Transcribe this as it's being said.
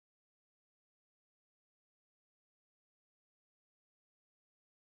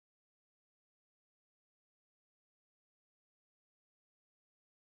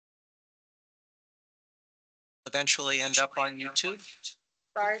eventually end up on YouTube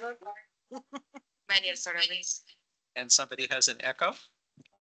Sorry about that. Might need to start at least. and somebody has an echo.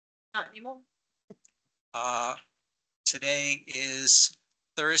 Not anymore. Today is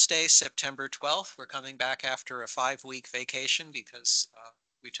Thursday, September 12th. We're coming back after a 5-week vacation because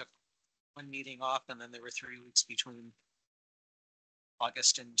we took one meeting off and then there were 3 weeks between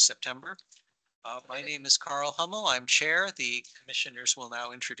August and September. My name is Carl Hummel. I'm chair. The commissioners will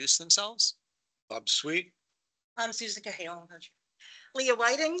now introduce themselves. Bob Sweet. I'm Susan Cahill. Leah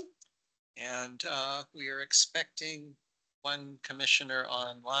Whiting. And we are expecting one commissioner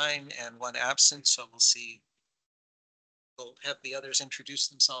online and one absent, so we'll see. We'll have the others introduce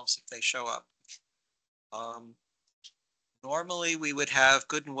themselves if they show up. Normally we would have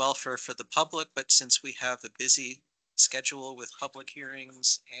good and welfare for the public, but since we have a busy schedule with public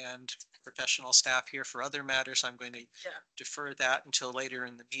hearings and professional staff here for other matters, I'm going to defer that until later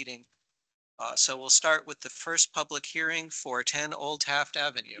in the meeting. So we'll start with the first public hearing for 10 Old Taft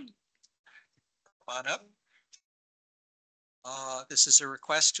Avenue. Come on up. This is a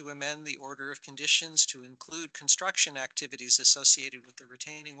request to amend the order of conditions to include construction activities associated with the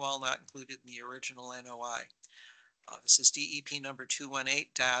retaining wall not included in the original NOI. This is DEP number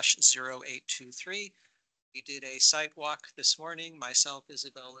 218-0823. We did a site walk this morning. Myself,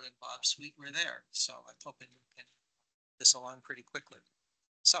 Isabella, and Bob Sweet were there. So I'm hoping we can move this along pretty quickly.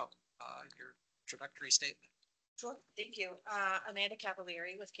 So your introductory statement. Sure. Thank you. Amanda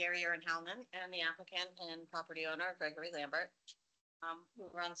Cavalieri with Carrier and Hellman and the applicant and property owner, Gregory Lambert. We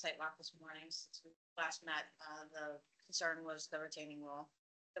were on the site walk this morning. Since we last met, the concern was the retaining wall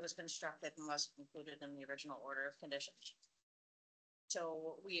that was constructed and wasn't included in the original order of conditions.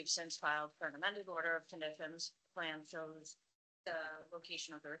 So we have since filed for an amended order of conditions. The plan shows the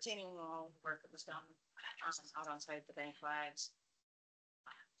location of the retaining wall, work that was done out on site, the bank flags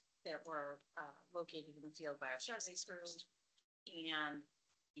that were located in the field by our survey crews, and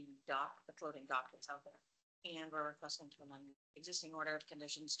the dock, the floating dock that's out there. And we're requesting to amend the existing order of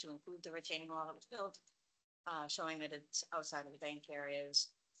conditions to include the retaining wall that was built, showing that it's outside of the bank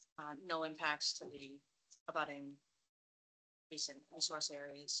areas, no impacts to the abutting recent resource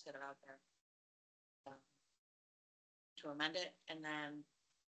areas that are out there. To amend it, and then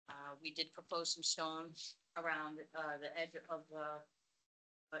we did propose some stone around the edge of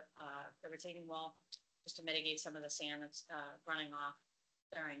the retaining wall, just to mitigate some of the sand that's running off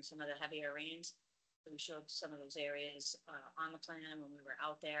during some of the heavier rains. So we showed some of those areas on the plan when we were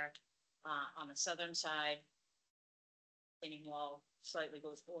out there. On the southern side, retaining wall slightly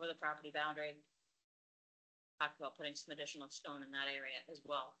goes over the property boundary. Talked about putting some additional stone in that area as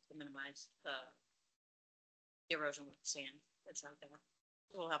well to minimize the erosion with the sand that's out there.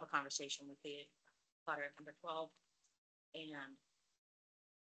 We'll have a conversation with the butter at number 12, and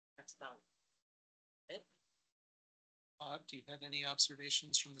that's about it. Bob, do you have any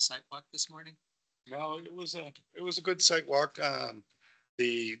observations from the site walk this morning? No, it was a good site walk.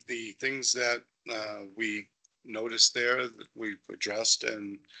 The things that we noticed there that we've addressed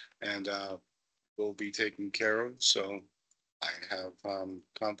and will be taken care of. So I have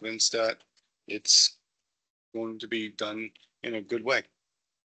confidence that it's going to be done in a good way.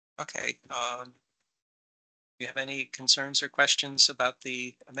 Okay. Do you have any concerns or questions about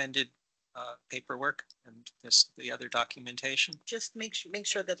the amended paperwork and the other documentation? Just make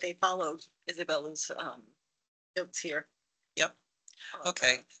sure that they followed Isabella's notes here. Yep.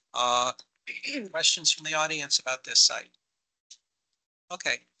 Okay. Questions from the audience about this site?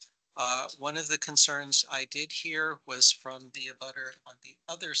 Okay. One of the concerns I did hear was from the abutter on the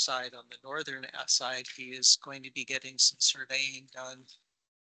other side, on the northern side. He is going to be getting some surveying done.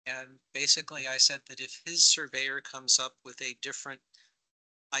 And basically I said that if his surveyor comes up with a different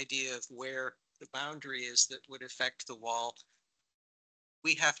idea of where the boundary is that would affect the wall,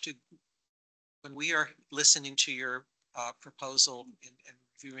 we have to, when we are listening to your proposal and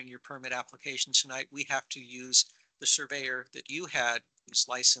reviewing your permit application tonight, we have to use the surveyor that you had, who's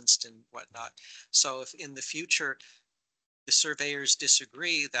licensed and whatnot. So if in the future the surveyors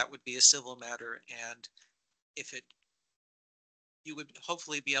disagree, that would be a civil matter. And if it, you would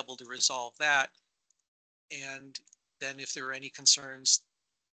hopefully be able to resolve that. And then if there are any concerns,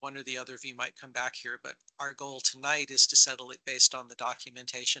 one or the other of you might come back here, but our goal tonight is to settle it based on the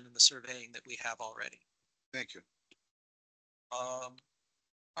documentation and the surveying that we have already. Thank you. All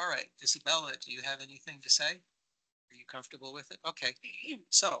right, Isabella, do you have anything to say? Are you comfortable with it? Okay,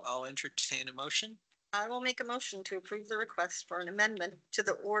 so I'll entertain a motion. I will make a motion to approve the request for an amendment to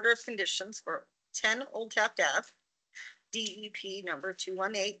the order of conditions for 10 Old Taft Ave, DEP number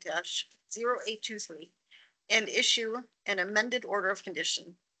 218-0823, and issue an amended order of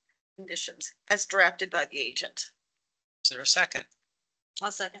condition conditions as drafted by the agent. Is there a second?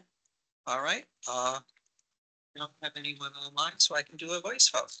 I'll second. All right, we don't have anyone online, so I can do a voice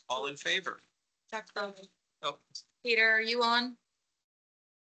vote. All in favor? Oh, Peter, are you on?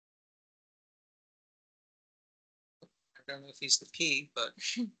 I don't know if he's the P, but.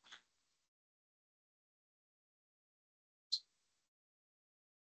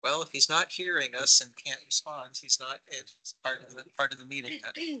 Well, if he's not hearing us and can't respond, he's not, it's part of the meeting.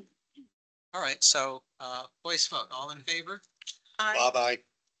 All right, so, voice vote, all in favor? Bob, I.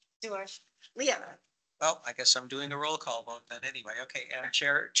 Leah. Well, I guess I'm doing a roll call vote then anyway. Okay, and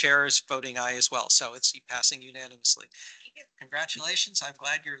chair is voting aye as well, so it's passing unanimously. Congratulations, I'm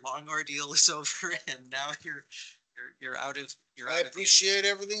glad your long ordeal is over and now you're out of, I appreciate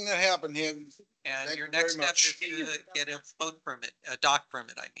everything that happened here. and Thank your you very next step much. is to get a boat permit, a dock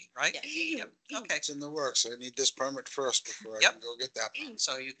permit, I mean, right? Yep. Okay, It's in the works. I need this permit first before I Yep. can go get that.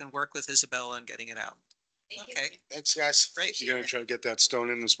 so you can work with Isabella on getting it out. Okay, Thanks, guys. great. You gonna try to get that stone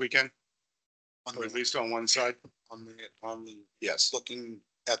in this weekend, On or at the, least on one side? on the, Yes, looking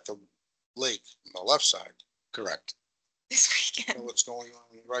at the lake on the left side, correct. This know weekend. what's going on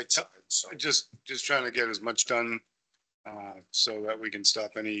the right side, so. Just trying to get as much done, so that we can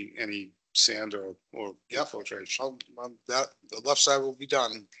stop any sand or Yep. infiltration. That, the left side will be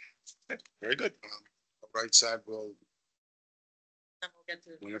done. Very good. The right side will, Then we'll get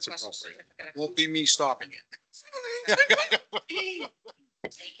to When it's questions. won't be me stopping it. Thank you.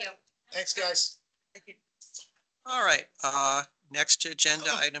 Thanks, guys. All right, next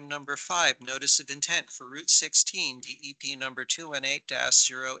agenda item number 5, notice of intent for Route 16, DEP number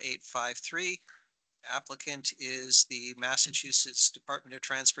 218-0853. Applicant is the Massachusetts Department of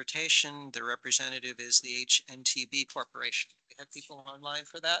Transportation. The representative is the HNTB Corporation. We have people online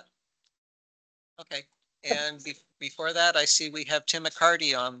for that? Okay, and before that, I see we have Tim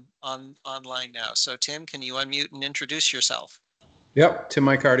McCarty online now. So Tim, can you unmute and introduce yourself? Yep, Tim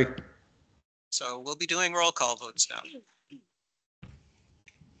Icardi. So we'll be doing roll call votes now.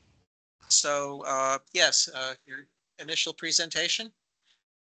 So, yes, your initial presentation?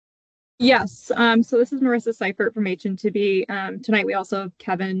 Yes, so this is Marissa Seifert from HNTB. Tonight we also have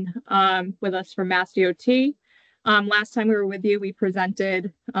Kevin with us from Mass DOT. Last time we were with you, we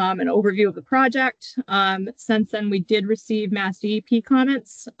presented an overview of the project. Since then, we did receive Mass DEP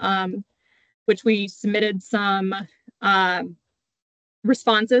comments, which we submitted some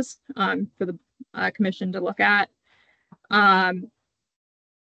responses for the commission to look at. At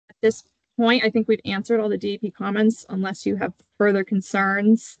this point, I think we've answered all the DEP comments unless you have further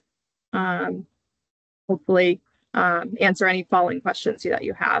concerns. Hopefully answer any following questions that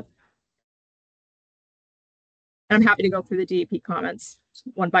you have. And I'm happy to go through the DEP comments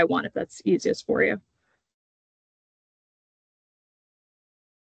one by one if that's easiest for you.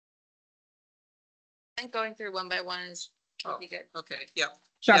 I think going through one by one is would be good. Okay, yeah.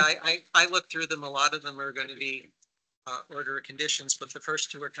 Sure. Yeah, I looked through them. A lot of them are going to be order of conditions, but the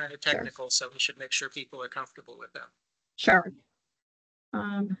first two are kind of technical, so we should make sure people are comfortable with them. Sure.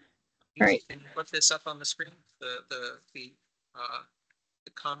 Right. Can you put this up on the screen, the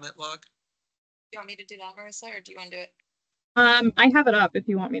comment log? Do you want me to do that, Marissa, or do you want to do it? I have it up if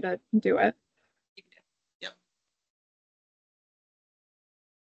you want me to do it. You can do it. Yep.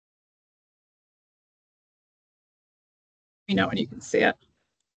 You know when you can see it.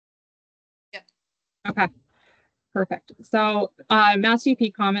 Yep. Okay. Perfect. So Mass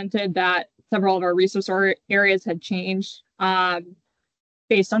DEP commented that several of our resource areas had changed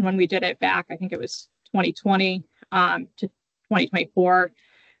based on when we did it back. I think it was 2020 to 2024.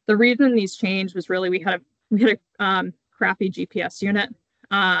 The reason these changed was really we had a crappy GPS unit.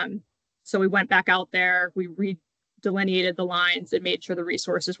 So we went back out there, we redelineated the lines and made sure the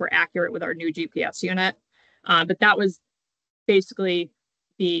resources were accurate with our new GPS unit. But that was basically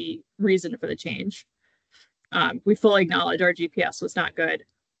the reason for the change. We fully acknowledge our GPS was not good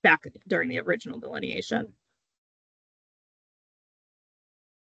back during the original delineation.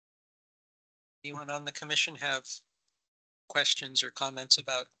 Anyone on the commission have questions or comments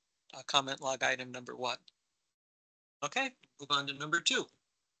about comment log item number 1? Okay, move on to number 2.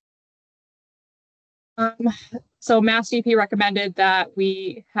 So Mass DEP recommended that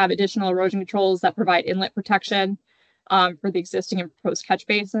we have additional erosion controls that provide inlet protection for the existing and proposed catch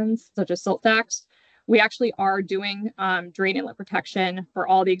basins, such as silt stacks. We actually are doing drain inlet protection for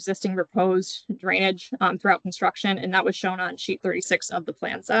all the existing proposed drainage throughout construction, and that was shown on sheet 36 of the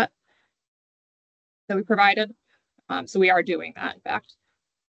plan set that we provided. So we are doing that, in fact.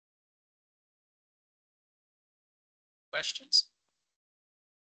 Questions?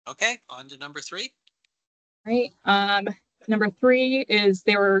 Okay, on to number 3. Right. Number 3 is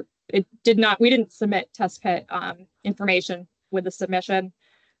we didn't submit test pit information with the submission.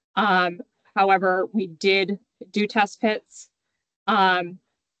 However, we did do test pits,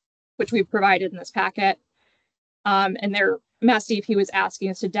 which we provided in this packet. And Mass DEP was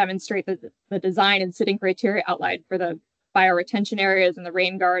asking us to demonstrate that the design and sitting criteria outlined for the bioretention areas and the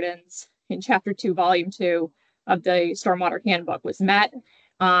rain gardens in Chapter 2, Volume 2 of the Stormwater Handbook was met.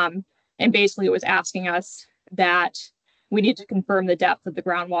 And basically it was asking us that we need to confirm the depth of the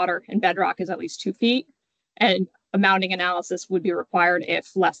groundwater and bedrock is at least 2 feet. And a mounding analysis would be required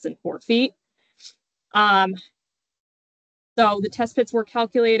if less than 4 feet. So the test pits were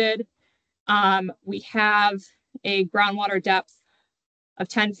calculated. We have a groundwater depth of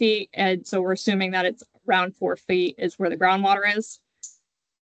 10 feet. And so we're assuming that it's around 4 feet is where the groundwater is.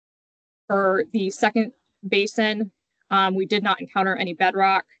 For the second basin, we did not encounter any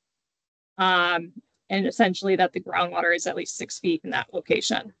bedrock. And essentially that the groundwater is at least 6 feet in that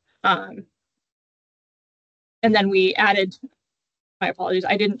location. And then we added, my apologies,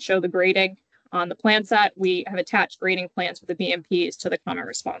 I didn't show the grading on the plan set. We have attached grading plans for the BMPs to the comment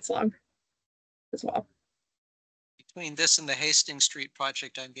response log as well. Between this and the Hastings Street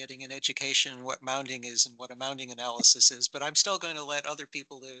project, I'm getting an education in what mounding is and what a mounding analysis is, but I'm still going to let other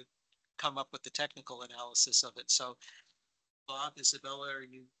people come up with the technical analysis of it. So Bob, Isabella,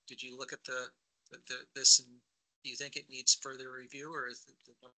 did you look at this and do you think it needs further review or is the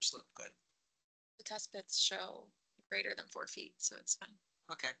numbers look good? The test pits show greater than 4 feet, so it's fine.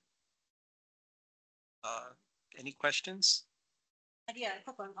 Okay. Any questions? Yeah, a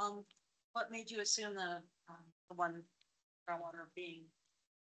quick one. What made you assume the one groundwater being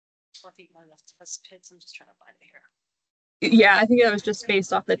 4 feet more than the test pits? I'm just trying to find it here. Yeah, I think that was just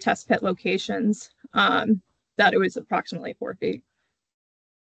based off the test pit locations, that it was approximately 4 feet.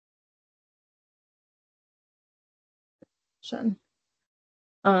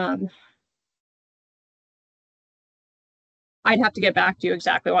 I'd have to get back to you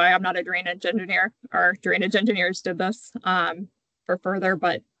exactly why. I'm not a drainage engineer. Our drainage engineers did this for further,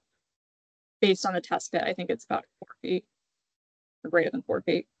 but based on the test pit, I think it's about 4 feet or greater than 4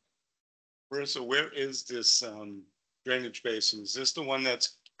 feet. Marissa, where is this drainage basin? Is this the one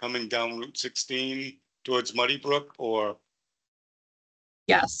that's coming down Route 16 towards Muddy Brook or?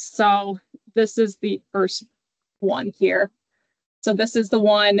 Yes, so this is the first one here. So this is the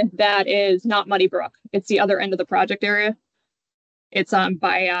one that is not Muddy Brook. It's the other end of the project area. It's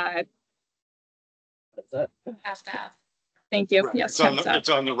by what's it? Half. Thank you. Right. Yes, It's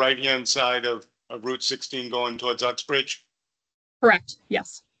on the right hand side of Route 16 going towards Uxbridge. correct.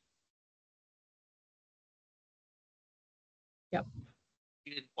 Yes. Yep.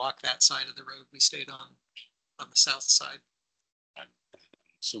 We didn't walk that side of the road. We stayed on the south side. I'm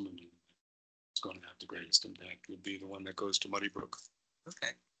assuming it's going to have the greatest impact would be the one that goes to Muddy Brook.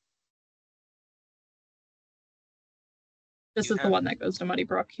 Okay. This is the one that goes to Muddy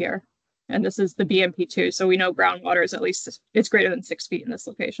Brook here. And this is the BMP2. So we know groundwater is at least, it's greater than 6 feet in this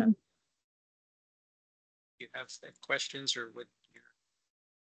location. You have questions or would your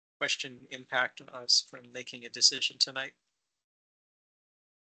question impact us from making a decision tonight?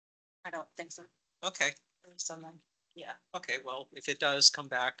 I don't think so. Okay. Yeah. Okay, well, if it does come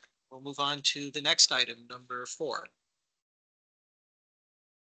back, we'll move on to the next item, number 4.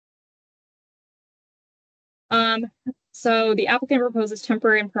 So the applicant proposes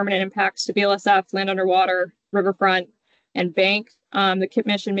temporary and permanent impacts to BLSF, land underwater, riverfront, and bank. The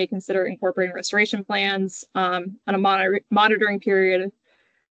commission may consider incorporating restoration plans on a monitoring period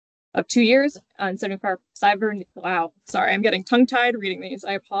of 2 years on 75. Wow, sorry, I'm getting tongue-tied reading these.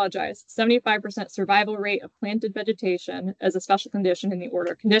 I apologize. 75% survival rate of planted vegetation as a special condition in the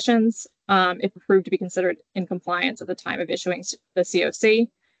order of conditions, if approved to be considered in compliance at the time of issuing the COC.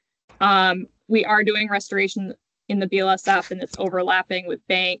 We are doing restoration in the BLSF and it's overlapping with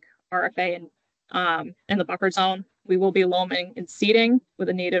bank, RFA, and the buffer zone. We will be loaming and seeding with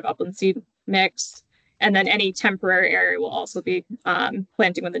a native upland seed mix. And then any temporary area will also be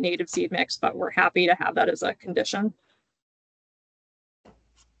planting with a native seed mix, but we're happy to have that as a condition.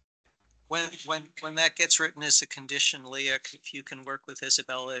 When that gets written as a condition, Leah, if you can work with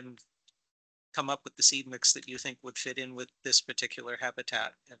Isabella and come up with the seed mix that you think would fit in with this particular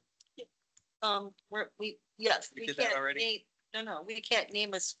habitat. We did that can't already? name, no, we can't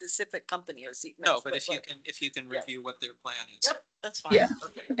name a specific company or seat. No, but if you can Yeah. review what their plan is. Yep, that's fine. Yeah.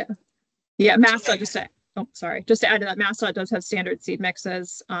 Okay. Yeah, MassDOT just to add to that, MassDOT does have standard seed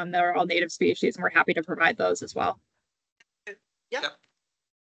mixes that are all native species, and we're happy to provide those as well. Yep.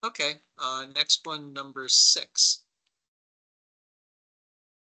 Okay, next one, number 6.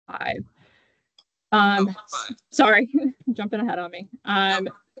 5. 5. Sorry, jumping ahead on me.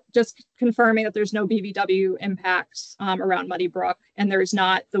 just confirming that there's no BVW impacts around Muddy Brook, and there's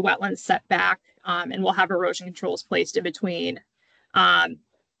not the wetlands setback, and we'll have erosion controls placed in between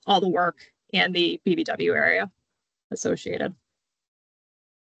all the work and the BVW area associated.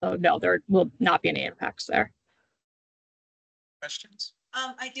 So no, there will not be any impacts there. Questions?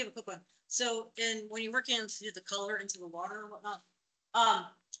 I do have a quick one. So when you're working into the color into the water and whatnot,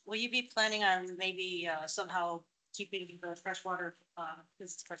 will you be planning on maybe somehow keeping the freshwater,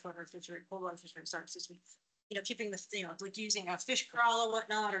 because it's freshwater fishery, cold water fishery, sorry, excuse me. You know, keeping the, you know, like using a fish crawl or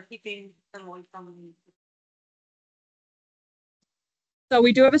whatnot, or keeping them away from. So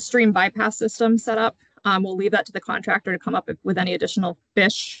we do have a stream bypass system set up. We'll leave that to the contractor to come up with any additional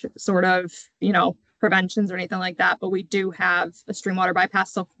fish sort of, you know, preventions or anything like that. But we do have a stream water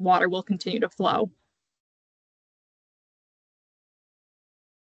bypass, so water will continue to flow.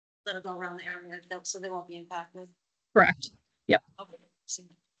 That'll go around the area, so they won't be impacted. Correct. Yep. Okay.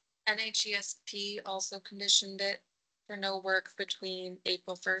 NHESP also conditioned it for no work between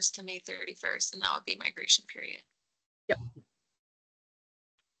April 1st to May 31st, and that would be migration period. Yep.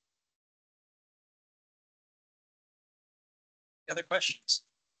 Other questions?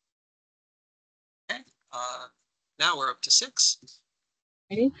 Okay, now we're up to 6.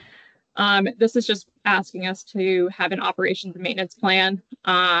 This is just asking us to have an operations and maintenance plan.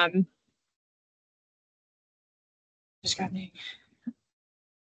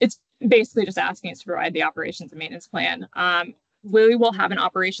 It's basically just asking us to provide the operations and maintenance plan. We will have an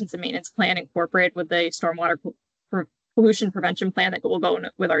operations and maintenance plan incorporated with the stormwater pollution prevention plan that will go in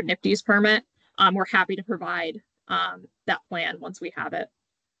with our NIPD's permit. We're happy to provide that plan once we have it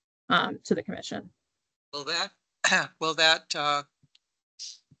to the commission. Will that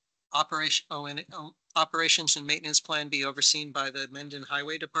operations and maintenance plan be overseen by the Mendon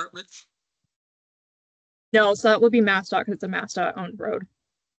Highway Department? No, so that will be MassDOT because it's a MassDOT owned road.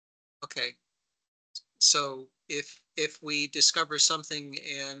 Okay. So if we discover something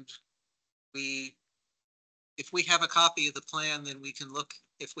and if we have a copy of the plan, then we can look,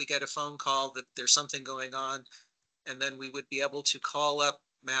 if we get a phone call that there's something going on, and then we would be able to call up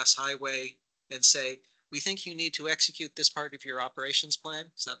Mass Highway and say, we think you need to execute this part of your operations plan.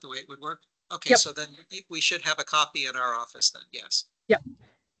 Is that the way it would work? Okay, yep. So then we should have a copy in our office then, yes. Yep.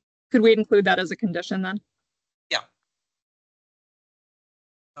 Could we include that as a condition then? Yeah.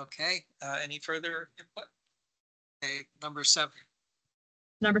 Okay, any further input? Okay, number 7.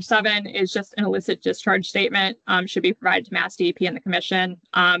 Number 7 is just an illicit discharge statement, should be provided to Mass DEP and the commission.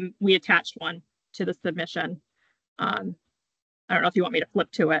 We attached one to the submission. I don't know if you want me to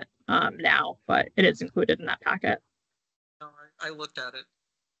flip to it now, but it is included in that packet. No, I looked at it.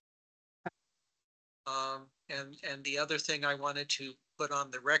 And the other thing I wanted to put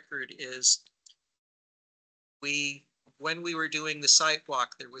on the record is when we were doing the site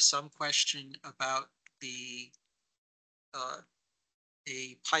walk, there was some question about a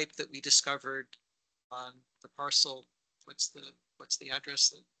pipe that we discovered on the parcel. What's the address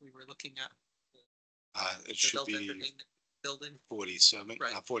that we were looking at? It should be building 47,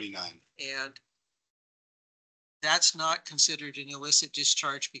 right. 49. And that's not considered an illicit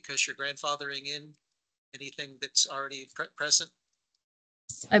discharge because you're grandfathering in anything that's already present?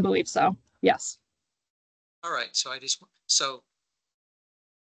 I believe so, yes. All right, so I just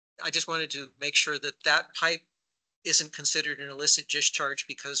wanted to make sure that that pipe isn't considered an illicit discharge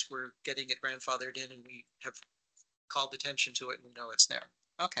because we're getting it grandfathered in and we have called attention to it and we know it's there.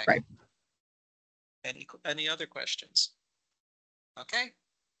 Okay. Right. Any other questions? Okay.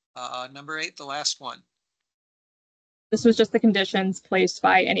 Number 8, the last one. This was just the conditions placed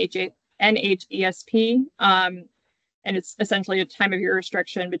by NHESP. And it's essentially a time of year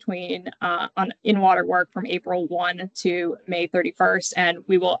restriction between in-water work from April 1 to May 31st, and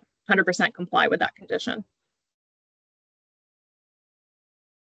we will 100% comply with that condition.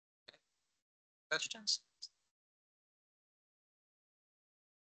 Questions?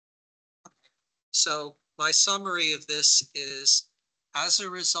 So my summary of this is, as a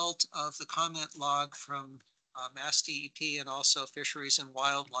result of the comment log from Mass DEP and also Fisheries and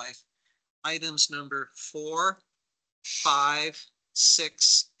Wildlife, items number 4, 5,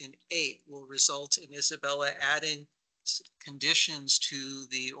 6, and 8 will result in Isabella adding conditions to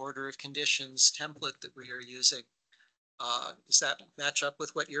the order of conditions template that we are using. Does that match up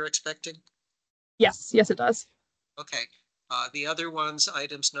with what you're expecting? Yes, it does. Okay. The other ones,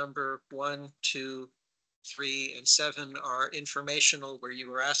 items number 1, 2, 3, and 7 are informational, where you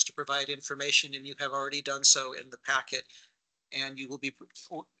were asked to provide information and you have already done so in the packet. And you will be,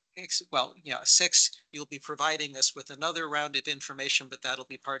 6, you'll be providing us with another round of information, but that'll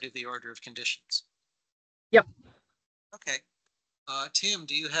be part of the order of conditions. Yep. Okay. Tim,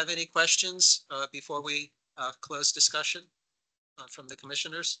 do you have any questions before we close discussion from the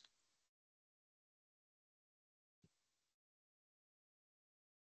commissioners?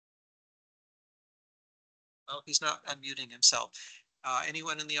 Oh, he's not unmuting himself.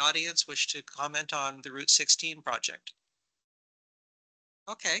 Anyone in the audience wish to comment on the Route 16 project?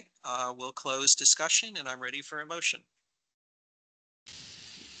 Okay, we'll close discussion and I'm ready for a motion.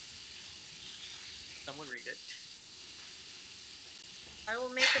 Someone read it. I will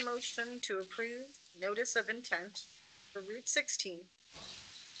make a motion to approve notice of intent for Route 16,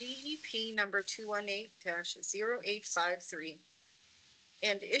 DEP number 218-0853,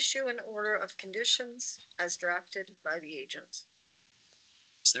 and issue an order of conditions as drafted by the agent.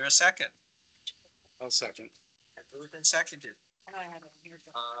 Is there a second? I'll second. Moved and seconded. I have it here.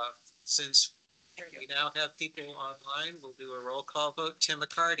 Since we now have people online, we'll do a roll call vote. Tim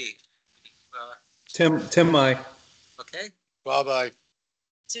McCarty. Tim, I. Okay, Bye-bye.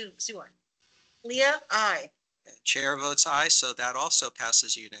 Sue, I. Leah, aye. chair votes aye, so that also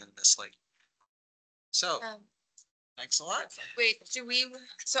passes unanimously. So, thanks a lot. Wait,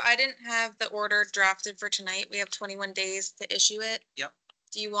 so I didn't have the order drafted for tonight. We have 21 days to issue it. Yep.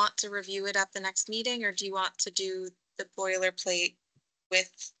 Do you want to review it at the next meeting or do you want to do the boilerplate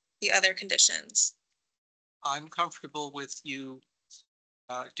with the other conditions? I'm comfortable with you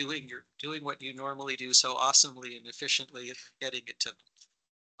doing what you normally do so awesomely and efficiently and getting it to them.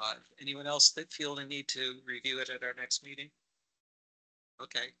 Anyone else that feel the need to review it at our next meeting?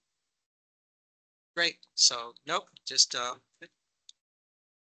 Okay. Great. So nope, just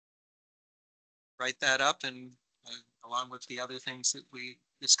write that up and along with the other things that we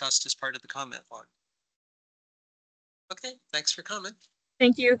discussed as part of the comment log. Okay, thanks for coming.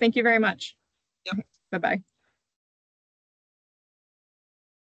 Thank you. Thank you very much. Yep. Bye-bye.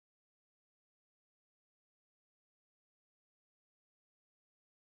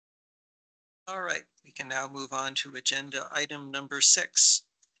 All right, we can now move on to agenda item number 6.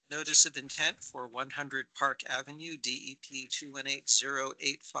 Notice of intent for 100 Park Avenue, DEP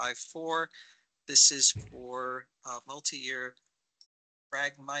 218-0854. This is for multi-year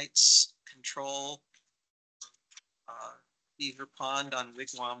phragmites control Beaver Pond on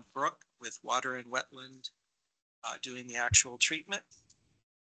Wigwam Brook with water and wetland doing the actual treatment.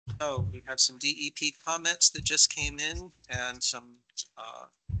 So we have some DEP comments that just came in and some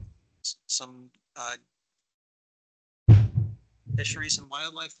fisheries and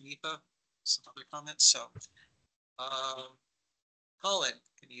wildlife, NEPA, some other comments. So, Colin,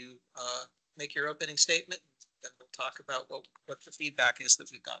 can you make your opening statement? Then we'll talk about what the feedback is that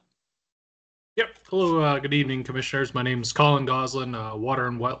we've gotten. Yep. Hello. Good evening, commissioners. My name is Colin Goslin, water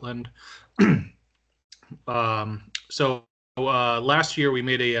and wetland. Last year we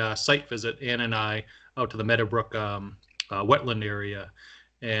made a site visit, Ann and I, out to the Meadowbrook wetland area.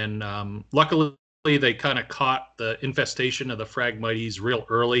 And luckily they kind of caught the infestation of the Phragmites real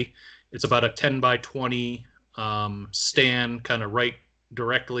early. It's about a 10 by 20 stand kind of right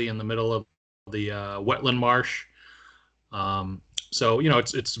directly in the middle of the wetland marsh. So, you know,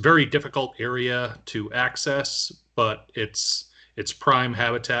 it's very difficult area to access, but it's prime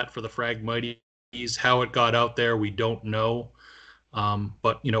habitat for the Phragmites. How it got out there, we don't know.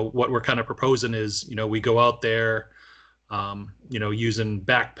 But, you know, what we're kind of proposing is, you know, we go out there, you know, using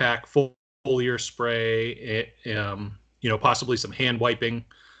backpack foliar spray, you know, possibly some hand wiping,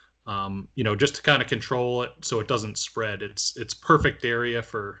 you know, just to kind of control it so it doesn't spread. It's perfect area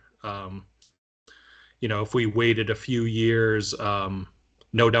for, you know, if we waited a few years,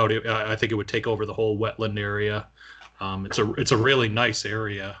 no doubt, I think it would take over the whole wetland area. It's a really nice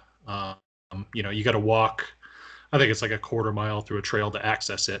area. You know, you got to walk, I think it's like a quarter mile through a trail to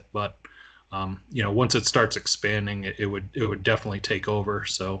access it, but you know, once it starts expanding, it would definitely take over.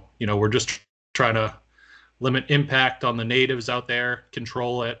 So, you know, we're just trying to limit impact on the natives out there,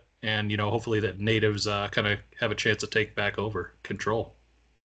 control it, and, you know, hopefully that natives kind of have a chance to take back over control.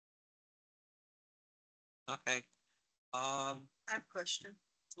 Okay. I have a question.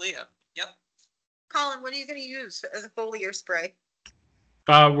 Leah. Yep. Colin, what are you going to use as a foliar spray?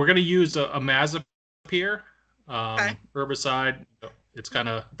 We're going to use a Mazapir Okay. herbicide. It's kind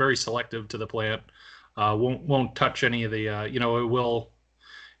of very selective to the plant. Won't touch any of the you know, it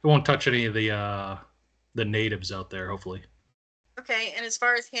won't touch any of the natives out there, hopefully. Okay, and as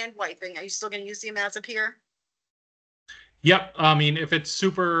far as hand wiping, are you still going to use the Mazapir? Yep. I mean, if it's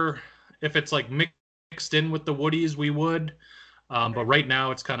like mixed in with the woodies, we would. But right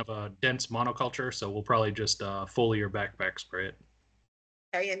now it's kind of a dense monoculture, so we'll probably just foliar backpack spray it.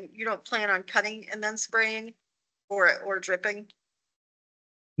 Okay, and you don't plan on cutting and then spraying or dripping?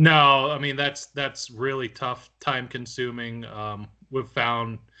 No, I mean, that's really tough, time consuming. we've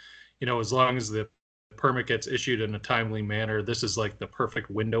found, as long as the permit gets issued in a timely manner, this is like the perfect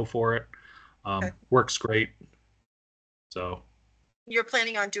window for it. Okay. Works great. So. You're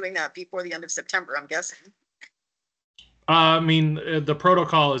planning on doing that before the end of September, I'm guessing. I mean, the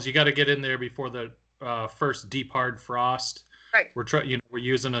protocol is you got to get in there before the first deep hard frost. Right. We're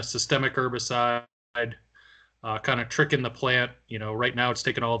using a systemic herbicide, kind of tricking the plant. Right now it's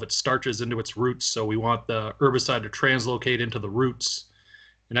taking all of its starches into its roots, so we want the herbicide to translocate into the roots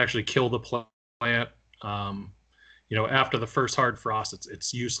and actually kill the plant. After the first hard frost,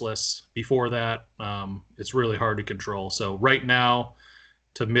 it's useless. Before that, it's really hard to control. So right now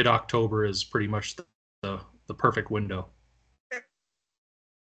to mid-October is pretty much the perfect window.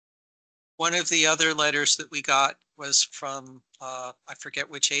 One of the other letters that we got was from, I forget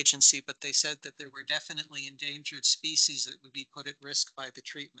which agency, but they said that there were definitely endangered species that would be put at risk by the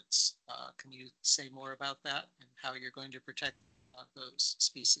treatments. Can you say more about that and how you're going to protect those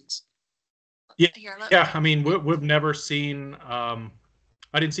species? Yeah. I mean, we've never seen, I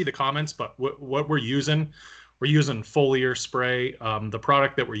didn't see the comments, but what we're using foliar spray. The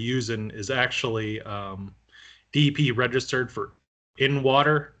product that we're using is actually DEP registered for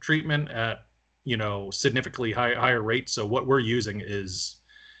in-water treatment at, significantly higher rates. So what we're using is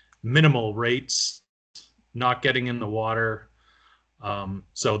minimal rates, not getting in the water.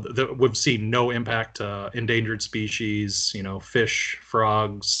 So we've seen no impact to endangered species, fish,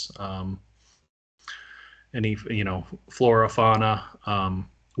 frogs, any, flora, fauna.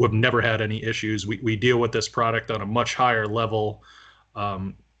 We've never had any issues. We deal with this product on a much higher level,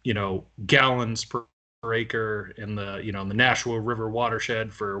 gallons per acre in the, in the Nashua River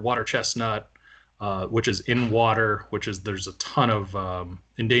watershed for water chestnut, which is in water, there's a ton of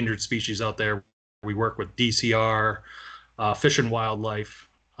endangered species out there. We work with DCR, Fish and Wildlife.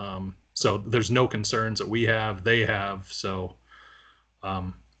 So there's no concerns that they have. So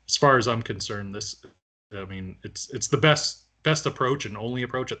as far as I'm concerned, it's the best approach and only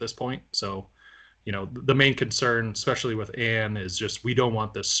approach at this point. So, the main concern, especially with Ann, is just we don't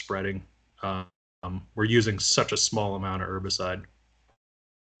want this spreading. We're using such a small amount of herbicide.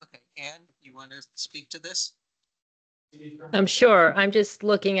 Okay, Ann, you want to speak to this? I'm sure. I'm just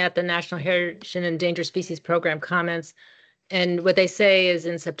looking at the National Heritage and Endangered Species Program comments. And what they say is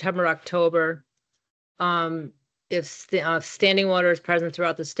in September, October, if standing water is present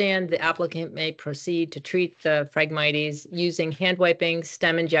throughout the stand, the applicant may proceed to treat the Phragmites using hand wiping,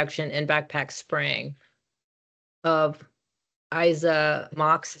 stem injection, and backpack spraying of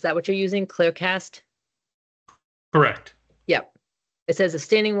Mox. Is that what you're using? Clearcast? Correct. Yep. It says if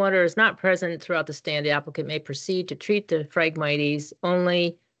standing water is not present throughout the stand, the applicant may proceed to treat the Phragmites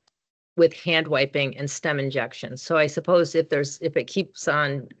only with hand wiping and stem injection. So I suppose if it keeps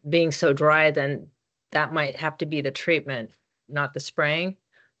on being so dry, then that might have to be the treatment, not the spraying.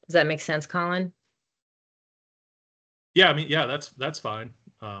 Does that make sense, Colin? Yeah, that's fine.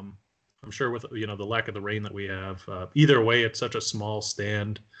 I'm sure with, the lack of the rain that we have, either way, it's such a small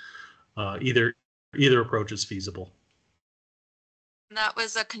stand. Either approach is feasible. That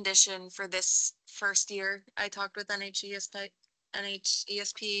was a condition for this first year. I talked with NHESP.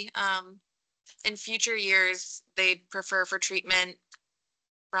 In future years, they'd prefer for treatment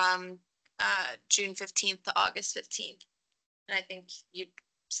from June 15th to August 15th. And I think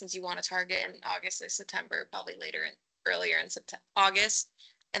since you want to target in August or September, probably earlier in September, August.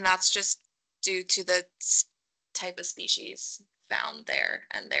 And that's just due to the type of species found there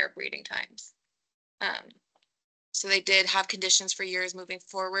and their breeding times. So they did have conditions for years moving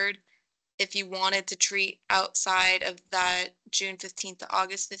forward. If you wanted to treat outside of that June 15th to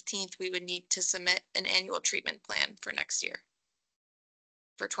August 15th, we would need to submit an annual treatment plan for next year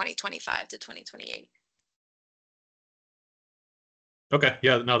for 2025 to 2028. Okay.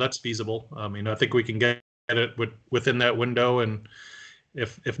 Yeah, no, that's feasible. I think we can get it within that window. And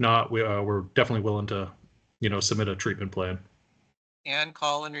if not, we're definitely willing to, submit a treatment plan. And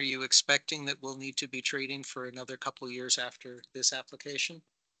Colin, are you expecting that we'll need to be treating for another couple of years after this application?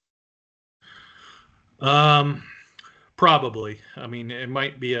 Probably. It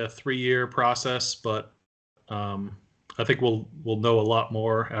might be a 3-year process, but I think we'll know a lot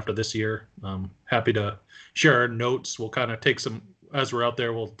more after this year. Happy to share our notes. We'll kind of take as we're out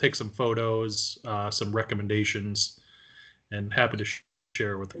there, we'll take some photos, some recommendations, and happy to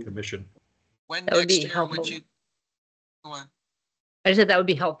share with the commission. When That would next be year helpful. would you, go on. I said that would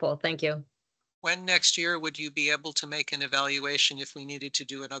be helpful. Thank you. When next year would you be able to make an evaluation if we needed to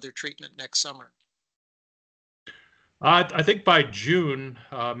do another treatment next summer? I think by June,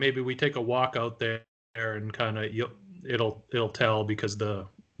 maybe we take a walk out there and kind of it'll tell, because the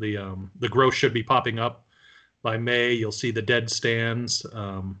growth should be popping up by May, you'll see the dead stands.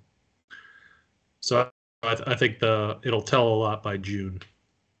 So I think it'll tell a lot by June.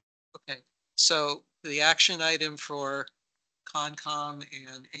 Okay, so the action item for Concom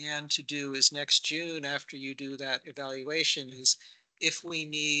and Ann to do is next June, after you do that evaluation, is if we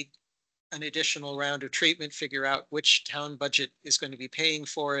need an additional round of treatment, figure out which town budget is going to be paying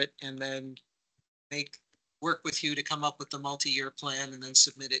for it, and then work with you to come up with the multi-year plan and then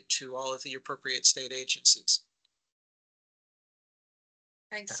submit it to all of the appropriate state agencies.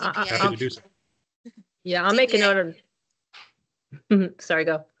 Thanks, Uh, Happy to do so. Yeah, I'll make a note of. Sorry,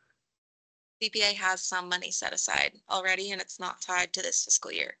 go. CPA has some money set aside already and it's not tied to this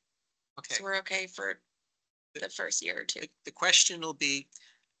fiscal year. Okay, So we're okay for the first year or two. the question will be,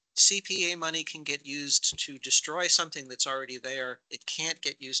 CPA money can get used to destroy something that's already there. It can't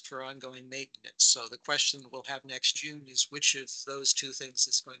get used for ongoing maintenance. So the question we'll have next June is which of those two things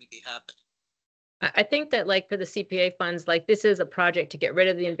is going to be happening. I think that like for the CPA funds, like this is a project to get rid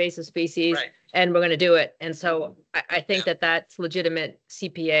of the invasive species Right. and we're going to do it. And so I think Yeah. that that's legitimate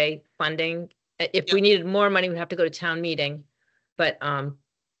CPA funding. If Yeah. we needed more money, we'd have to go to town meeting. But,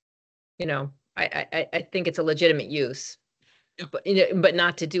 you know, I think it's a legitimate use. Yeah. But, you know, but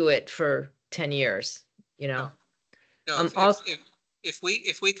not to do it for 10 years, you know. No, Also, if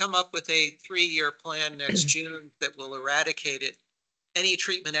we come up with a 3-year plan next June that will eradicate it, any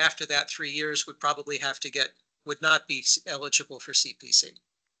treatment after that 3 years would probably would not be eligible for CPC.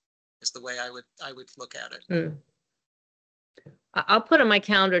 Is the way I would look at it. I'll put on my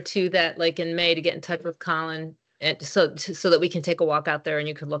calendar too that like in May to get in touch with Colin and so that we can take a walk out there and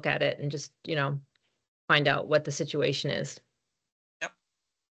you could look at it and just, you know, find out what the situation is. Yep.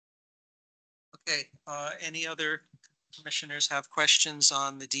 Okay, any other commissioners have questions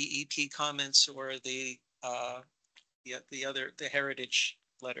on the DEP comments or the heritage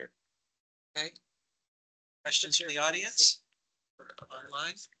letter? Okay. Questions from the audience? Or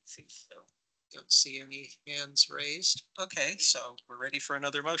online? Don't see any hands raised. Okay, so we're ready for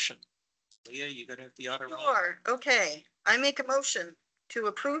another motion. Leah, you gonna be on a roll? Sure, okay. I make a motion to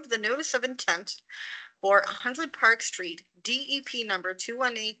approve the notice of intent for 100 Park Street, DEP number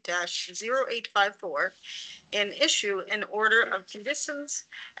 218-0854, and issue an order of conditions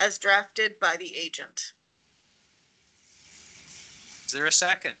as drafted by the agent. Is there a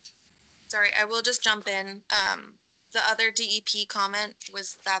second? Sorry, I will just jump in. The other DEP comment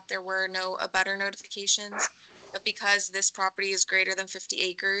was that there were no abutter notifications, but because this property is greater than 50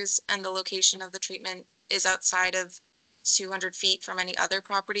 acres and the location of the treatment is outside of 200 feet from any other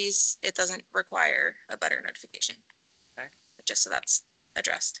properties, it doesn't require a abutter notification. Okay. Just so that's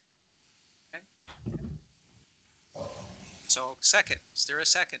addressed. Okay. So second, is there a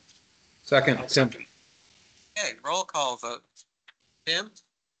second? Second, Tim. Okay, roll call vote. Tim,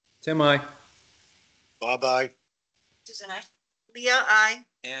 I. Bye-bye. Susan, I. Leah, I.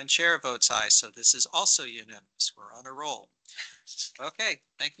 And chair votes aye, so this is also unanimous. We're on a roll. Okay,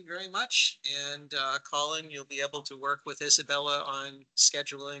 thank you very much. And Colin, you'll be able to work with Isabella on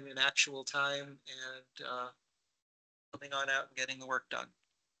scheduling an actual time and coming on out and getting the work done.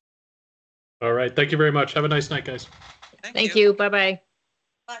 All right. Thank you very much. Have a nice night, guys. Thank you. Bye-bye.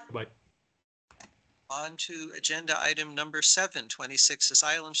 Bye. On to agenda item number 7, 26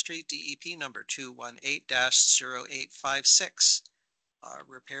 Asylum Street, DEP number 218-0856.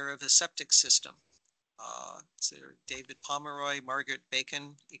 Repair of a septic system. Is there David Pomeroy, Margaret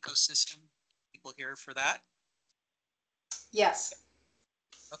Bacon Ecosystem? People here for that? Yes.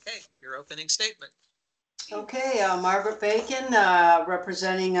 Okay, your opening statement. Okay, Margaret Bacon,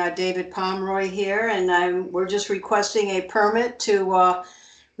 representing David Pomeroy here, and we're just requesting a permit to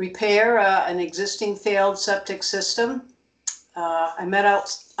repair an existing failed septic system. I met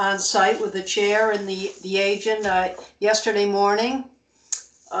out on site with the chair and the agent yesterday morning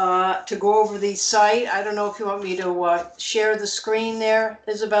to go over the site. I don't know if you want me to share the screen there,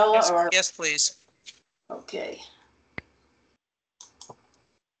 Isabella, Yes, or? yes, please. Okay.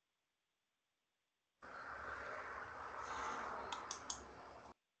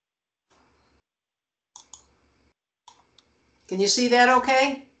 Can you see that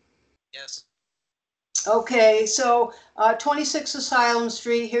okay? Yes. Okay, so 26 Asylum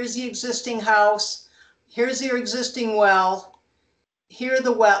Street, here's the existing house, here's your existing well, here are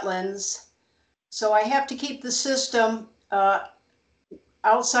the wetlands. So I have to keep the system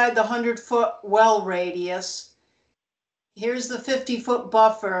outside the 100-foot well radius. Here's the 50-foot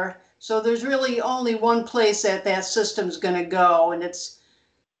buffer. So there's really only one place that system's gonna go, and it's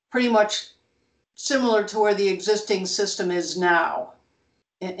pretty much similar to where the existing system is now.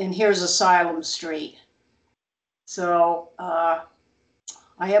 And here's Asylum Street. So I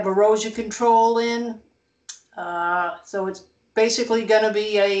have erosion control in. So it's basically gonna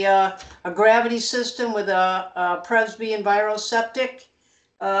be a gravity system with a Presby enviroseptic.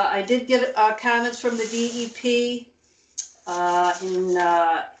 I did get, comments from the DEP.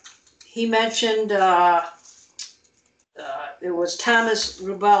 He mentioned, it was Thomas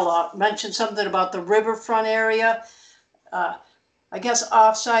Rubella, mentioned something about the riverfront area. I guess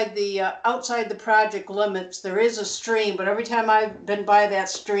outside the project limits, there is a stream, but every time I've been by that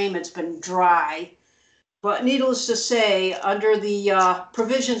stream, it's been dry. But needless to say, under the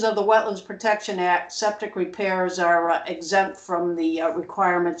provisions of the Wetlands Protection Act, septic repairs are exempt from the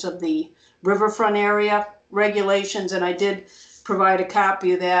requirements of the riverfront area regulations, and I did provide a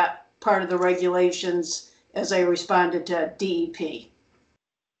copy of that part of the regulations as I responded to DEP.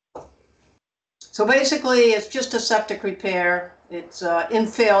 So basically, it's just a septic repair. It's in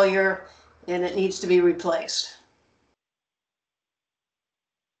failure, and it needs to be replaced.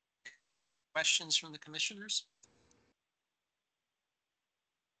 Questions from the commissioners?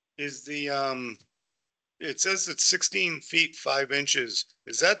 Is the, it says it's 16 feet, 5 inches.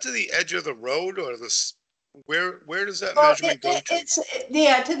 Is that to the edge of the road or where does that measurement go to?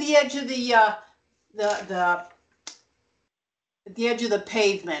 Yeah, to the edge of the edge of the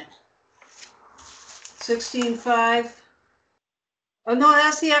pavement. 16.5. Oh, no,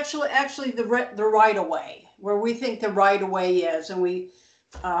 that's the actually the right of way, where we think the right of way is, and we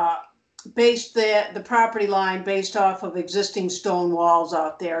based the property line based off of existing stone walls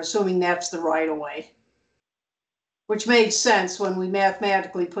out there, assuming that's the right of way. Which made sense when we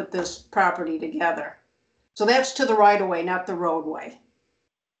mathematically put this property together. So that's to the right of way, not the roadway.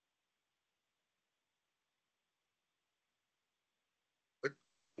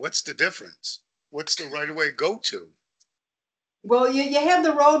 What's the difference? What's the right of way go to? Well, you have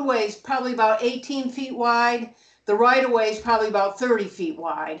the roadways probably about 18 feet wide. The right of way is probably about 30 feet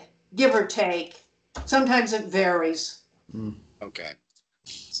wide, give or take. Sometimes it varies. Okay.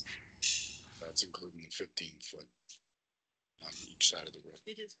 That's including the 15-foot on each side of the road.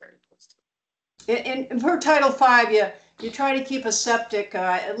 It is very close to. And per Title V, you try to keep a septic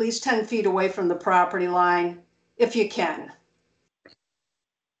at least 10 feet away from the property line, if you can.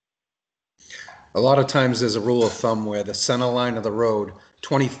 A lot of times there's a rule of thumb where the center line of the road,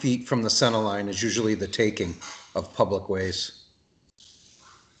 20 feet from the center line, is usually the taking of public ways.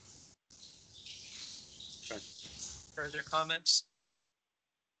 Further comments?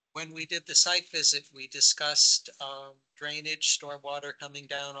 When we did the site visit, we discussed drainage, stormwater coming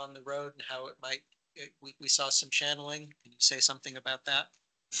down on the road and how it might, we saw some channeling. Can you say something about that?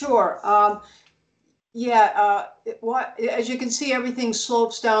 Sure. Yeah, as you can see, everything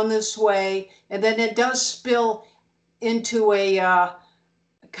slopes down this way, and then it does spill into a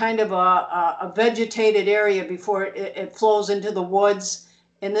kind of a vegetated area before it flows into the woods.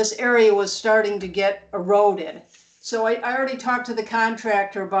 And this area was starting to get eroded. So I already talked to the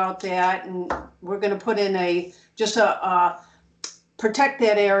contractor about that, and we're going to put in protect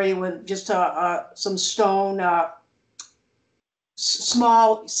that area with just some stone,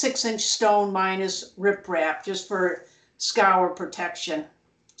 small 6-inch stone minus riprap, just for scour protection,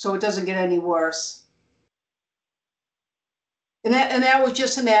 so it doesn't get any worse. And that was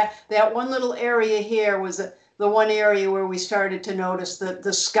just in that one little area here was the one area where we started to notice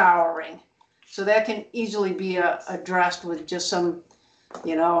the scouring. So that can easily be addressed with just some,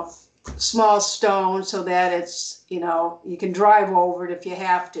 small stone, so that it's, you can drive over it if you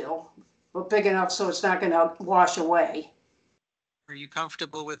have to, but big enough so it's not going to wash away. Are you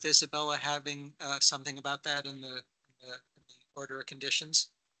comfortable with Isabella having something about that in the order of conditions?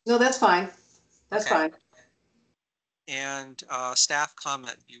 No, that's fine. That's fine. And staff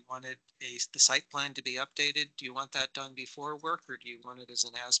comment, you wanted the site plan to be updated. Do you want that done before work, or do you want it as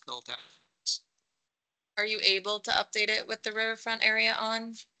an as-built? Are you able to update it with the riverfront area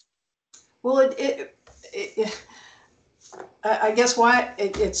on? Well, I guess why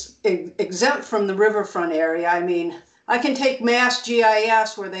it's exempt from the riverfront area. I mean, I can take Mass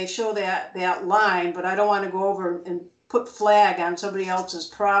GIS where they show that line, but I don't want to go over and put flag on somebody else's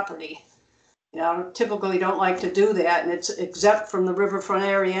property. Typically don't like to do that, and it's exempt from the riverfront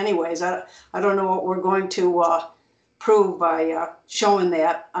area anyways. I don't know what we're going to prove by showing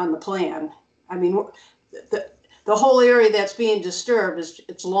that on the plan. I mean, the whole area that's being disturbed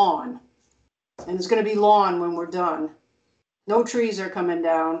it's lawn, and it's going to be lawn when we're done. No trees are coming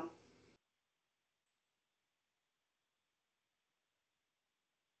down.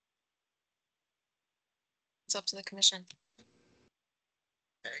 It's up to the commission.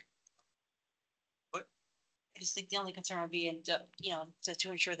 I just think the only concern would be, to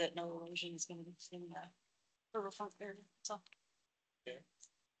ensure that no erosion is going to be in the riverfront area. So.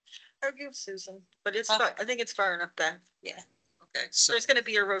 I'll give Susan, but it's, I think it's far enough back. Yeah, Okay, so, There's gonna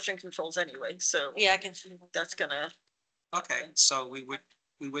be erosion controls anyway, so yeah, I can see. that's gonna, okay, so we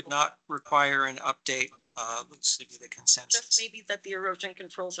would not require an update, let's see the just consensus. maybe that the erosion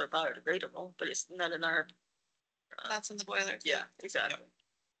controls are biodegradable, but it's not in our. That's in the boiler. Yeah, exactly.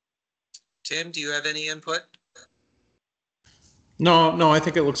 Tim, do you have any input? No, I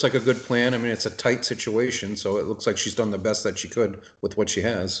think it looks like a good plan. I mean, it's a tight situation, so it looks like she's done the best that she could with what she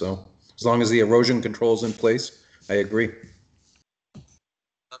has, so as long as the erosion control's in place, I agree.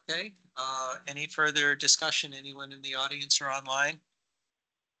 Okay, any further discussion? Anyone in the audience or online?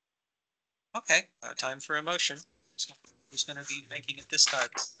 Okay, time for a motion. So who's gonna be making it this time?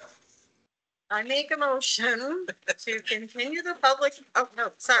 I make a motion to continue the public, oh,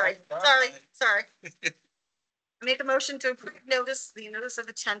 no, sorry. I make a motion to approve the notice of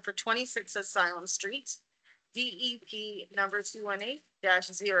intent for 26 Asylum Street, DEP number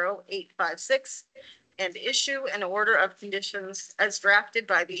 218-0856, and issue an order of conditions as drafted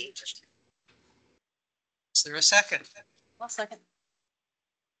by the agent. Is there a second? 1 second.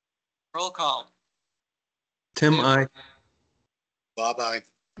 Roll call. Tim, I. Bob, I.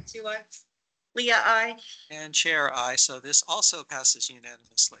 Two eyes. Leah, I. And chair I, so this also passes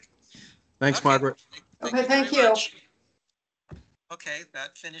unanimously. Thanks, Okay. Margaret. Okay, you thank very you. much. Okay,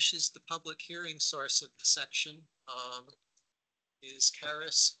 that finishes the public hearing source of the section. Is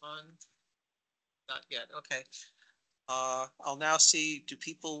Karis on? Not yet, okay. I'll now see, do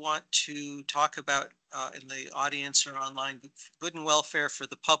people want to talk about, in the audience or online, good and welfare for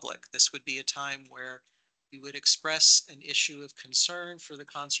the public? This would be a time where we would express an issue of concern for the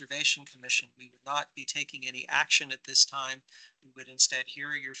Conservation Commission. We would not be taking any action at this time. We would instead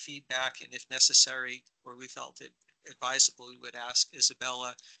hear your feedback, and if necessary, or we felt it advisable, we would ask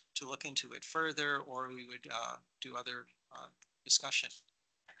Isabella to look into it further, or we would do other discussion.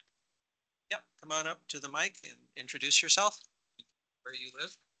 Yep, come on up to the mic and introduce yourself, where you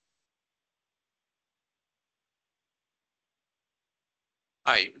live.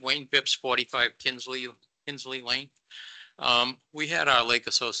 Hi, Wayne Bibbs, 45 Kinsley Lane. We had our Lake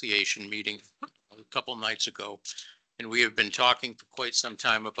Association meeting a couple nights ago, and we have been talking for quite some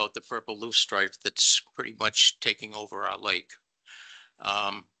time about the purple loosestrife that's pretty much taking over our lake.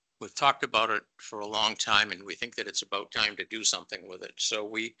 We've talked about it for a long time, and we think that it's about time to do something with it. So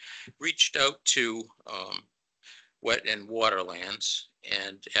we reached out to Wet and Waterlands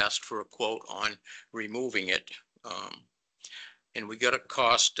and asked for a quote on removing it. And we got a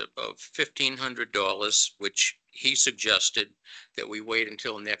cost of $1,500, which he suggested that we wait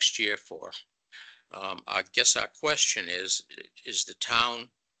until next year for. I guess our question is the town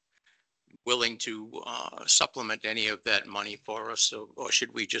willing to supplement any of that money for us, or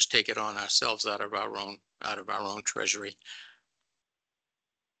should we just take it on ourselves out of our own treasury?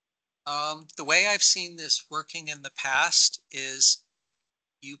 The way I've seen this working in the past is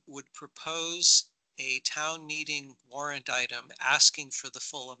you would propose a town meeting warrant item asking for the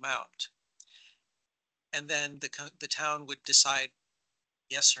full amount. And then the town would decide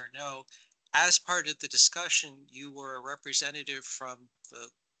yes or no. As part of the discussion, you were a representative from the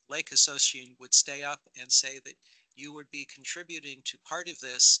Lake Association would stay up and say that you would be contributing to part of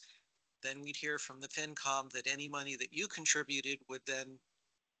this. Then we'd hear from the FinCom that any money that you contributed would then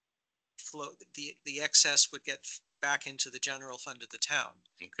flow, the excess would get back into the general fund of the town.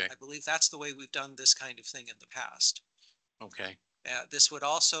 Okay. I believe that's the way we've done this kind of thing in the past. Okay. This would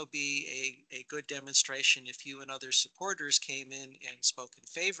also be a good demonstration if you and other supporters came in and spoke in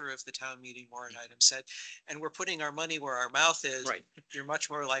favor of the town meeting warrant item, said, and we're putting our money where our mouth is. Right. You're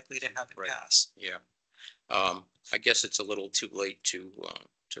much more likely to have it Right. pass. Yeah. I guess it's a little too late to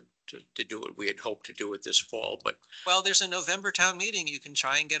do it. We had hoped to do it this fall, but Well, there's a November town meeting. You can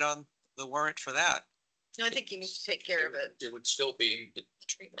try and get on the warrant for that. No, I think you need to take care of it. it would still be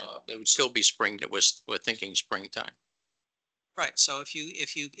spring. We're thinking springtime. Right, so if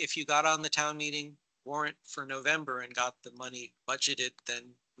you got on the town meeting warrant for November and got the money budgeted,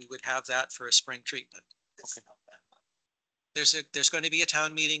 then we would have that for a spring treatment. Okay. There's going to be a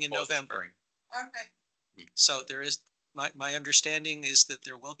town meeting in November. Okay. So there is, my understanding is that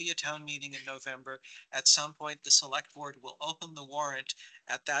there will be a town meeting in November. At some point, the select board will open the warrant.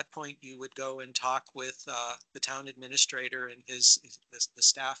 At that point, you would go and talk with the town administrator and the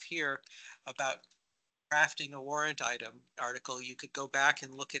staff here about crafting a warrant article. You could go back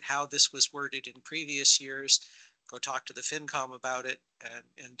and look at how this was worded in previous years, go talk to the FinCom about it,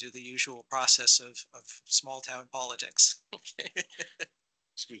 and do the usual process of small town politics.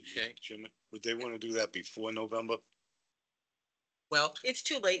 Excuse me, Jim, would they want to do that before November? Well, It's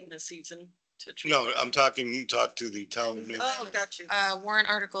too late in the season No, I'm talk to the town. Oh, got you. Warrant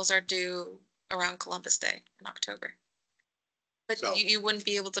articles are due around Columbus Day in October. But So- you wouldn't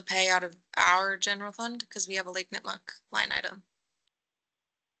be able to pay out of our general fund because we have a Lake Nipmuc line item.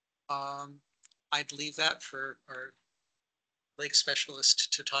 I'd leave that for our lake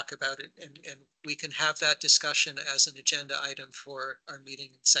specialist to talk about it, and we can have that discussion as an agenda item for our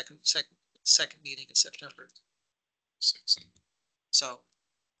meeting, second meeting in September. So,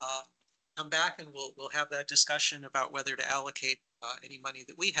 come back and we'll have that discussion about whether to allocate, any money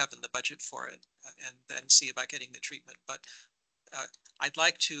that we have in the budget for it, and then see about getting the treatment. But, I'd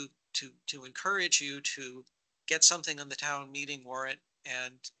like to encourage you to get something on the town meeting warrant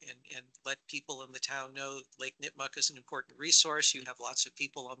and let people in the town know Lake Nipmuc is an important resource. You have lots of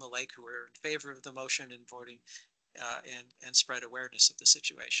people on the lake who are in favor of the motion and voting, and spread awareness of the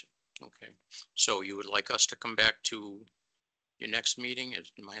situation. Okay, so you would like us to come back to your next meeting?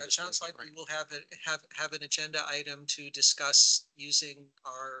 Is my It sounds like understanding we will have an agenda item to discuss using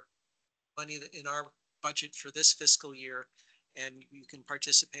our money in our budget for this fiscal year, and you can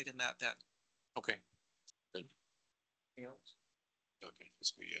participate in that then. right? Okay, good. Okay,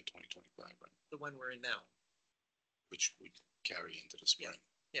 fiscal year 2025, right, The one we're in now. which would carry into the spring.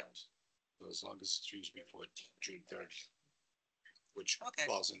 Yeah. So as long as it's used before June 30th, which Okay.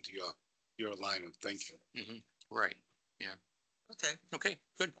 falls into your line of thinking. Right, Okay, okay,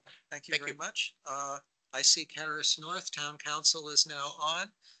 good. thank you Thank very you. much. I see Caris North Town Council is now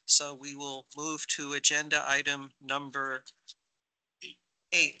on, so we will move to agenda item number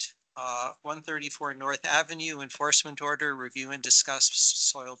 8. 134 North Avenue Enforcement Order, review and discuss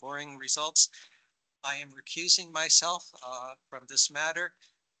soil boring results. I am recusing myself from this matter.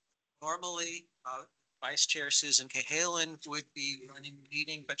 Normally, Vice Chair Susan Cahalan would be running the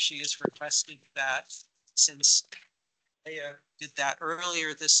meeting, but she has requested that since Leah did that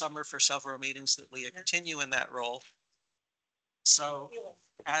earlier this summer for several meetings, that Leah continue in that role. So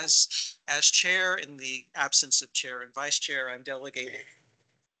as chair, in the absence of chair and vice chair, I'm delegating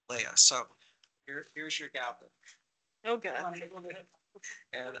Leah. So here's your gavel, Oh, good.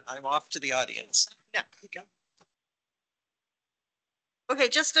 and I'm off to the audience. Yeah. Okay,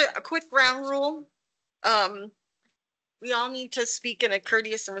 just a quick ground rule. We all need to speak in a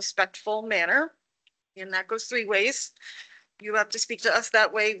courteous and respectful manner. And that goes 3 ways. You have to speak to us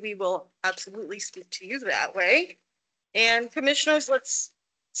that way. We will absolutely speak to you that way. And commissioners, let's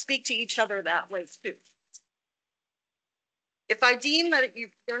speak to each other that way too. If I deem that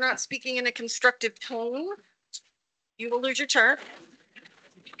you're not speaking in a constructive tone, you will lose your turn.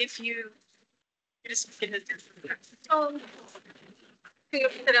 If you just speak in a different tone, who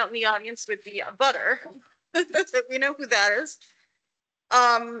sit out in the audience would be a butter. We know who that is.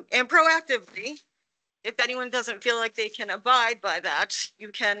 And proactively, if anyone doesn't feel like they can abide by that, you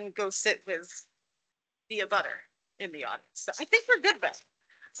can go sit with the abutter in the audience. So I think we're good with.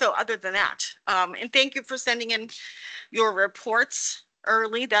 So other than that, and thank you for sending in your reports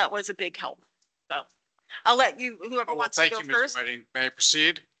early. That was a big help. So I'll let you, whoever wants to Thank go you, Ms. first. Whiting. May I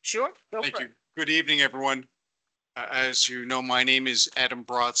proceed? Sure. Go Thank for you. it. Good evening, everyone. As you know, my name is Adam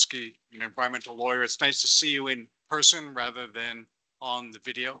Brodsky, an environmental lawyer. It's nice to see you in person rather than on the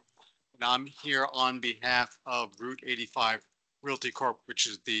video. And I'm here on behalf of Route 85 Realty Corp., which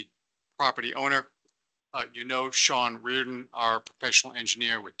is the property owner. You know Sean Reardon, our professional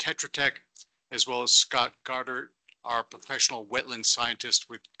engineer with Tetra Tech, as well as Scott Goddard, our professional wetland scientist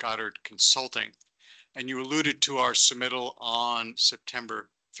with Goddard Consulting. And you alluded to our submittal on September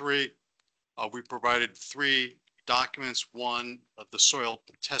 3. We provided 3 documents. One, the soil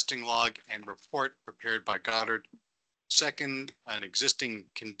testing log and report prepared by Goddard. Second, an existing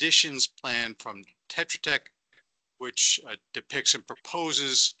conditions plan from Tetra Tech, which depicts and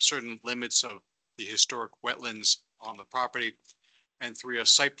proposes certain limits of the historic wetlands on the property. And 3, a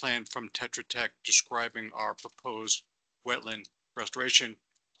site plan from Tetra Tech describing our proposed wetland restoration.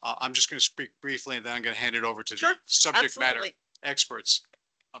 I'm just going to speak briefly and then I'm going to hand it over to the subject matter experts.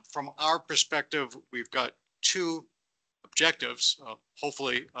 From our perspective, we've got 2 objectives,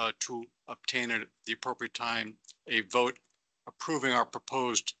 hopefully to obtain at the appropriate time a vote approving our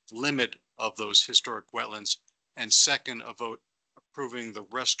proposed limit of those historic wetlands, and second, a vote approving the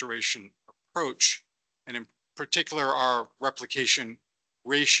restoration approach, and in particular our replication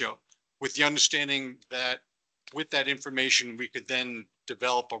ratio, with the understanding that with that information we could then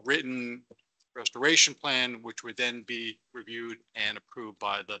develop a written restoration plan, which would then be reviewed and approved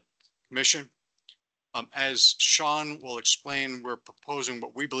by the commission. As Sean will explain, we're proposing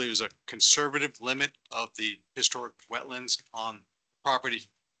what we believe is a conservative limit of the historic wetlands on property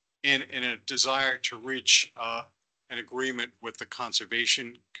in a desire to reach an agreement with the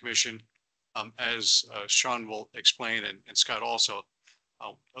Conservation Commission As Sean will explain and Scott also,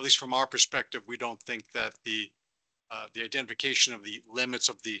 at least from our perspective, we don't think that the identification of the limits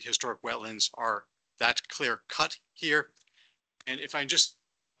of the historic wetlands are that clear cut here. And if I just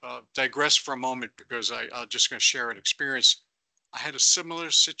digress for a moment, because I'm just going to share an experience. I had a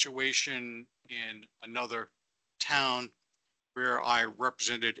similar situation in another town where I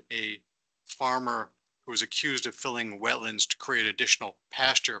represented a farmer who was accused of filling wetlands to create additional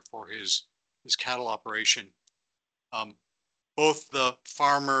pasture for his cattle operation. Both the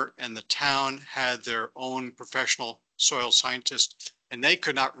farmer and the town had their own professional soil scientists, and they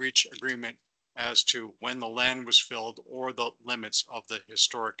could not reach agreement as to when the land was filled or the limits of the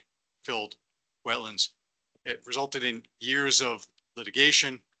historic filled wetlands. It resulted in years of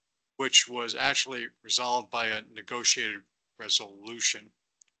litigation, which was actually resolved by a negotiated resolution.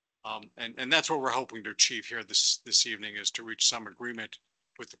 And that's what we're hoping to achieve here this evening, is to reach some agreement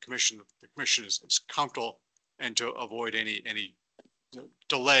with the commission. The commission is comfortable, and to avoid any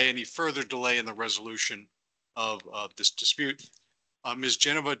delay, any further delay in the resolution of this dispute. Ms.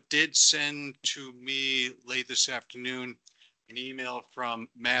 Geneva did send to me late this afternoon an email from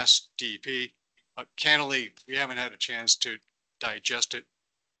Mass DP. Candidly, we haven't had a chance to digest it,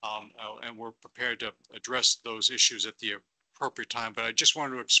 and we're prepared to address those issues at the appropriate time. But I just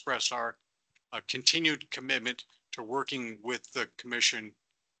wanted to express our continued commitment to working with the commission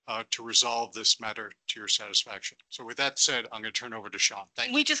to resolve this matter to your satisfaction. So with that said, I'm going to turn over to Sean. Thank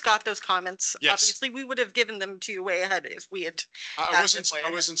you. We just got those comments. Yes. Obviously, we would have given them to you way ahead if we had. I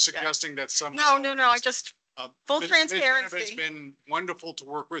wasn't suggesting that some. No, I just, full Ms. Geneva, transparency. It's been wonderful to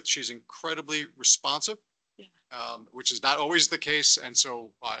work with. She's incredibly responsive, Yeah. Which is not always the case. And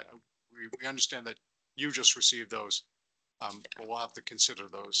so we understand that you just received those. But we'll have to consider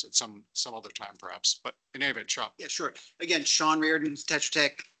those at some other time perhaps. But in any event, Sean. Yeah, sure. Again, Sean Reardon, Tetra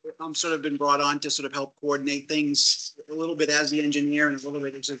Tech. I'm sort of been brought on to sort of help coordinate things a little bit as the engineer and a little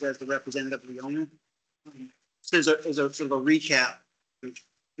bit as the representative of the owner. So as a sort of a recap,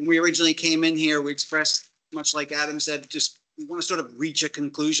 when we originally came in here, we expressed, much like Adam said, just we want to sort of reach a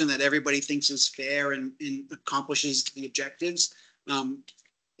conclusion that everybody thinks is fair and accomplishes the objectives.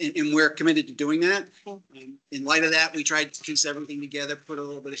 And we're committed to doing that. In light of that, we tried to piece everything together, put a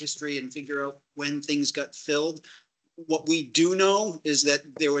little bit of history and figure out when things got filled. What we do know is that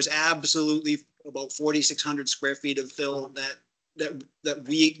there was absolutely about 4,600 square feet of fill that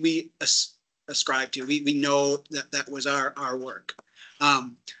we ascribe to. We know that was our work.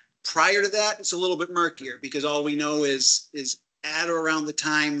 Prior to that, it's a little bit murkier because all we know is at or around the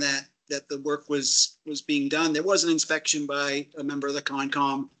time that the work was being done, there was an inspection by a member of the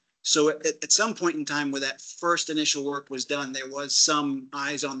Concom. So at some point in time where that first initial work was done, there was some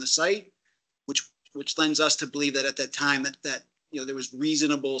eyes on the site, which lends us to believe that at that time that there was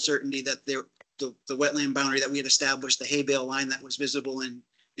reasonable certainty that the wetland boundary that we had established, the hay bale line that was visible in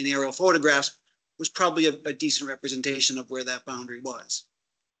aerial photographs, was probably a decent representation of where that boundary was.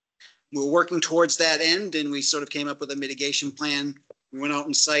 We were working towards that end, and we sort of came up with a mitigation plan. We went out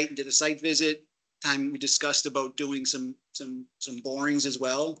on site and did a site visit. We discussed about doing some borings as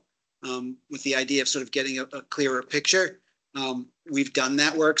well, with the idea of sort of getting a clearer picture. We've done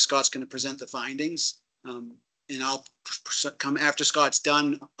that work. Scott's going to present the findings, and I'll come after Scott's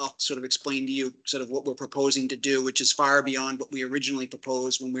done. I'll sort of explain to you sort of what we're proposing to do, which is far beyond what we originally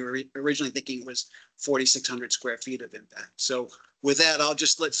proposed when we were originally thinking it was 4,600 square feet of impact. So with that, I'll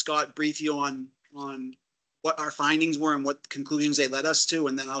just let Scott brief you on what our findings were and what conclusions they led us to,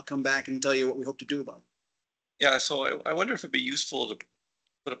 and then I'll come back and tell you what we hope to do about it. Yeah, so I wonder if it'd be useful to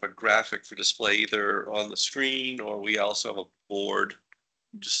put up a graphic for display either on the screen, or we also have a board,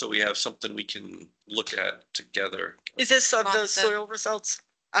 just so we have something we can look at together. Is this of the soil results?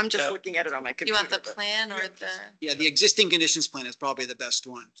 I'm just looking at it on my computer. You want the plan or the? Yeah, the existing conditions plan is probably the best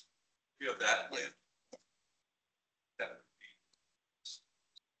one. You have that plan?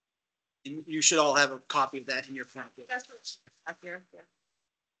 And you should all have a copy of that in your packet. That's what's up here. Yeah.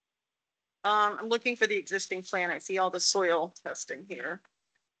 I'm looking for the existing plan. I see all the soil testing here.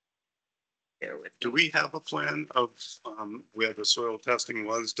 Do we have a plan of where the soil testing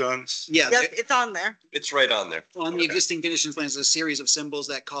was done? Yeah, Yes, it's on there. It's right on there. on the existing conditions plans, there's a series of symbols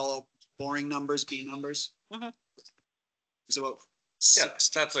that call out boring numbers, B numbers. Mhm. So Yeah,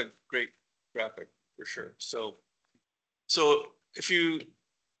 that's a great graphic for sure. So if you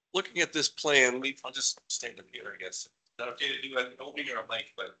looking at this plan, I'll just stand up here, I guess. Is that okay to do? I don't mean you're on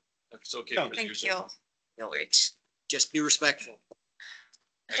mic, but it's okay. No, Thank you. You'll wait. just be respectful,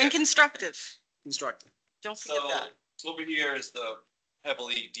 And constructive. constructive. Don't forget So that. over here is the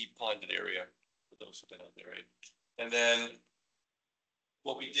heavily deep ponded area for those who've been out there, right? And then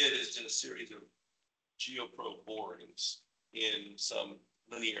what we did is did a series of geoprobe borings in some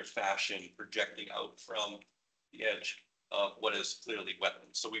linear fashion, projecting out from the edge of what is clearly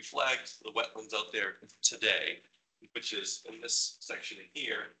wetlands. So we flagged the wetlands out there today, which is in this section in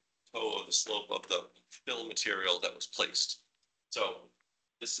here, toe of the slope of the fill material that was placed. So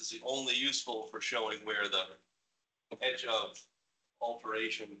this is only useful for showing where the edge of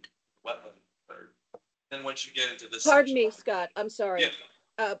alteration wetland occurred. Then once you get into this. Pardon section, me, Scott, I'm sorry.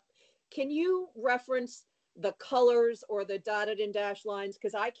 Yeah. Can you reference the colors or the dotted and dashed lines?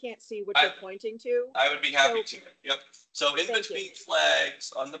 Because I can't see what you're pointing to. I would be happy So- to. Yep. So in Thank between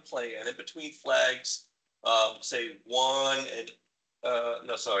flags on the plan, in between flags, say 1 and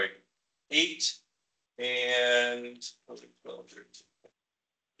no, sorry, 8 and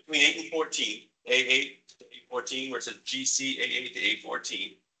between 8 and 14, A8 to A14, where it says GC A8 to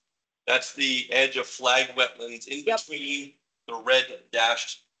A14. That's the edge of flag wetlands in between the red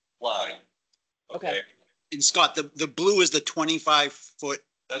dashed line. Okay. And Scott, the blue is the 25-foot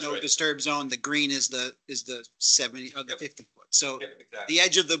That's no right. disturb zone. The green is the 70 or the 50-foot. So Yep, exactly. the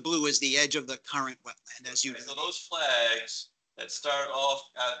edge of the blue is the edge of the current wetland, as you. So those flags that start off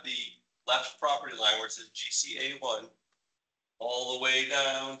at the left property line where it says GCA1, all the way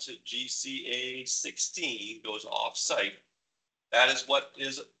down to GCA16 goes off site. That is what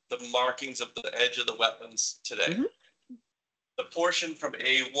is the markings of the edge of the wetlands today. The portion from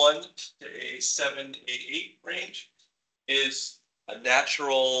A1 to A7, A8 range is a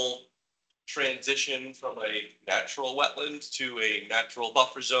natural transition from a natural wetland to a natural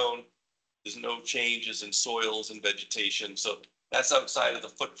buffer zone. There's no changes in soils and vegetation. So that's outside of the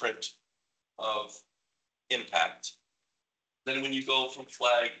footprint of impact. Then when you go from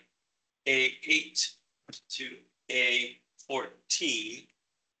flag A8 to A14,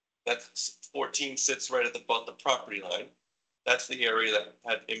 that's 14 sits right at about the property line. That's the area that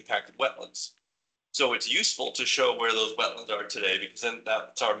had impacted wetlands. So it's useful to show where those wetlands are today, because then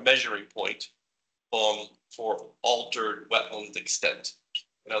that's our measuring point for altered wetland extent.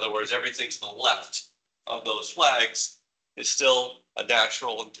 In other words, everything to the left of those flags is still a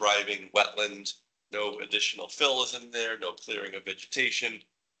natural and thriving wetland. No additional fill is in there, no clearing of vegetation.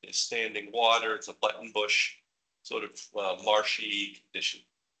 It's standing water, it's a button bush, sort of marshy condition.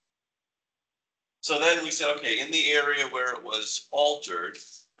 So then we said, okay, in the area where it was altered,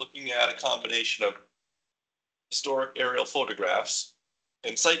 looking at a combination of historic aerial photographs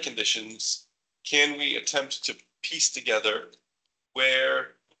and site conditions, can we attempt to piece together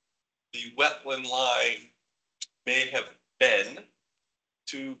where the wetland line may have been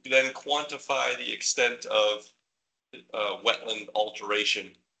to then quantify the extent of wetland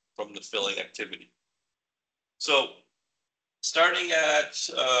alteration from the filling activity? So starting at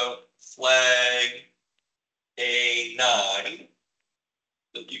flag A9,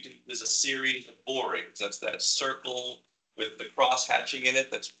 there's a series of borings. That's that circle with the cross hatching in it.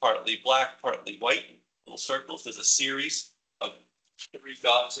 That's partly black, partly white. Little circles. There's a series of 3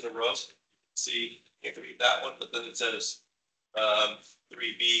 dots in a row. See, you can't read that one, but then it says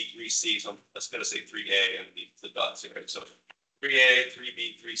 3B, 3C. So I'm just going to say 3A and the dots here. Right? So 3A,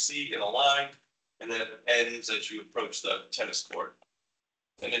 3B, 3C in a line, and then it ends as you approach the tennis court.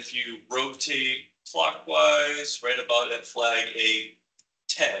 And if you rotate clockwise, right about at flag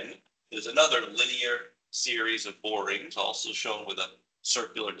A10, there's another linear series of borings, also shown with a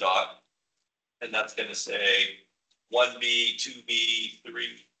circular dot. And that's going to say 1B, 2B,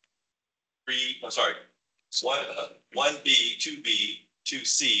 1B, 2B,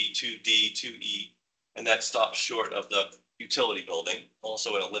 2C, 2D, 2E. And that stops short of the utility building,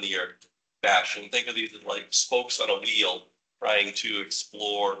 also in a linear fashion. Think of these as like spokes on a wheel, trying to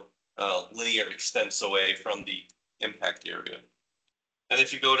explore linear extents away from the impact area. And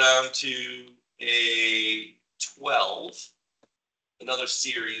if you go down to A12, another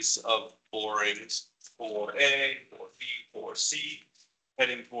series of borings, 4A, 4B, 4C,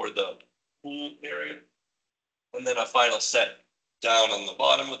 heading toward the pool area. And then a final set down on the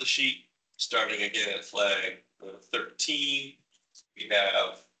bottom of the sheet, starting again at flag 13. We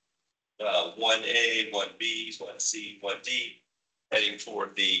have 1A, 1B, 1C, 1D, heading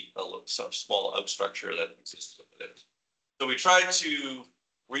toward the some small out structure that exists with it. So we tried to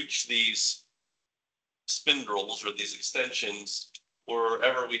reach these spindles or these extensions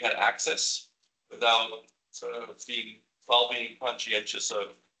wherever we had access without being conscientious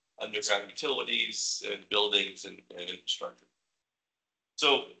of underground utilities and buildings and infrastructure.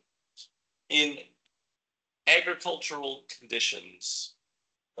 So in agricultural conditions,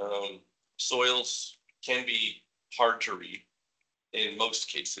 soils can be hard to read in most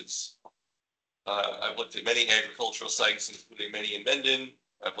cases. I've looked at many agricultural sites, including many in Mendon.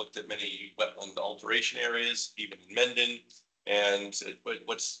 I've looked at many wetland alteration areas, even in Mendon. And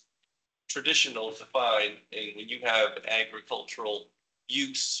what's traditional to find, and when you have agricultural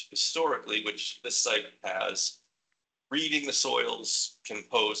use historically, which this site has, reading the soils can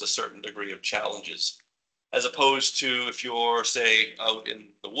pose a certain degree of challenges, as opposed to if you're, say, out in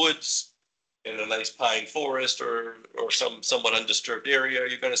the woods in a nice pine forest or some somewhat undisturbed area,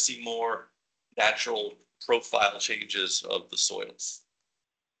 you're going to see more natural profile changes of the soils.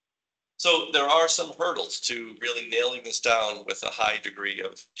 So there are some hurdles to really nailing this down with a high degree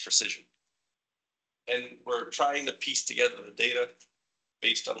of precision. And we're trying to piece together the data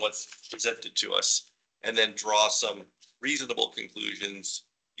based on what's presented to us and then draw some reasonable conclusions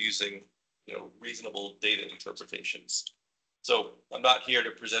using, reasonable data interpretations. So I'm not here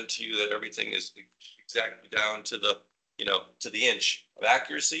to present to you that everything is exactly down to the, to the inch of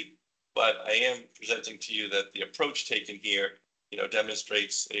accuracy, but I am presenting to you that the approach taken here,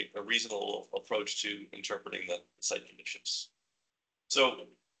 demonstrates a reasonable approach to interpreting the site conditions. So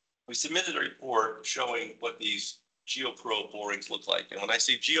we submitted a report showing what these geoprobe borings look like. And when I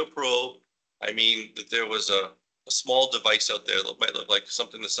say geoprobe, I mean that there was a small device out there that might look like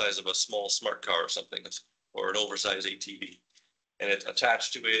something the size of a small smart car or something, or an oversized ATV. And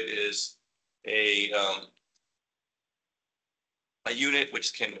attached to it is a unit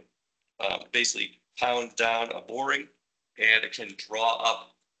which can basically pound down a boring, and it can draw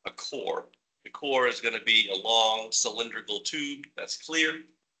up a core. The core is going to be a long cylindrical tube that's clear.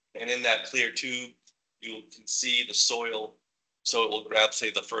 And in that clear tube, you can see the soil. So it will grab, say,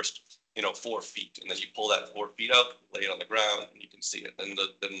 the first, 4 feet, and then you pull that 4 feet out, lay it on the ground, and you can see it. Then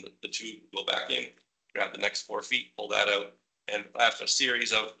the tube will go back in, grab the next 4 feet, pull that out. And after a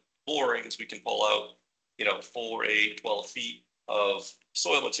series of borings, we can pull out, 4, 8, 12 feet of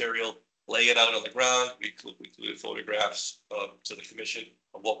soil material, lay it out on the ground. We included photographs to the commission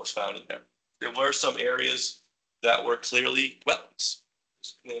of what was found in there. There were some areas that were clearly wetlands.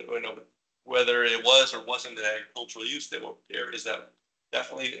 Whether it was or wasn't an agricultural use, there were areas that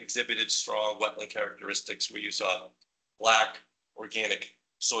definitely exhibited strong wetland characteristics where you saw black organic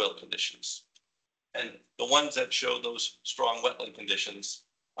soil conditions. And the ones that show those strong wetland conditions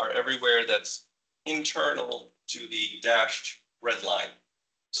are everywhere that's internal to the dashed red line.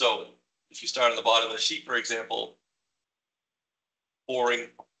 So if you start on the bottom of the sheet, for example, boring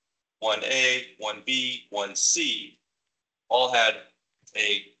 1A, 1B, 1C, all had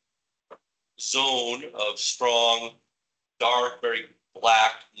a zone of strong, dark, very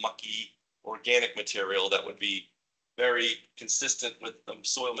black, mucky, organic material that would be very consistent with the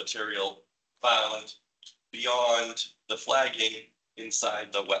soil material found beyond the flagging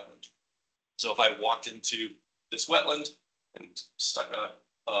inside the wetland. So if I walked into this wetland and stuck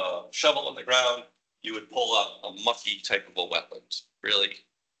a shovel on the ground, you would pull up a mucky type of a wetland, really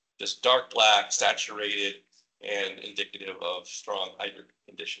just dark black, saturated, and indicative of strong hydric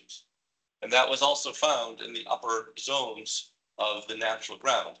conditions. And that was also found in the upper zones of the natural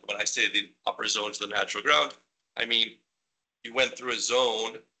ground. When I say the upper zones of the natural ground, I mean, you went through a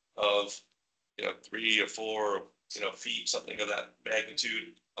zone of, 3 or 4, feet, something of that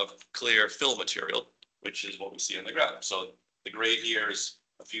magnitude of clear fill material, which is what we see on the ground. So the grade here is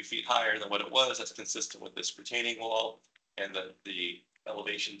a few feet higher than what it was. That's consistent with this retaining wall and the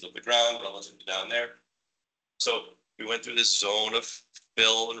elevations of the ground relative to down there. So we went through this zone of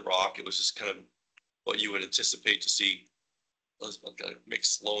fill and rock. It was just kind of what you would anticipate to see, like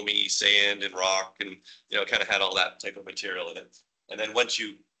mixed loamy sand and rock, and kind of had all that type of material in it. And then once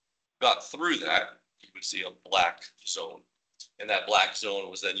you got through that, you would see a black zone, and that black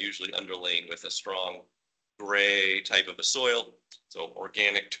zone was then usually underlain with a strong gray type of a soil. So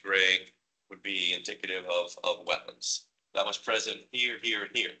organic to gray would be indicative of wetlands. That was present here, here,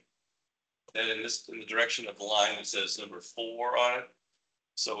 and here. And in the direction of the line, it says number 4 on it.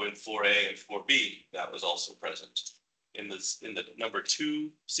 So in 4A and 4B, that was also present. In the number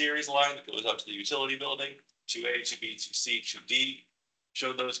 2 series line that goes out to the utility building, 2A, 2B, 2C, 2D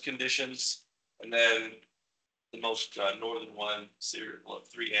showed those conditions. And then the most northern one,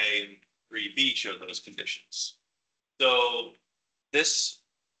 3A and 3B showed those conditions. So this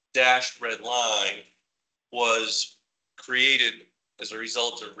dashed red line was created as a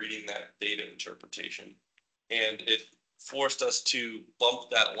result of reading that data interpretation. And it forced us to bump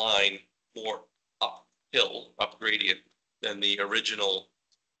that line more uphill, up gradient, than the original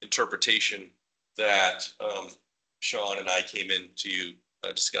interpretation that Sean and I came into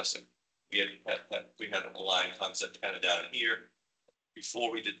discussing. We had a line concept kind of down here.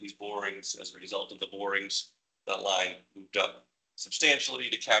 Before we did these borings, as a result of the borings, that line moved up substantially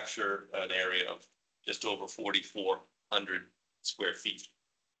to capture an area of just over 4,400 square feet.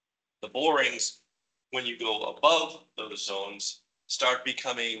 The borings, when you go above those zones, start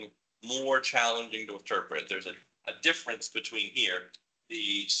becoming more challenging to interpret. There's a difference between here.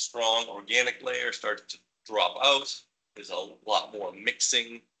 The strong organic layer starts to drop out. There's a lot more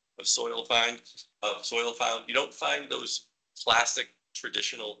mixing of soil found. You don't find those classic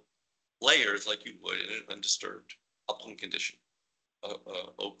traditional layers like you would in an undisturbed upland condition,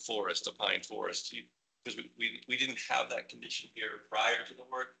 oak forest, a pine forest, because we didn't have that condition here prior to the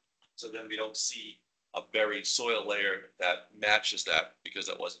work. So then we don't see a buried soil layer that matches that because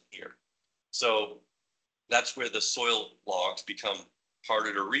that wasn't here. So that's where the soil logs become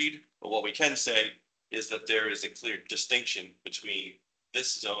harder to read. But what we can say is that there is a clear distinction between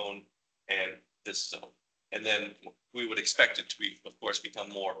this zone and this zone. And then we would expect it to be, of course, become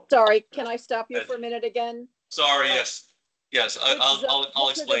more. Sorry, can I stop you for a minute again? Sorry, yes. Yes, I'll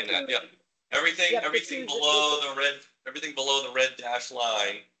explain that. Yeah. Everything below the red dashed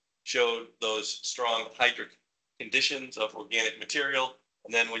line showed those strong hydric conditions of organic material.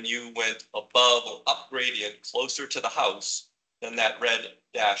 And then when you went above or up gradient closer to the house than that red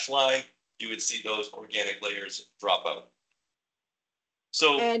dashed line, you would see those organic layers drop out.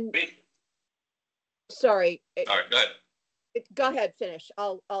 So, sorry. All right, go ahead. Go ahead, finish.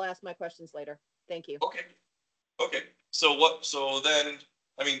 I'll ask my questions later. Thank you. Okay. Okay. So then,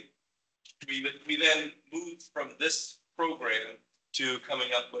 I mean, we then moved from this program to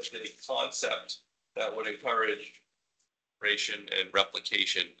coming up with a concept that would encourage restoration and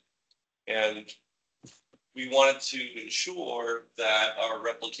replication. And we wanted to ensure that our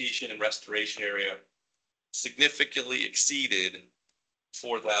replication and restoration area significantly exceeded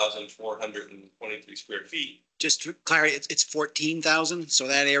 4,423 square feet. Just for clarity, it's 14,000, so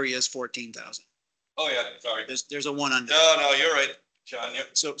that area is 14,000. Oh yeah, sorry. There's a one under. No, you're right, John.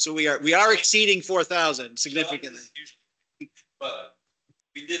 Yep. So we are exceeding 4,000 significantly. But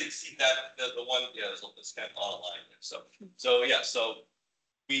we did exceed that, the one, yeah, it's kind of on a line there. So yeah, so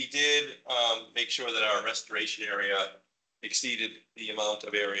we did make sure that our restoration area exceeded the amount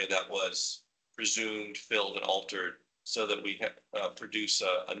of area that was presumed filled and altered, so that we produce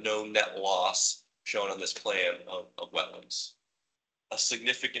a no net loss shown on this plan of wetlands. A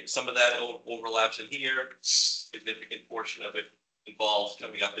significant, some of that overlaps in here, significant portion of it involves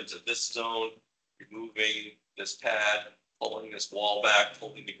coming up into this zone, removing this pad, pulling this wall back,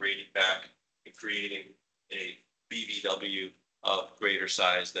 pulling the grading back, and creating a BVW of greater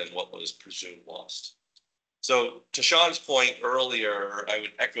size than what was presumed lost. So to Sean's point earlier, I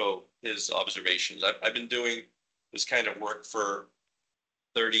would echo his observations. I've been doing this kind of work for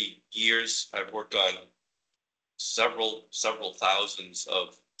 30 years. I've worked on several thousands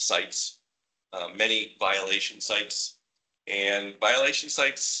of sites, many violation sites, and violation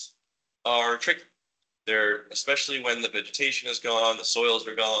sites are tricky. They're, especially when the vegetation is gone, the soils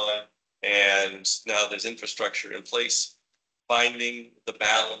are gone, and now there's infrastructure in place. Finding the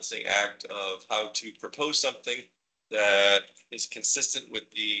balancing act of how to propose something that is consistent with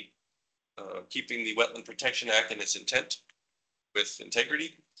the keeping the Wetland Protection Act and its intent with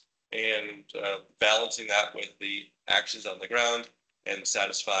integrity, and balancing that with the actions on the ground, and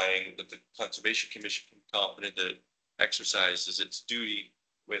satisfying that the Conservation Commission can be confident that it exercises its duty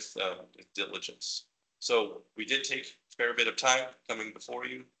with diligence. So we did take a fair bit of time coming before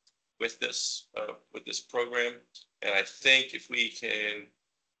you with this program, and I think if we can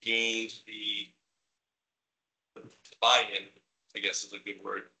gain the buy-in, I guess is a good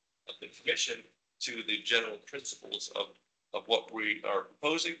word, of the commission to the general principles of what we are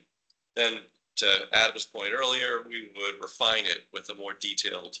proposing, then to Adam's point earlier, we would refine it with a more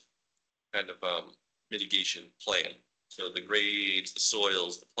detailed kind of mitigation plan. So the grades, the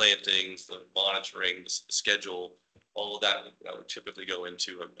soils, the plantings, the monitoring, the schedule, all of that would typically go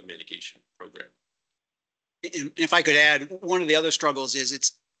into a mitigation program. And if I could add, one of the other struggles is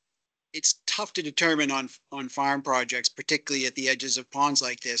it's tough to determine on farm projects, particularly at the edges of ponds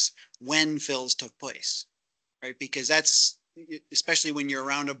like this, when fills took place, right? Because that's, especially when you're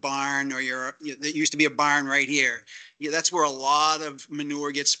around a barn, or there used to be a barn right here. Yeah, that's where a lot of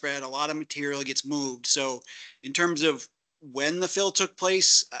manure gets spread, a lot of material gets moved. So in terms of when the fill took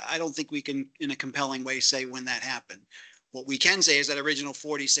place, I don't think we can, in a compelling way, say when that happened. What we can say is that original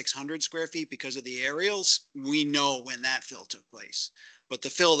 4,600 square feet, because of the aerials, we know when that fill took place. But the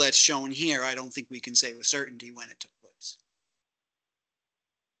fill that's shown here, I don't think we can say with certainty when it took place.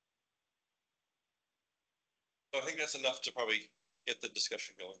 So I think that's enough to probably get the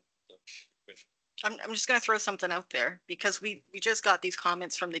discussion going. I'm just gonna throw something out there because we just got these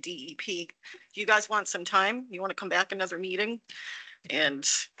comments from the DEP. Do you guys want some time? You want to come back another meeting and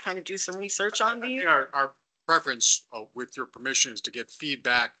kind of do some research on I these? think our preference, with your permission, is to get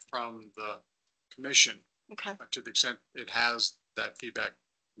feedback from the commission Okay, to the extent it has that feedback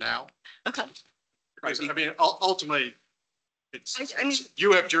now. okay. Because, I mean, ultimately, I mean,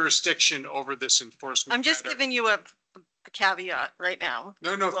 you have jurisdiction over this enforcement. I'm just matter. giving you a caveat right now.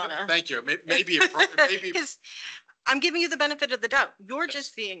 No, wanna- thank you. Maybe, maybe, Because I'm giving you the benefit of the doubt. You're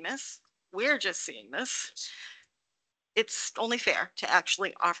just seeing this. We're just seeing this. It's only fair to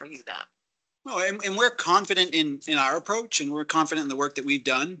actually offer you that. No, and we're confident in our approach and we're confident in the work that we've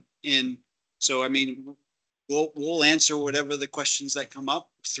done. And so, I mean, we'll answer whatever the questions that come up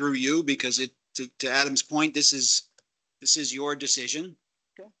through you because to Adam's point, this is your decision.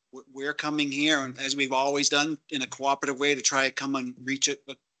 Okay. We're coming here and as we've always done in a cooperative way to try to come and reach a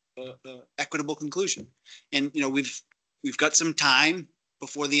equitable conclusion. And, you know, we've got some time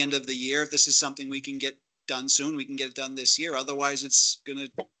before the end of the year. If this is something we can get done soon, we can get it done this year. Otherwise, it's gonna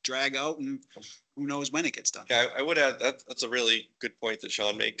drag out and who knows when it gets done. Yeah, I would add that that's a really good point that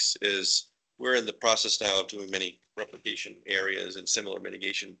Sean makes is we're in the process now of doing many replication areas and similar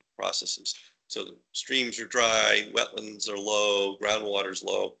mitigation processes. So the streams are dry, wetlands are low, groundwater's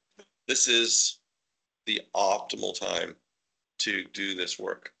low. This is the optimal time to do this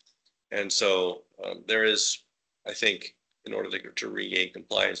work. And so there is, I think, in order to regain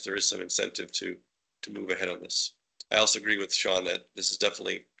compliance, there is some incentive to move ahead on this. I also agree with Sean that this is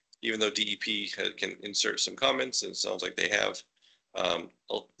definitely, even though DEP can insert some comments, and it sounds like they have,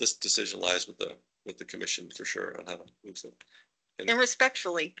 this decision lies with the commission for sure on how to move them. And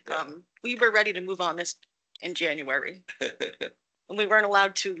respectfully, we were ready to move on this in January. And we weren't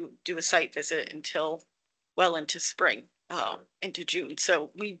allowed to do a site visit until well into spring, into June.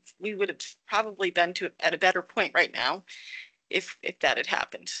 So we would have probably been at a better point right now if that had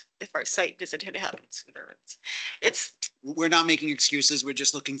happened, if our site visit had happened sooner. We're not making excuses. We're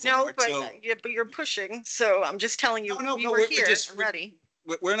just looking No, forward. but So you're pushing. So I'm just telling you, No, we no, were we're here just- and ready.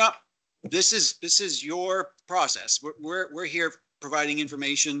 we're not, this is your process. We're here providing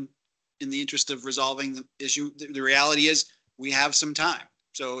information in the interest of resolving the issue. The reality is we have some time.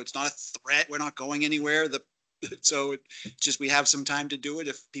 So it's not a threat. We're not going anywhere. So it's just, we have some time to do it.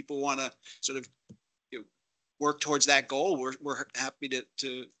 If people want to sort of work towards that goal, we're happy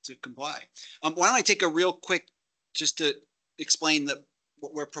to comply. Why don't I take a real quick, just to explain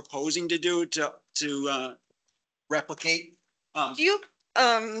what we're proposing to do to replicate. Do you,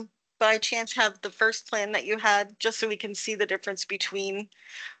 by chance have the first plan that you had, just so we can see the difference between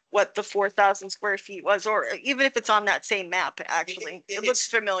what the 4,000 square feet was, or even if it's on that same map, actually, it looks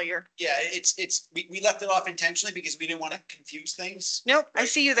familiar. Yeah, we left it off intentionally because we didn't want to confuse things. Nope, I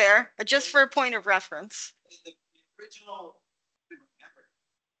see you there, just for a point of reference. The original,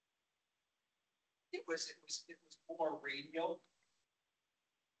 it was more radial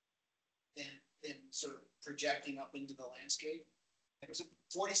than sort of projecting up into the landscape. It was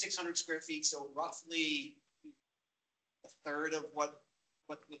 4,600 square feet, so roughly a third of what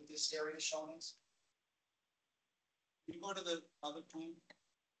this area is showing us. Can you go to the other plan?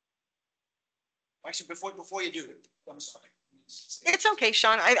 Actually, before you do it, I'm sorry. It's okay,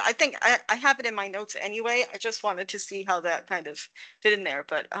 Sean. I think I have it in my notes anyway. I just wanted to see how that kind of fit in there,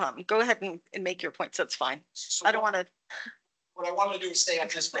 but go ahead and make your points. That's fine. So I don't want to. What I want to do is stay on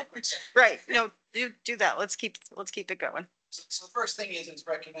this for a quick second. Right. No, do that. Let's keep it going. So the first thing is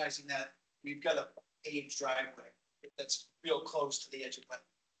recognizing that we've got a paved driveway that's real close to the edge of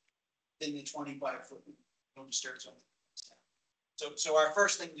wetland. In the 25-foot, no disturbance on the. So our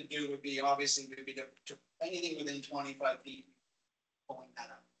first thing to do would be obviously to anything within 25 feet, pulling that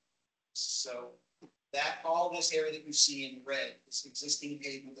up. So that all this area that you see in red, this existing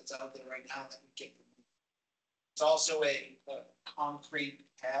pavement that's out there right now that we get removed. It's also a concrete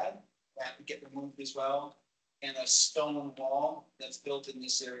pad that would get removed as well, and a stone wall that's built in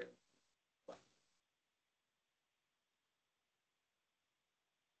this area.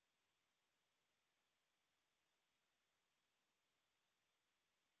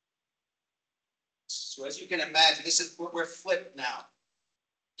 So as you can imagine, we're flipped now.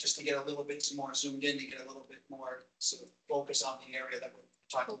 Just to get a little bit more zoomed in, to get a little bit more sort of focus on the area that we're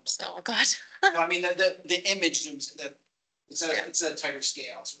talking about. Oh, God. No, I mean, the image zooms, it's a tighter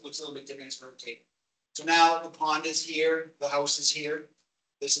scale, so it looks a little bit different as rotating. So now the pond is here, the house is here.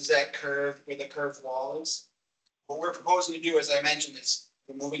 This is that curve where the curved wall is. What we're proposing to do, as I mentioned, is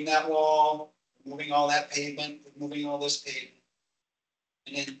removing that wall, removing all that pavement, removing all this pavement.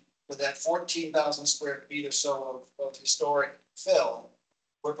 And then with that 14,000 square feet or so of historic fill,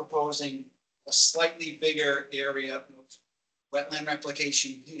 we're proposing a slightly bigger area of wetland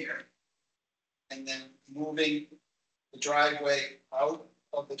replication here. And then moving the driveway out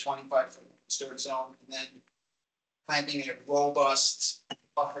of the 25-foot storage zone, and then planting a robust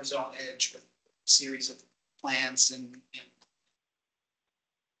buffer zone edge with a series of plants and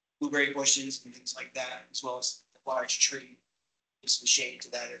blueberry bushes and things like that, as well as a large tree, with some shade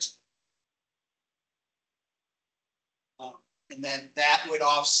to that. And then that would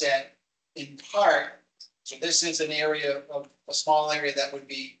offset in part, so this is an area of, a small area that would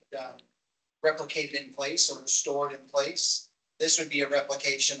be replicated in place or stored in place. This would be a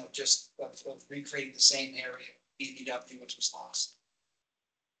replication of just of recreating the same area, BBW, which was lost.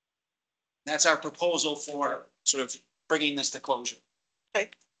 That's our proposal for sort of bringing this to closure. Okay,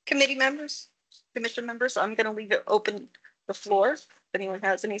 committee members, commission members, I'm gonna leave it open the floor. If anyone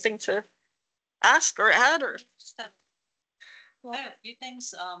has anything to ask or add or. Well, I have a few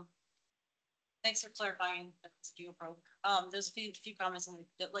things. Thanks for clarifying the geoprobe. There's a few comments in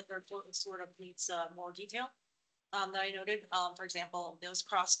that, like, their report sort of needs more detail. That I noted. For example, those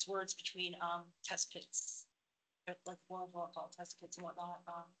cross towards between test pits, like what we'll call test pits and whatnot.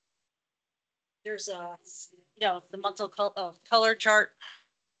 There's a, the monthly color chart.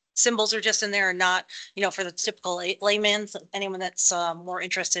 Symbols are just in there and not, for the typical layman. Anyone that's more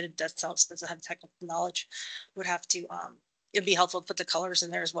interested, doesn't have technical knowledge, would have to it'd be helpful to put the colors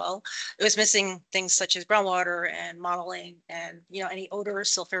in there as well. It was missing things such as groundwater and modeling and, any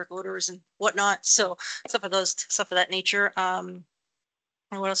odors, sulfuric odors and whatnot. So stuff of that nature. And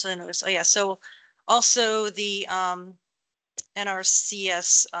what else did I notice? Oh yeah. So also the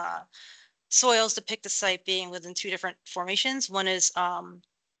NRCS soils depict the site being within two different formations. One is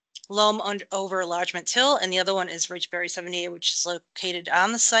loam over Lodgement Till, and the other one is Ridgeberry 78, which is located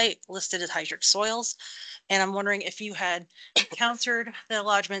on the site, listed as hydric soils. And I'm wondering if you had encountered the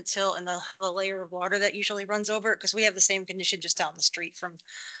Lodgement Till and the layer of water that usually runs over it, because we have the same condition just down the street from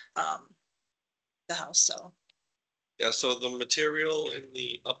the house. So Yeah, so the material in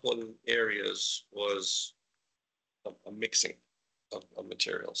the upland areas was a mixing of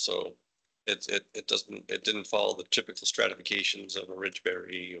material. So it didn't follow the typical stratifications of a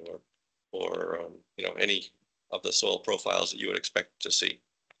Ridgeberry or any of the soil profiles that you would expect to see.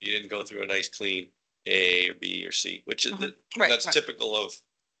 You didn't go through a nice clean A or B or C, which is that's typical of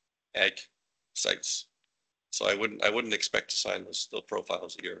ag sites. So I wouldn't expect to find those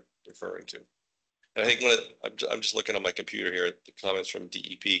profiles that you're referring to. And I think I'm just looking on my computer here at the comments from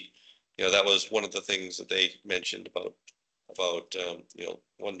DEP. That was one of the things that they mentioned about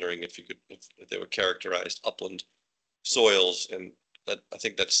wondering if they were characterized upland soils, and that I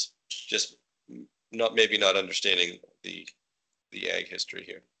think that's just maybe not understanding the ag history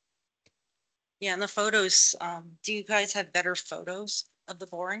here. yeah, and the photos, do you guys have better photos of the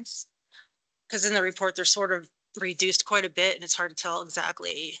borings? Because in the report, they're sort of reduced quite a bit and it's hard to tell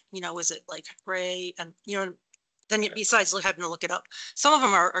exactly, is it like gray and, then besides having to look it up. Some of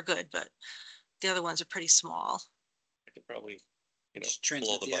them are good, but the other ones are pretty small. I could probably,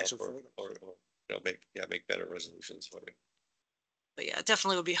 translate blow the them actual up or make better resolutions for me. But yeah, it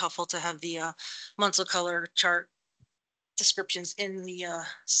definitely would be helpful to have the monthly color chart descriptions in the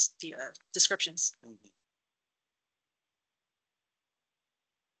descriptions. You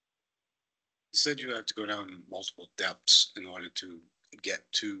said you have to go down multiple depths in order to get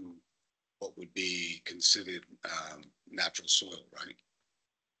to what would be considered natural soil, right?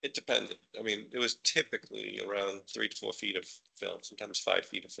 It depended. I mean, it was typically around 3 to 4 feet of fill, sometimes 5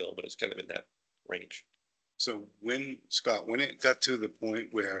 feet of fill, but it's kind of in that range. So Scott, when it got to the point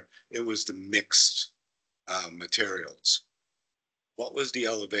where it was the mixed materials, what was the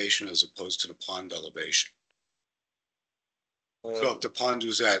elevation as opposed to the pond elevation? So if the pond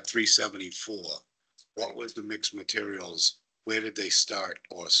was at 374, what was the mixed materials? Where did they start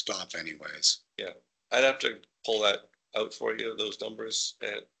or stop anyways? Yeah, I'd have to pull that out for you, those numbers,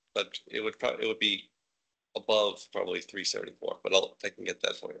 but it would be above probably 374, but I can get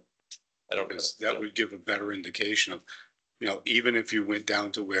that for you. I don't know. That would give a better indication of, even if you went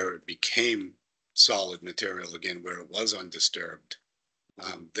down to where it became solid material again, where it was undisturbed,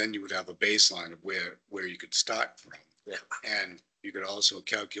 then you would have a baseline of where you could start from. Yeah. And you could also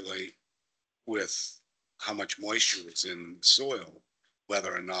calculate with how much moisture is in the soil,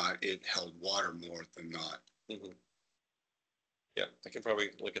 whether or not it held water more than not. Mm-hmm. Yeah, I can probably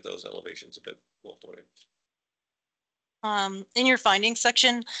look at those elevations a bit more for you. In your findings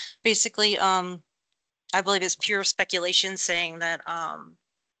section, basically, I believe it's pure speculation saying that,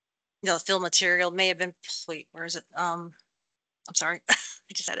 fill material may have been, wait, where is it? I'm sorry, I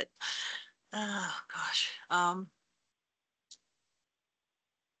just had it. Oh, gosh.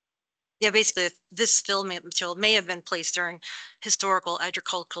 Yeah, basically, this fill material may have been placed during historical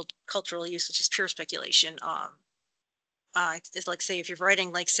agricultural cultural use, which is pure speculation. It's like, say, if you're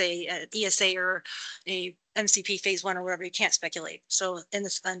writing, like, say, an ESA or a MCP phase 1 or whatever, you can't speculate. So in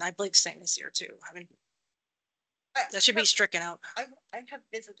this, and I believe saying this year too. I mean, that should be stricken out. I have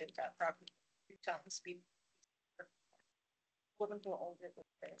visited that property a few times.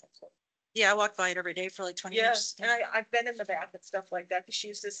 Yeah, I walk by it every day for like 20 years. Yes, and I've been in the back and stuff like that, because she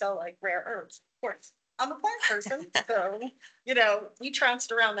used to sell like rare herbs, of course. I'm a plant person, so, you know, we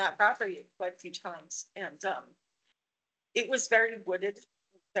trounced around that property quite a few times, and, it was very wooded,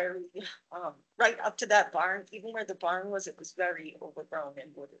 very, right up to that barn, even where the barn was, it was very overgrown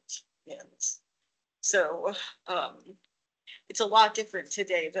and wooded, and so, it's a lot different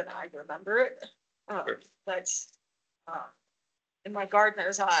today than I remember it, but, in my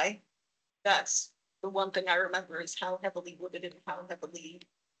gardener's eye, that's the one thing I remember is how heavily wooded and how heavily,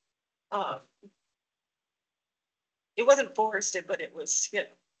 it wasn't forested, but it was, you know,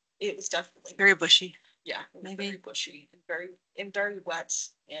 it was definitely. Very bushy. Yeah, Maybe. very bushy and very wet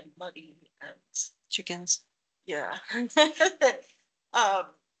and muddy and Chickens. yeah. And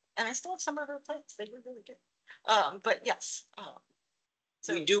I still have some of her plants. They were really good. But yes.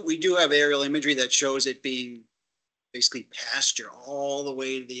 So We do have aerial imagery that shows it being basically pasture all the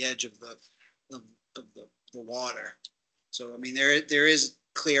way to the edge of the water. So, I mean, there is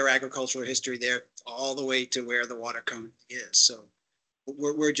clear agricultural history there all the way to where the water currently is. So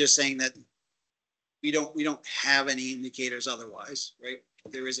we're just saying that we don't have any indicators otherwise, right?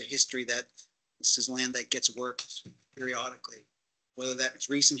 There is a history that this is land that gets worked periodically, whether that's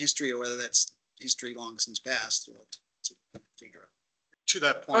recent history or whether that's history long since past. Figure out. To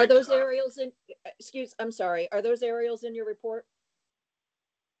that point. are those aerials in, I'm sorry, are those aerials in your report?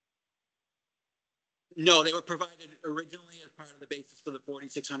 No, they were provided originally as part of the basis for the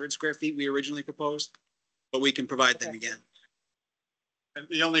 4,600 square feet we originally proposed, but we can provide them again. And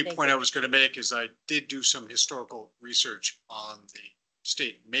the only Thank point you. I was going to make is I did do some historical research on the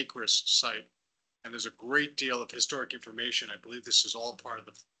state Maker's site. And there's a great deal of historic information. I believe this is all part of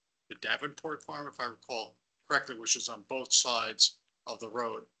the Davenport farm, if I recall correctly, which is on both sides of the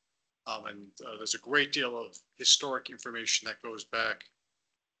road. There's a great deal of historic information that goes back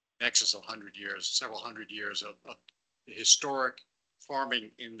in excess of 100 years, several hundred years of the historic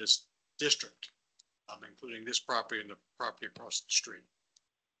farming in this district, including this property and the property across the street.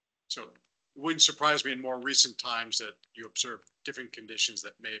 So it wouldn't surprise me in more recent times that you observe different conditions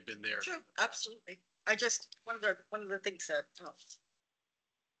that may have been there. Sure, absolutely. I just, one of the things that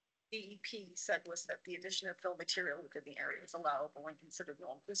DEP said was that the addition of fill material within the area is allowable and considered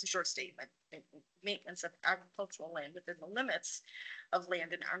normal. This is your statement. Maintenance of agricultural land within the limits of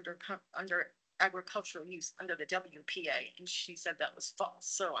land and under agricultural use under the WPA. And she said that was false.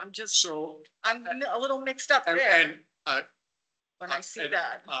 So I'm a little mixed up there when I see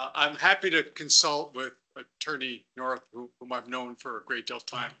that. I'm happy to consult with Attorney North, whom I've known for a great deal of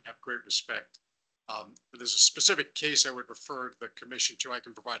time, have great respect. But there's a specific case I would refer the commission to. I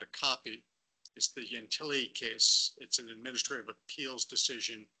can provide a copy. It's the Yantilli case. It's an administrative appeals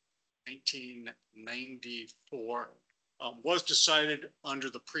decision, 1994. Was decided under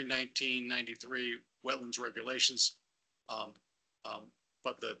the pre-1993 wetlands regulations.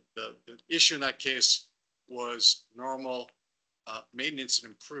 But the issue in that case was normal maintenance and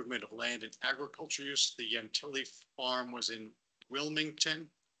improvement of land and agriculture use. The Yantilli farm was in Wilmington.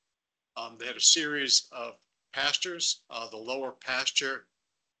 They had a series of pastures. The lower pasture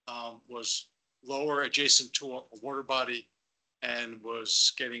was lower adjacent to a water body and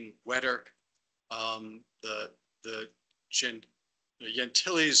was getting wetter. The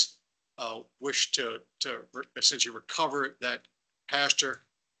Yantillis wished to essentially recover that pasture.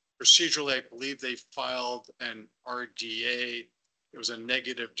 Procedurally, I believe they filed an RDA. It was a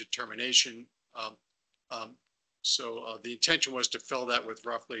negative determination. So the intention was to fill that with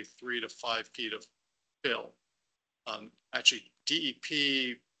roughly 3 to 5 feet of fill. Actually,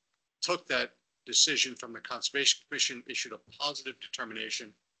 DEP took that decision from the Conservation Commission, issued a positive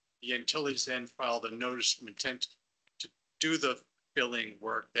determination. The Antilles then filed a notice of intent to do the filling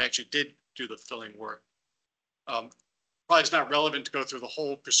work. They actually did do the filling work. Probably it's not relevant to go through the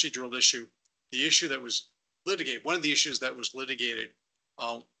whole procedural issue. The issue that was litigated, one of the issues that was litigated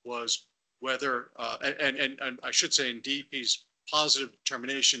was whether, and I should say in DEP's positive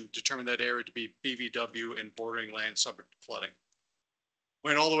determination, determined that area to be BVW and bordering land subject to flooding.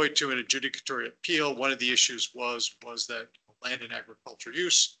 Went all the way to an adjudicatory appeal. One of the issues was that land and agriculture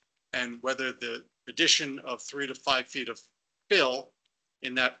use and whether the addition of 3 to 5 feet of fill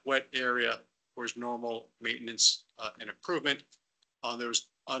in that wet area was normal maintenance and improvement. There was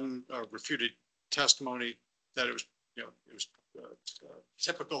unrefuted testimony that it was, you know, it was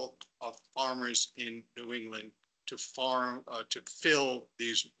typical of farmers in New England to farm, to fill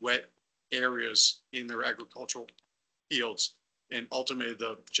these wet areas in their agricultural fields. And ultimately,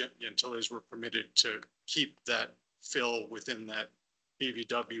 the utilities were permitted to keep that fill within that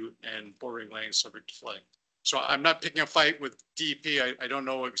BVW and bordering lane subject to flooding. So I'm not picking a fight with DEP. I don't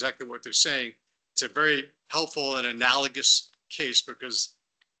know exactly what they're saying. It's a very helpful and analogous case because,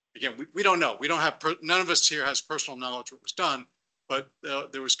 again, we don't know. We don't have, none of us here has personal knowledge what was done, but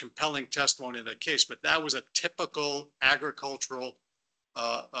there was compelling testimony in that case. But that was a typical agricultural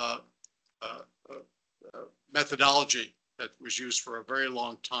methodology that was used for a very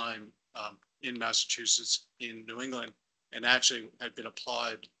long time in Massachusetts, in New England, and actually had been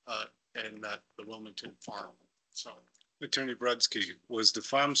applied in the Wilmington farm. So, Attorney Brodsky, was the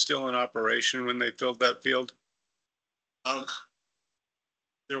farm still in operation when they filled that field?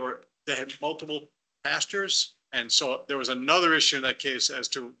 They had multiple pastures, and so there was another issue in that case as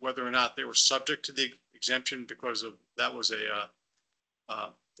to whether or not they were subject to the exemption because of that was a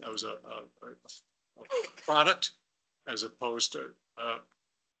product as opposed to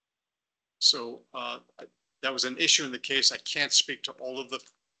that was an issue in the case. I can't speak to all of the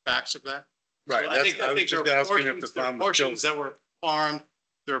facts of that. Right. So I think there are portions that were farmed.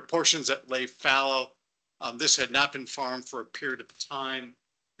 There are portions that lay fallow. This had not been farmed for a period of time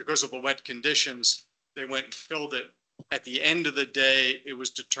because of the wet conditions. They went and filled it. At the end of the day, it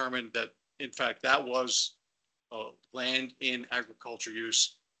was determined that, in fact, that was land in agriculture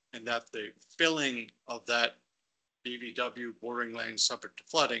use, and that the filling of that BVW bordering lane subject to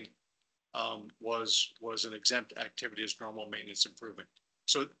flooding was an exempt activity as normal maintenance improvement.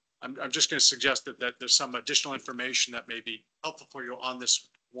 So I'm just going to suggest that there's some additional information that may be helpful for you on this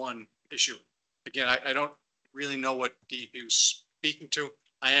one issue. Again, I don't really know what DEP was speaking to.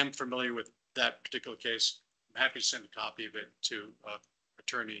 I am familiar with that particular case. I'm happy to send a copy of it to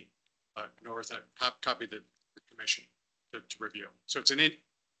Attorney North, a copy of the commission to review. So it's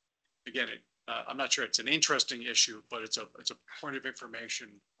again, I'm not sure it's an interesting issue, but it's a point of information,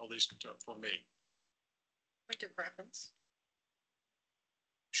 at least for me. Point of reference.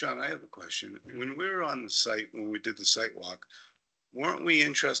 Sean, I have a question. When we were on the site, when we did the site walk, weren't we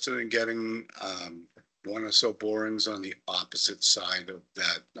interested in getting one or so borings on the opposite side of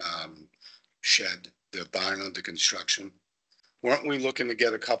that shed, the barn under construction? Weren't we looking to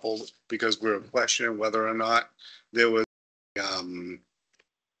get a couple because we were questioning whether or not there was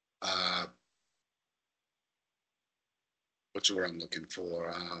what's the word I'm looking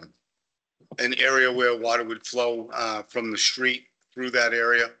for? An area where water would flow from the street through that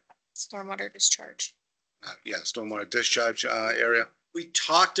area? Stormwater discharge. Yeah, stormwater discharge area. We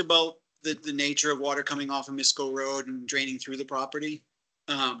talked about the nature of water coming off of Misco Road and draining through the property.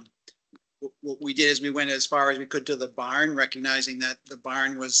 What we did is we went as far as we could to the barn, recognizing that the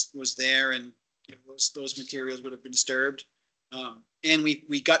barn was there and those materials would have been disturbed. And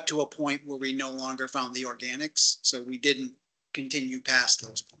we got to a point where we no longer found the organics, so we didn't continue past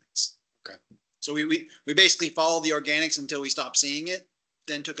those points. Okay. So we basically followed the organics until we stopped seeing it,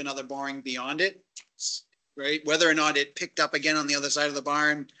 then took another boring beyond it, right? Whether or not it picked up again on the other side of the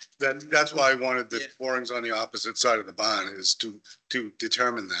barn. That's why I wanted the borings on the opposite side of the barn, is to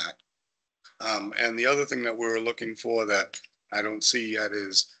determine that. And the other thing that we were looking for that I don't see yet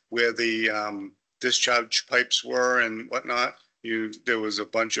is where the discharge pipes were and whatnot. There was a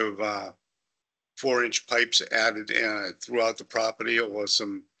bunch of 4-inch pipes added throughout the property, or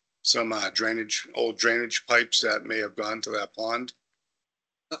some old drainage pipes that may have gone to that pond.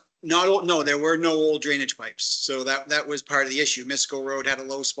 No, there were no old drainage pipes. So that was part of the issue. Misco Road had a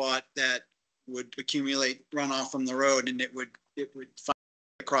low spot that would accumulate runoff from the road, and it would find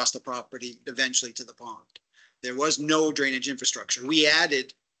across the property eventually to the pond. There was no drainage infrastructure. We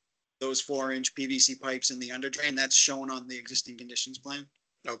added those 4-inch PVC pipes in the under drain. That's shown on the existing conditions plan.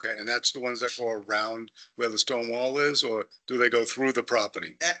 Okay, and that's the ones that go around where the stone wall is, or do they go through the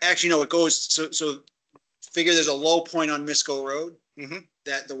property? Actually, no, it goes, so figure there's a low point on Misco Road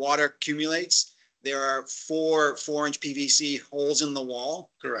that the water accumulates. There are 4-inch PVC holes in the wall.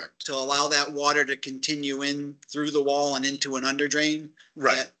 Correct. To allow that water to continue in through the wall and into an under drain.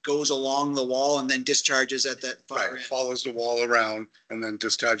 Right. That goes along the wall and then discharges at that far end. Follows the wall around and then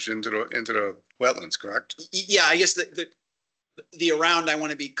discharges into the wetlands, correct? Yeah, I guess the around, I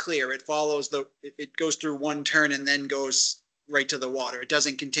want to be clear, it follows it goes through one turn and then goes right to the water. It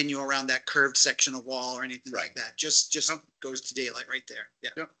doesn't continue around that curved section of wall or anything like that. Just goes to daylight right there.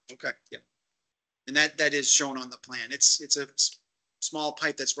 Yeah. Okay. Yeah. And that is shown on the plan. It's a small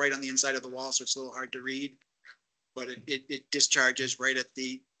pipe that's right on the inside of the wall, so it's a little hard to read. but it discharges right at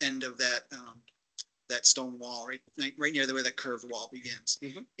the end of that, that stone wall, right near where the curved wall begins.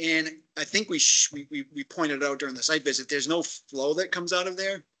 And I think we pointed out during the site visit, there's no flow that comes out of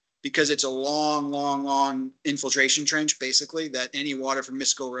there because it's a long infiltration trench, basically, that any water from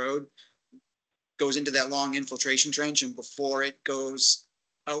Misco Road goes into that long infiltration trench, and before it goes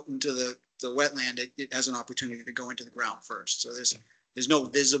out into the wetland, it has an opportunity to go into the ground first. So there's no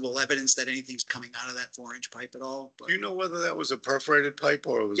visible evidence that anything's coming out of that 4-inch pipe at all. But Do you know whether that was a perforated pipe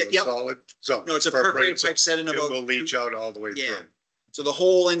or it was a Yep. solid? So no, it's a perforated pipe set in It about. will leach out all the way Yeah. through. So the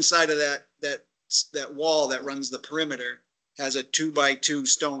whole inside of that wall that runs the perimeter has a 2x2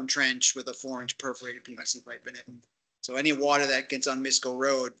 stone trench with a 4-inch perforated PVC pipe in it. So any water that gets on Misco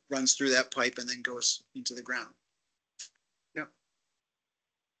Road runs through that pipe and then goes into the ground.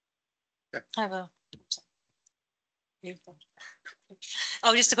 I have a.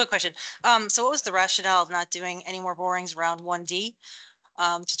 Oh, just a quick question. So what was the rationale of not doing any more borings around 1D?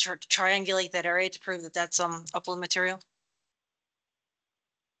 To triangulate that area to prove that that's upland material?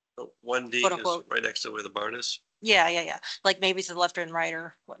 1D Quote, is unquote. right next to where the barn is. Yeah. Like maybe to the left and right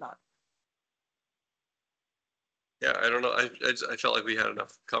or whatnot. Yeah, I don't know. I felt like we had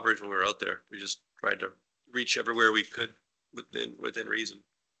enough coverage when we were out there. We just tried to reach everywhere we could within reason.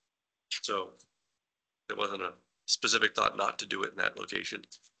 So there wasn't a specific thought not to do it in that location.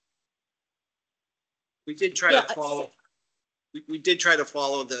 We did try to follow. We did try to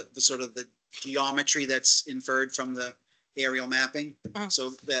follow the sort of the geometry that's inferred from the aerial mapping.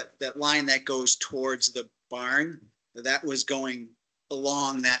 So that line that goes towards the barn, that was going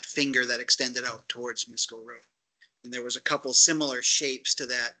along that finger that extended out towards Misco Road. And there was a couple similar shapes to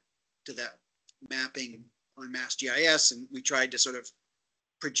that mapping on Mass GIS, and we tried to sort of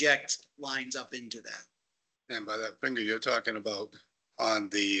project lines up into that. And by that finger, you're talking about on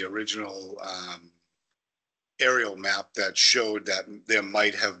the original aerial map that showed that there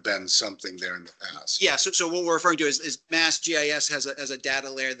might have been something there in the past. Yeah, so what we're referring to is Mass GIS has a data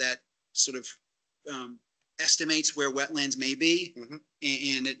layer that sort of estimates where wetlands may be,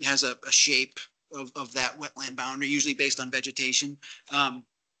 and it has a shape of that wetland boundary, usually based on vegetation. And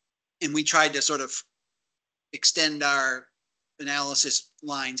we tried to sort of extend our analysis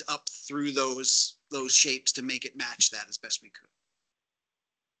lines up through those shapes to make it match that as best we could.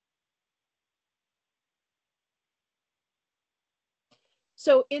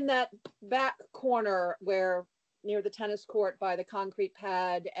 So in that back corner where near the tennis court by the concrete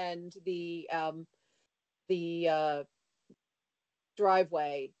pad and the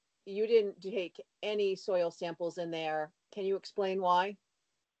driveway, you didn't take any soil samples in there. Can you explain why?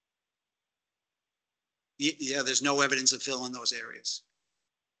 Yeah, there's no evidence of fill in those areas.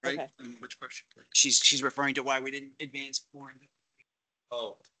 Right? Okay. Which question? She's referring to why we didn't advance more.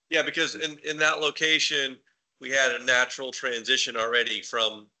 Oh, yeah, because in that location, we had a natural transition already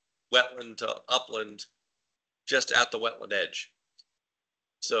from wetland to upland just at the wetland edge.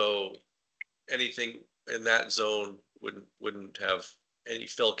 So anything in that zone wouldn't have any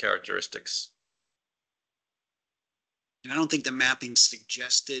fill characteristics. And I don't think the mapping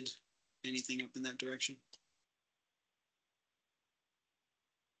suggested anything up in that direction.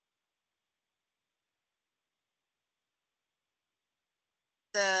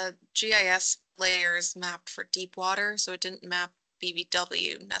 The GIS layers mapped for deep water, so it didn't map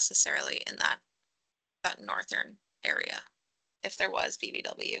BVW necessarily in that northern area. If there was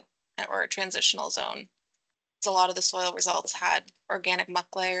BVW or a transitional zone, so a lot of the soil results had organic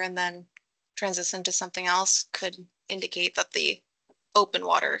muck layer and then transition to something else could indicate that the open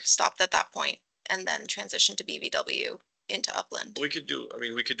water stopped at that point and then transition to BVW into upland. We could do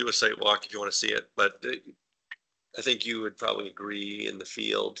a site walk if you want to see it, but I think you would probably agree in the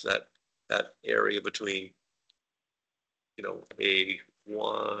field that that area between,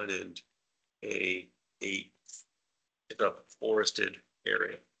 A1 and A8 is a forested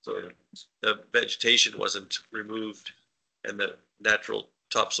area. So the vegetation wasn't removed and the natural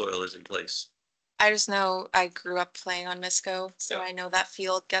topsoil is in place. I just know I grew up playing on Misco, so Yeah. I know that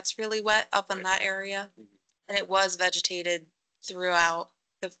field gets really wet up in that area. And it was vegetated throughout.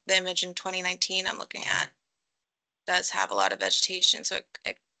 The image in 2019 I'm looking at does have a lot of vegetation, so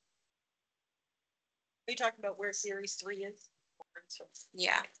Are you talking about where series 3 is?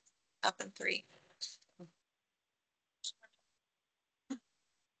 yeah, up in 3.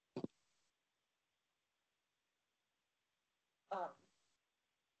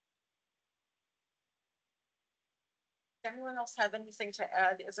 Anyone else have anything to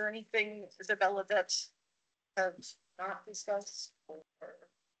add? Is there anything, Isabella, that have not discussed?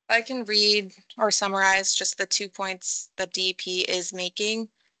 I can read or summarize just the 2 points that DEP is making.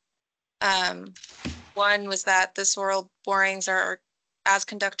 One was that the soil borings are, as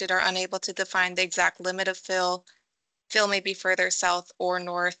conducted, are unable to define the exact limit of fill. Fill may be further south or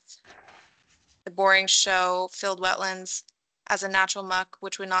north. The borings show filled wetlands as a natural muck,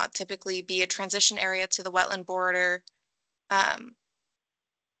 which would not typically be a transition area to the wetland border.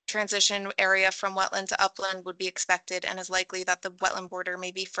 Transition area from wetland to upland would be expected and is likely that the wetland border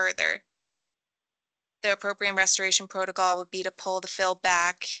may be further. The appropriate restoration protocol would be to pull the fill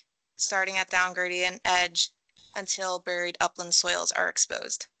back, starting at down gradient edge until buried upland soils are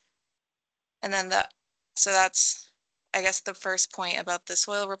exposed. And then so that's, I guess, the first point about the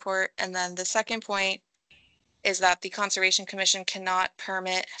soil report. And then the second point is that the Conservation Commission cannot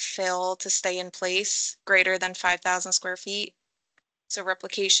permit fill to stay in place greater than 5,000 square feet. So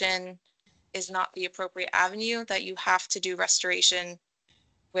replication is not the appropriate avenue, that you have to do restoration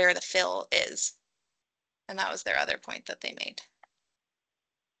where the fill is. And that was their other point that they made.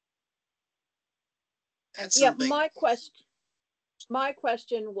 Yeah, my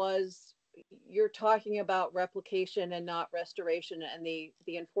question was, you're talking about replication and not restoration, and the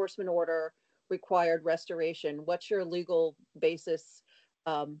enforcement order required restoration. What's your legal basis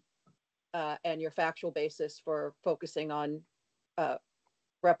and your factual basis for focusing on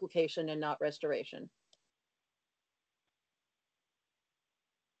replication and not restoration?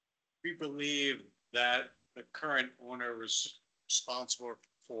 We believe that the current owner was responsible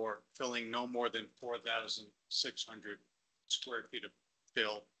for filling no more than 4,600 square feet of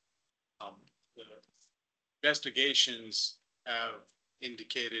fill. The investigations have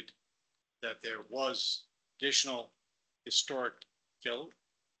indicated that there was additional historic fill.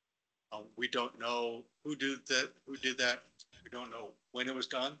 We don't know who did that. We don't know when it was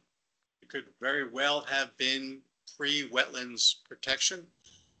done. It could very well have been pre-wetlands protection,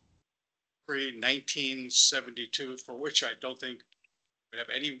 pre-1972, for which I don't think we have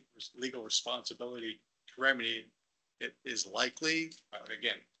any legal responsibility to remedy. It is likely,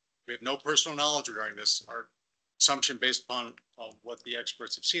 again, we have no personal knowledge regarding this. Our assumption based upon what the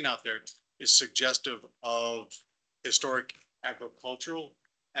experts have seen out there is suggestive of historic agricultural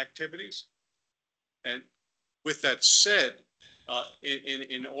activities. And with that said,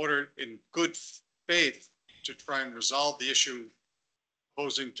 in order, in good faith, to try and resolve the issue,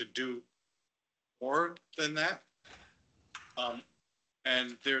 proposing to do more than that.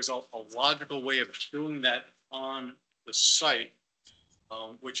 And there's a logical way of doing that on the site,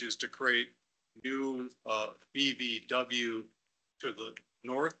 which is to create new BVW to the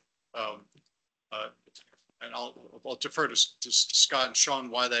north. And I'll defer to Scott and Sean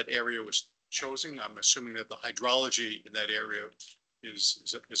why that area was chosen. I'm assuming that the hydrology in that area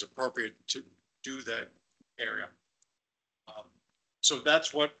is appropriate to do that area. So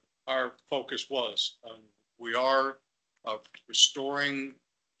that's what our focus was. We are restoring,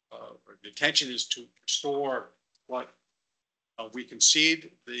 the intention is to restore what we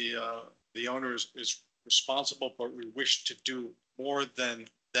concede the owner is responsible, but we wish to do more than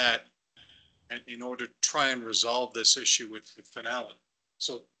that, and in order to try and resolve this issue with finality.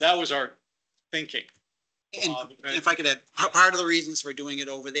 So that was our thinking. And if I could add, part of the reasons for doing it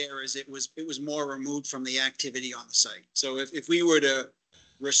over there is it was more removed from the activity on the site. So if we were to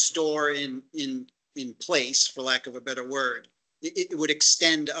restore in place, for lack of a better word, it would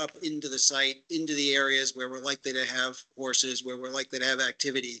extend up into the site, into the areas where we're likely to have horses, where we're likely to have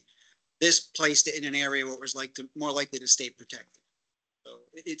activity. This placed it in an area where it was more likely to stay protected. So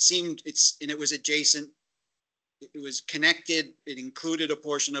it seemed and it was adjacent. It was connected. It included a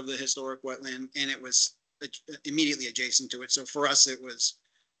portion of the historic wetland, and it was immediately adjacent to it. So for us, it was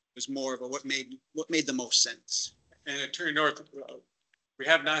more of a what made the most sense. And Attorney North, we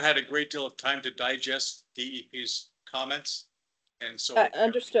have not had a great deal of time to digest DEP's comments, and so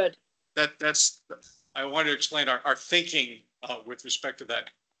Understood. That's I want to explain our thinking with respect to that.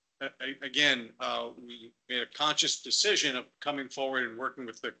 Again, we made a conscious decision of coming forward and working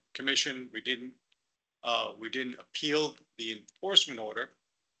with the commission. We didn't appeal the enforcement order,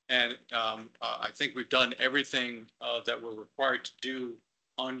 and I think we've done everything that we're required to do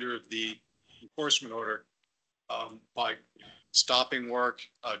under the enforcement order by stopping work,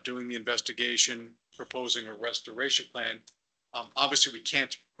 doing the investigation, proposing a restoration plan. Obviously, we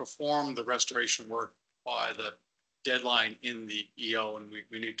can't perform the restoration work by the deadline in the EO, and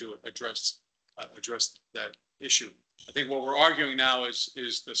we need to address that issue. I think what we're arguing now is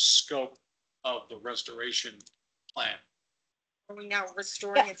the scope of the restoration plan. Are we now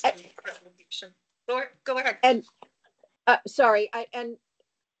restoring its replication? Go ahead. And sorry, and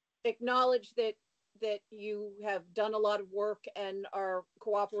acknowledge that you have done a lot of work and are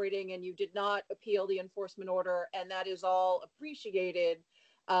cooperating, and you did not appeal the enforcement order, and that is all appreciated.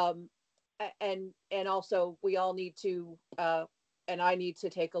 and also we all need to, and I need to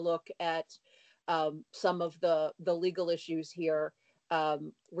take a look at some of the legal issues here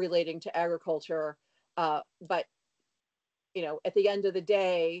relating to agriculture. But, you know, at the end of the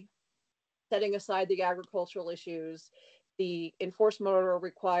day, setting aside the agricultural issues, the enforcement order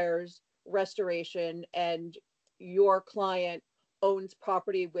requires restoration, and your client owns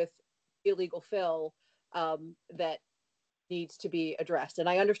property with illegal fill that needs to be addressed. And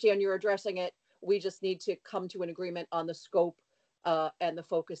I understand you're addressing it. We just need to come to an agreement on the scope and the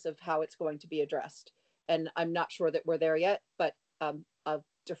focus of how it's going to be addressed. And I'm not sure that we're there yet, but I'll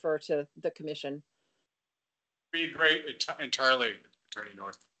defer to the commission. Be great entirely, Attorney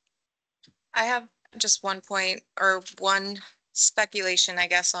North. I have just one point or one speculation, I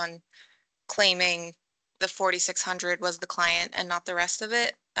guess, on claiming the 4,600 was the client and not the rest of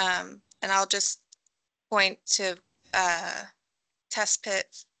it. And I'll just point to test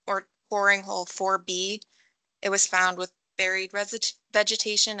pit or boring hole 4B. It was found with buried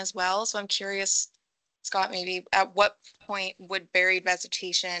vegetation as well. So I'm curious, Scott, maybe at what point would buried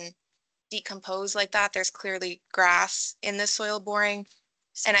vegetation decompose like that? There's clearly grass in this soil boring.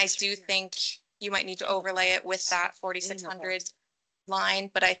 And I do think you might need to overlay it with that 4,600 line,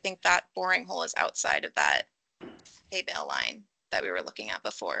 but I think that boring hole is outside of that hay bale line that we were looking at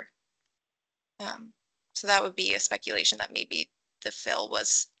before. So that would be a speculation that maybe the fill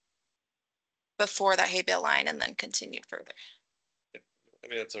was before that hay bale line and then continued further. I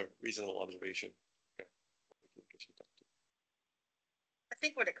mean, that's a reasonable observation. I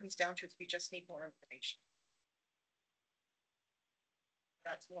think what it comes down to is we just need more information.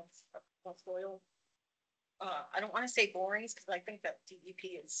 That's what's soil. I don't want to say borings because I think that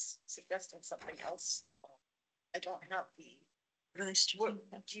DEP is suggesting something else. I don't have the.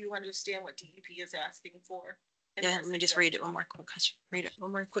 Do you understand what DEP is asking for? Yeah, let me just read it one more quick. Read it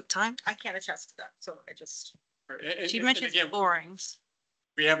one more quick time. I can't attest to that, so I just. She mentioned borings.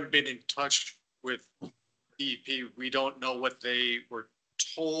 We haven't been in touch with DEP. We don't know what they were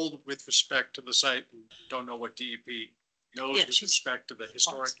told with respect to the site. We don't know what DEP knows with respect to the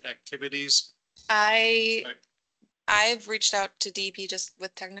historic activities. I've reached out to DEP just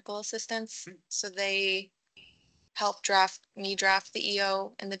with technical assistance. So they helped draft the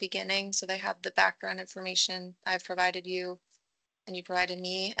EO in the beginning. So they have the background information I've provided you and you provided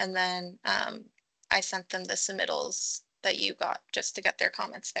me. And then I sent them the submittals that you got just to get their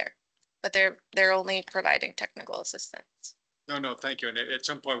comments there. But they're only providing technical assistance. No, thank you. And at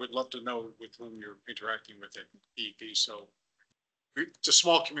some point, we'd love to know with whom you're interacting with at DEP. So it's a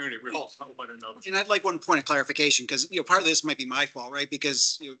small community. We all want to know. And I'd like one point of clarification, because, you know, part of this might be my fault, right?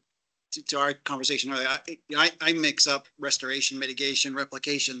 Because, you know, to our conversation earlier, I mix up restoration, mitigation,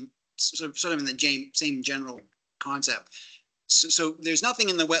 replication, sort of in the same general concept. So there's nothing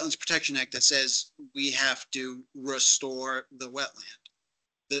in the Wetlands Protection Act that says we have to restore the wetland.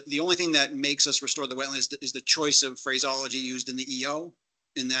 The only thing that makes us restore the wetlands is the choice of phraseology used in the EO,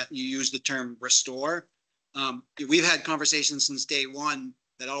 in that you use the term restore. We've had conversations since day one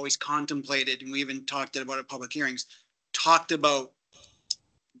that always contemplated, and we even talked about it at public hearings, talked about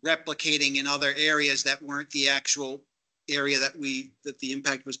replicating in other areas that weren't the actual area that the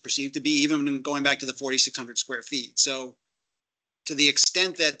impact was perceived to be, even going back to the 4,600 square feet. So to the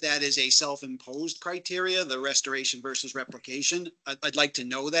extent that that is a self-imposed criteria, the restoration versus replication, I'd like to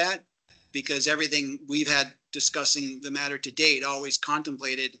know that, because everything we've had discussing the matter to date always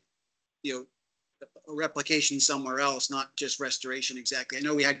contemplated, you know, a replication somewhere else, not just restoration exactly. I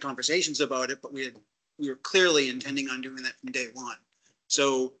know we had conversations about it, but we were clearly intending on doing that from day one.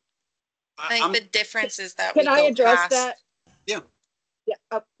 So I think the difference is that Can I address that? Yeah.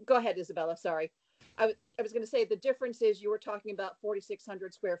 Yeah. Go ahead, Isabella. Sorry. I was going to say the difference is you were talking about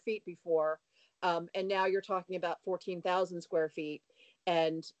 4,600 square feet before, and now you're talking about 14,000 square feet.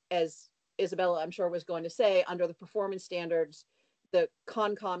 And as Isabella, I'm sure, was going to say, under the performance standards, the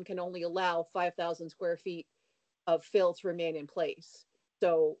Concom can only allow 5,000 square feet of fill to remain in place.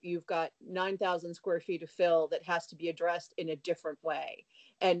 So you've got 9,000 square feet of fill that has to be addressed in a different way.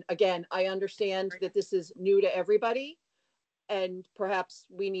 And again, I understand that this is new to everybody, and perhaps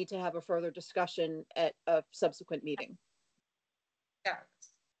we need to have a further discussion at a subsequent meeting. Yeah.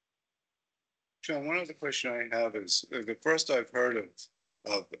 John, one other question I have is, the first I've heard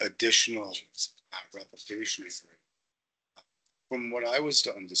of additional replication. From what I was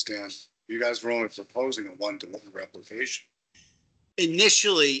to understand, you guys were only proposing a 1-to-1 replication.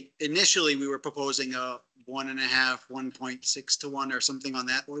 Initially, we were proposing a 1.5, 1.6 to 1 or something on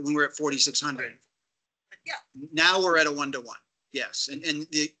that when we were at 4,600. Yeah. Now we're at a 1-to-1. Yes. And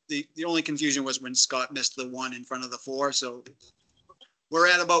the only confusion was when Scott missed the 1 in front of the 4. So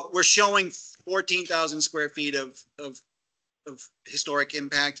we're showing 14,000 square feet of historic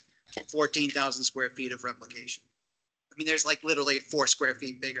impact, 14,000 square feet of replication. I mean, there's like literally 4 square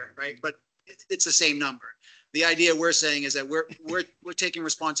feet bigger, right? But it's the same number. The idea we're saying is that we're taking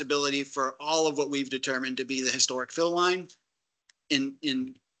responsibility for all of what we've determined to be the historic fill line. In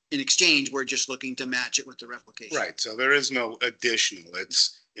exchange, we're just looking to match it with the replication. Right, so there is no additional,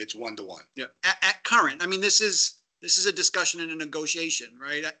 it's 1-to-1. Yeah, at current, I mean, this is a discussion and a negotiation,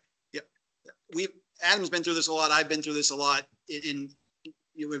 right? Yeah, Adam's been through this a lot, I've been through this a lot, you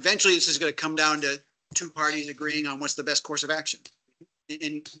know, eventually this is gonna come down to 2 parties agreeing on what's the best course of action.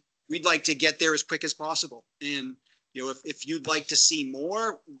 And we'd like to get there as quick as possible. And, you know, if you'd like to see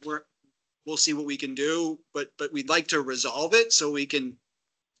more, we'll see what we can do, but we'd like to resolve it so we can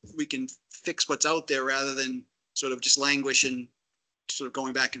fix what's out there rather than sort of just languish and sort of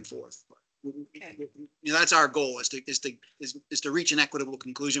going back and forth. Okay. You know, that's our goal is to reach an equitable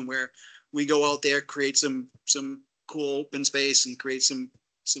conclusion where we go out there, create some cool open space and create some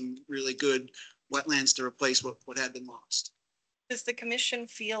really good wetlands to replace what had been lost. Does the commission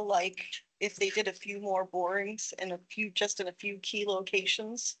feel like if they did a few more borings and just in a few key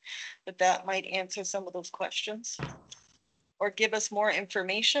locations, that might answer some of those questions? Or give us more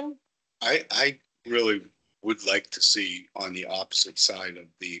information? I really would like to see on the opposite side of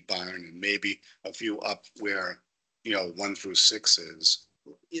the barn and maybe a few up where, you know, 1 through 6 is.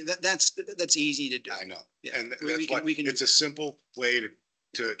 Yeah, that's easy to do. I know. Yeah. And We can. it's a simple way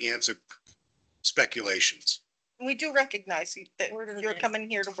to answer speculations. We do recognize that you're coming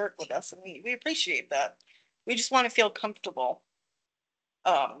here to work with us and we appreciate that. We just want to feel comfortable.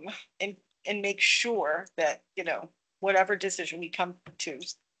 And make sure that, you know, whatever decision we come to,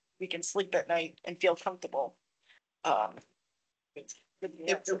 we can sleep at night and feel comfortable. What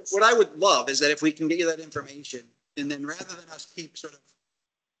I would love is that if we can get you that information and then rather than us keep sort of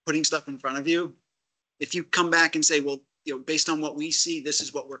putting stuff in front of you, if you come back and say, well, you know, based on what we see, this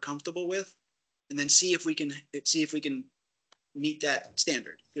is what we're comfortable with, and then see if we can meet that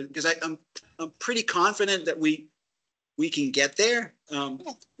standard. Because I'm pretty confident that we can get there.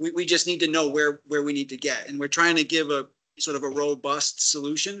 We just need to know where we need to get, and we're trying to give a sort of a robust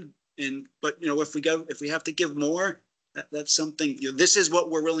solution. But you know, if we have to give more, that's something. You know, this is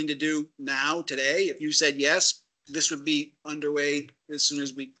what we're willing to do now today. If you said yes, this would be underway as soon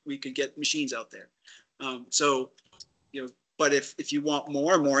as we could get machines out there. So, you know, but if you want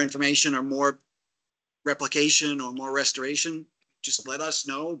more information or more replication or more restoration, just let us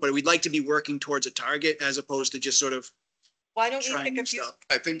know. But we'd like to be working towards a target as opposed to just sort of. Why don't you trying pick a few? stuff.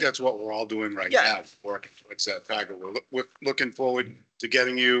 I think that's what we're all doing right Yeah. now, working towards that target. We're looking forward to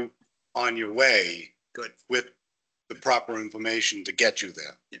getting you on your way. Good. With the proper information to get you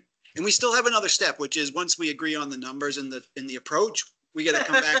there. Yeah. And we still have another step, which is once we agree on the numbers and the approach, we got to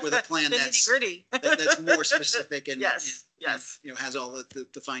come back with a plan that's more specific and yes, you know, has all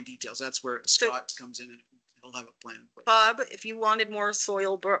the fine details. That's where Scott comes in and he'll have a plan. Bob, if you wanted more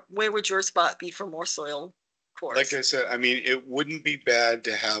soil, where would your spot be for more soil cores? Like I said, I mean, it wouldn't be bad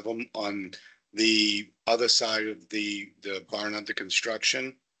to have them on the other side of the barn under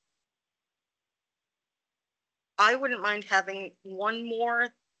construction. I wouldn't mind having one more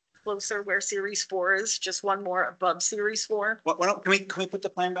closer where series 4 is, just one more above series 4. Why don't, can we put the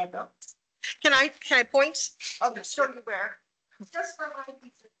plan back up? Can I point? I'll just show you where. Just for my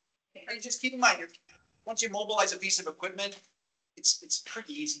And just keep in mind, once you mobilize a piece of equipment, it's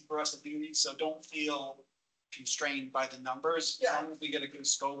pretty easy for us to do these, so don't feel constrained by the numbers. Yeah. As long as we get a good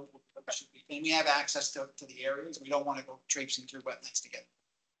scope, and we have access to the areas, we don't want to go traipsing through wetlands together.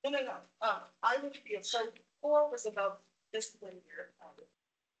 No. I would feel, so 4 was about this one here.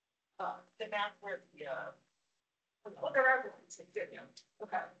 The map where the, whatever it's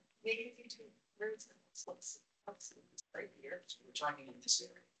okay. Maybe if you do, where's the, let's see, right here. So we're talking in this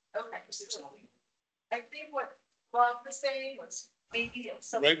area. Okay. I think what Bob was saying was maybe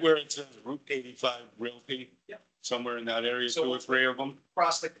some. Right where it says Route 85 Realty. Yeah. Somewhere in that area, So 2 or 3 of them.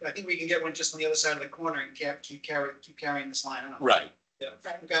 Across the, I think we can get one just on the other side of the corner and keep carrying this line on. Right. Yeah.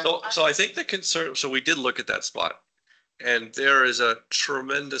 Okay. So I think the concern, so we did look at that spot. And there is a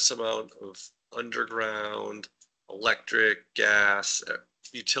tremendous amount of underground, electric, gas,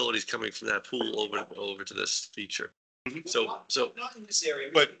 utilities coming from that pool over to this feature. So Not in this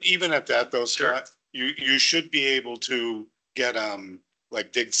area. But even at that though, Sure. Scott, you should be able to get,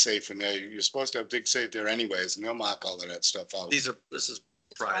 like dig safe in there. You're supposed to have dig safe there anyways, and they'll mark all of that stuff out. this is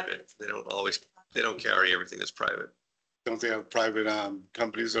private. They don't carry everything that's private. Don't they have private,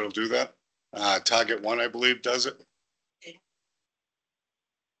 companies that'll do that? Target One, I believe, does it.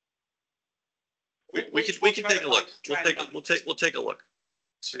 We can take a look. We'll take a look.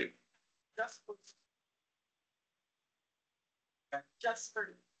 See, Just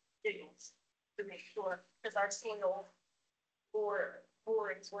for giggles, to make sure, because our soil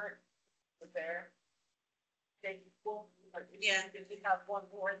borings weren't there. They won't, Yeah. if we have one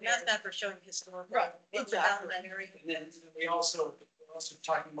board there. That's not for showing historical. Right, what was exactly. down that area. And then we're also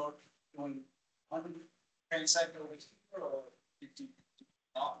talking about doing one train cycle over here or.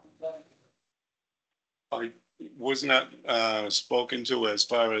 Wasn't that spoken to as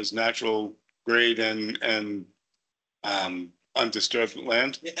far as natural grade and undisturbed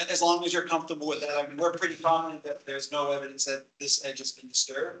land? As long as you're comfortable with that, I mean, we're pretty confident that there's no evidence that this edge has been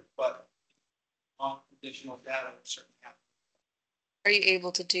disturbed, but on additional data, we're certainly have. Are you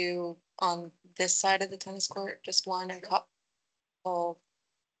able to do on this side of the tennis court, just one and couple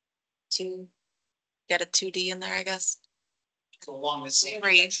to get a 2D in there, I guess? So along this.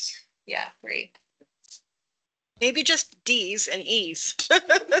 Three. Yeah, three. Maybe just Ds and Es.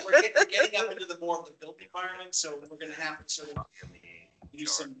 We're getting up into the more of the built environment, so we're gonna have to sort of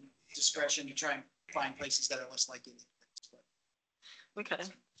use some discretion to try and find places that are less likely. Okay,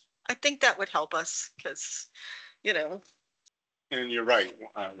 I think that would help us, because, you know, And you're right,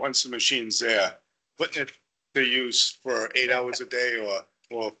 once the machine's there, putting it to use for 8 hours a day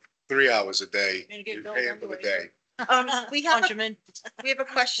or 3 hours a day, And get you billed pay it for the anyway. day. we have a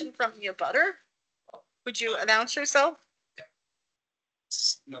question from the abutter. Would you announce yourself?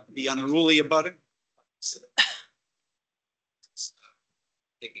 Not be unruly about it.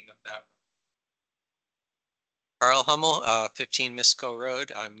 Picking up that. Carl Hummel, 15 Misco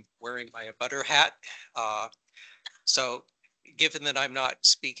Road. I'm wearing my abutter hat. So given that I'm not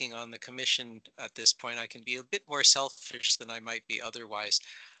speaking on the commission at this point, I can be a bit more selfish than I might be otherwise.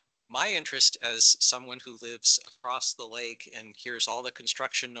 My interest as someone who lives across the lake and hears all the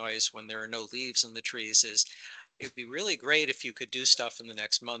construction noise when there are no leaves in the trees is it'd be really great if you could do stuff in the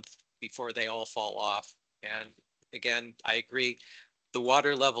next month before they all fall off. And again, I agree. The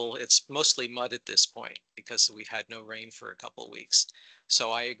water level, it's mostly mud at this point because we had no rain for a couple of weeks.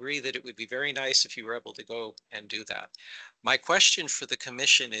 So I agree that it would be very nice if you were able to go and do that. My question for the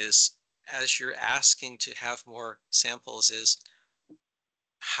commission is, as you're asking to have more samples, is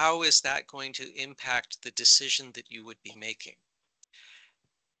how is that going to impact the decision that you would be making?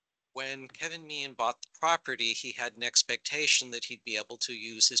 When Kevin Meehan bought the property, he had an expectation that he'd be able to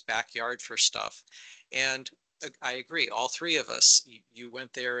use his backyard for stuff. And I agree, all three of us, you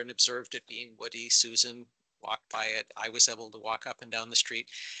went there and observed it being woody. Susan walked by it. I was able to walk up and down the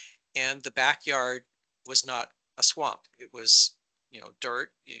street. And the backyard was not a swamp. It was,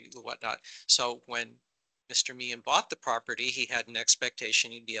 dirt, whatnot. So when Mr. Meehan bought the property, he had an expectation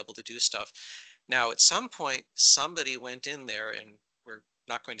he'd be able to do stuff. Now, at some point, somebody went in there, and we're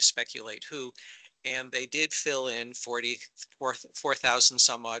not going to speculate who, and they did fill in 4,000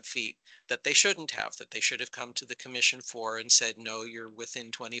 some odd feet that they shouldn't have, that they should have come to the commission for and said, no, you're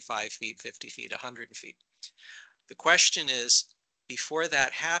within 25 feet, 50 feet, 100 feet. The question is, before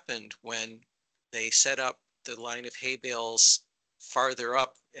that happened, when they set up the line of hay bales farther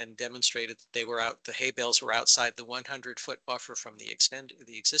up and demonstrated that they were out, the hay bales were outside the 100-foot buffer from the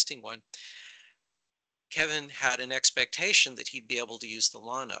existing one, Kevin had an expectation that he'd be able to use the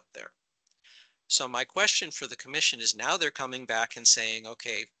lawn up there. So my question for the commission is, now they're coming back and saying,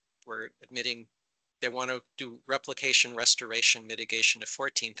 okay, we're admitting they want to do replication, restoration, mitigation of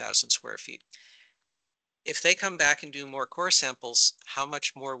 14,000 square feet. If they come back and do more core samples, how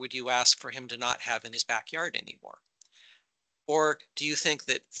much more would you ask for him to not have in his backyard anymore? Or do you think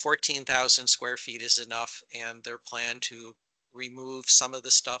that 14,000 square feet is enough and their plan to remove some of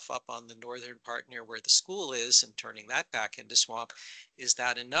the stuff up on the northern part near where the school is and turning that back into swamp, is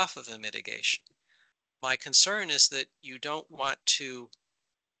that enough of a mitigation? My concern is that you don't want to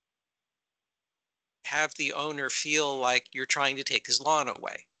have the owner feel like you're trying to take his lawn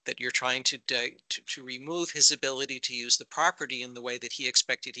away, that you're trying to remove his ability to use the property in the way that he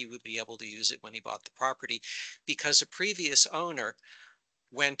expected he would be able to use it when he bought the property, because a previous owner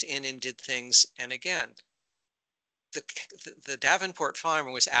went in and did things. And again, the Davenport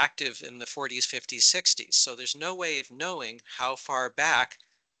farm was active in the 40s, 50s, 60s. So there's no way of knowing how far back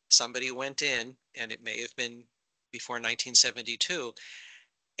somebody went in, and it may have been before 1972.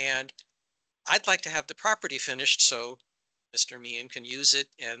 And I'd like to have the property finished so Mr. Meehan can use it,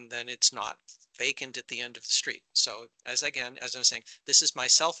 and then it's not vacant at the end of the street. So as I'm saying, this is my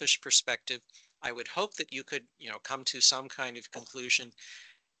selfish perspective. I would hope that you could, come to some kind of conclusion.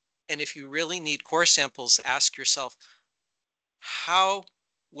 And if you really need core samples, ask yourself, how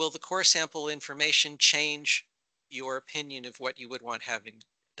will the core sample information change your opinion of what you would want having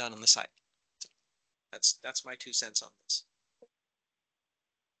done on the site? That's my 2 cents on this.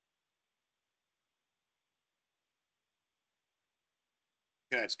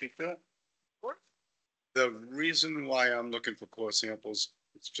 Can I speak to that? The reason why I'm looking for core samples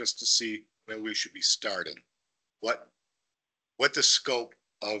is just to see where we should be starting. What the scope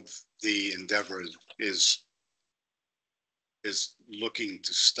of the endeavor is looking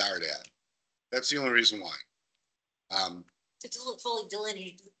to start at. That's the only reason why. It's a little fully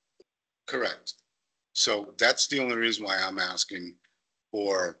delineated. Correct. So that's the only reason why I'm asking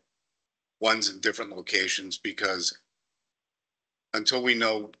for ones in different locations, because until we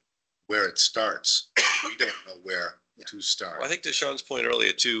know where it starts, we don't know where to start. Well, I think to Sean's point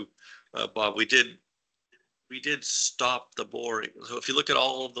earlier too, Bob, we did stop the boring. So if you look at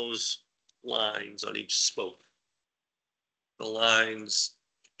all of those lines on each spoke, the lines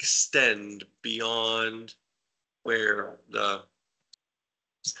extend beyond where the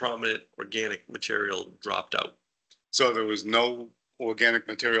prominent organic material dropped out. So there was no organic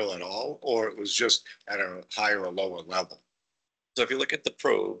material at all, or it was just at a higher or lower level? So if you look at the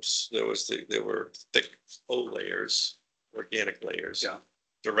probes, there were thick O layers, organic layers,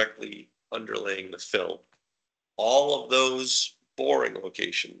 directly underlaying the fill. All of those boring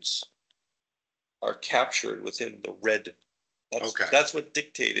locations are captured within the red. That's what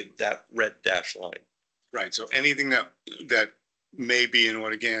dictated that red dash line. Right. So anything that may be an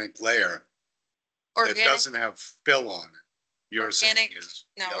organic layer that doesn't have fill on it, you're saying is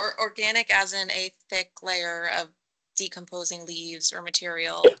or organic as in a thick layer of decomposing leaves or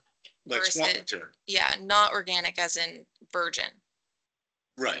material. like swamp material. Yeah, not organic as in virgin.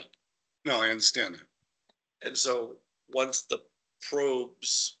 Right. No, I understand that. And so once the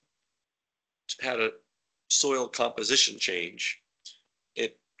probes had a soil composition change,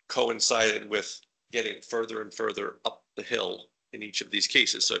 it coincided with getting further and further up the hill in each of these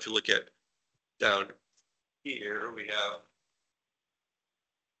cases. So if you look at down here, we have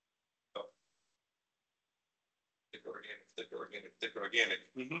thick organic, thick organic, thick organic.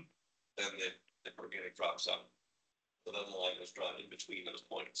 Then the thick organic drops out. So then the line is drawn in between those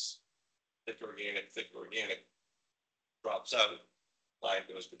points. Thick organic drops out, line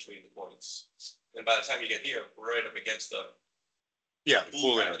goes between the points. And by the time you get here, we're right up against the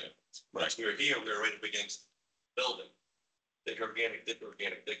pool area. Once we were here, we were right up against the building. Thick organic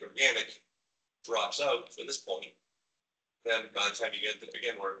drops out for this point. Then by the time you get to,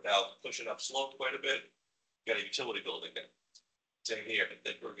 again, we're now pushing up slope quite a bit. You got a utility building there. Same here,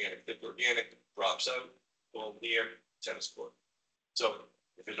 thick organic drops out, go near tennis court. So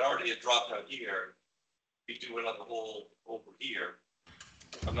if it already had dropped out here, we do another hole over here.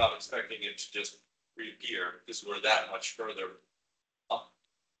 I'm not expecting it to just reappear because we're that much further up,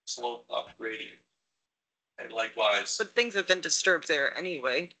 slope upgrading. And likewise. But things have been disturbed there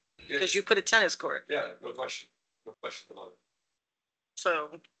anyway, because you put a tennis court. Yeah, no question about it.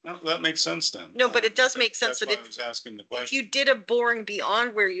 So. No, that makes sense then. No, but it does make sense That's that why I was asking the question. if you did a boring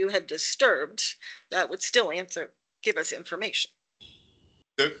beyond where you had disturbed, that would still give us information.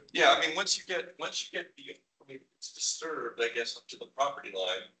 Yeah, I mean, once you get it's disturbed, I guess, up to the property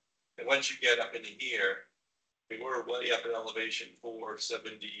line. And once you get up into here, we're way up in elevation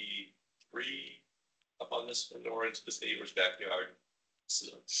 473 up on this, and we're into this neighbor's backyard. So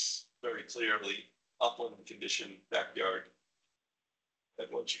it's very clearly upland condition backyard. And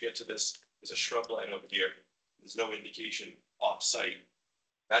once you get to this, there's a shrub line over here. There's no indication off-site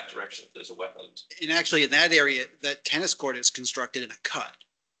that direction if there's a wetland. And actually in that area, that tennis court is constructed in a cut.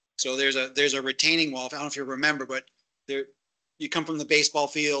 So there's a retaining wall. I don't know if you remember, but there, you come from the baseball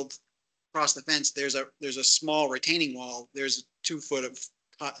field, across the fence, there's a small retaining wall. There's a 2 foot of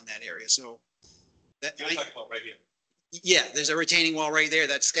cut in that area. So that You're talking about right here. yeah, there's a retaining wall right there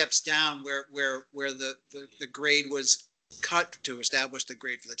that steps down where the grade was cut to establish the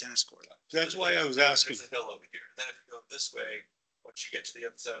grade for the tennis court. That's why I was asking. There's a hill over here. Then if you go this way, once you get to the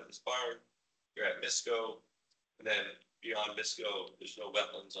other side of this barn, you're at Misco. And then beyond Misco, there's no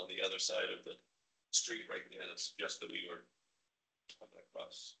wetlands on the other side of the street right there that suggests that we were coming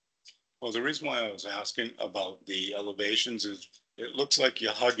across. Well, the reason why I was asking about the elevations is it looks like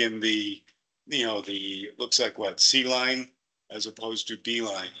you're hugging the looks like what, C line as opposed to D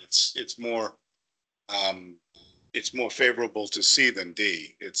line. It's more favorable to C than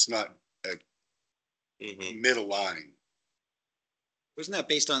D. It's not a middle line. Wasn't that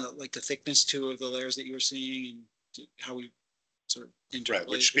based on like the thickness too of the layers that you were seeing and how we sort of Right,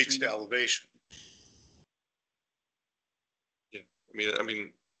 which speaks to elevation. Yeah, I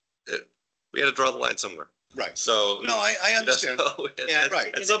mean, we had to draw the line somewhere. Right. So no, I understand. Yeah,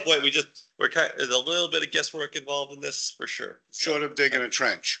 right. At some point, there's a little bit of guesswork involved in this for sure. Short of digging a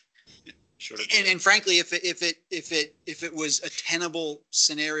trench. And frankly, if it was a tenable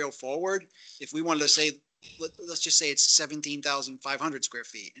scenario forward, if we wanted to say let's just say it's 17,500 square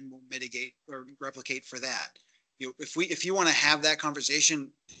feet and we'll mitigate or replicate for that. You know, if you want to have that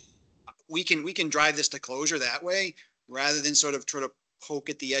conversation, we can drive this to closure that way rather than sort of try to poke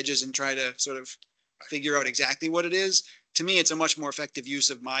at the edges and try to sort of figure out exactly what it is. To me, it's a much more effective use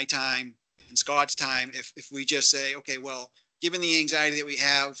of my time and Scott's time if we just say, okay, well, given the anxiety that we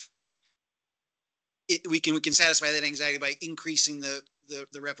have, we can satisfy that anxiety by increasing the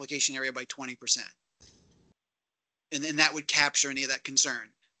replication area by 20%. And then that would capture any of that concern.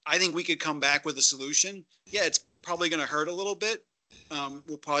 I think we could come back with a solution. Yeah, it's probably going to hurt a little bit.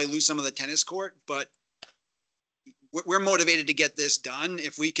 We'll probably lose some of the tennis court, but we're motivated to get this done.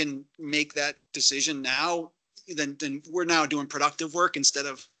 If we can make that decision now, then we're now doing productive work instead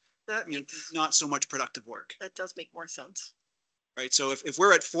of not so much productive work. That does make more sense. Right. So if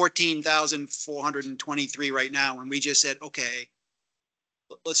we're at 14,423 right now, and we just said, okay,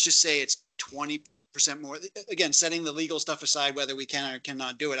 let's just say it's 20% more, again, setting the legal stuff aside, whether we can or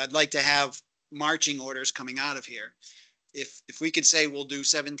cannot do it. I'd like to have marching orders coming out of here. If we could say we'll do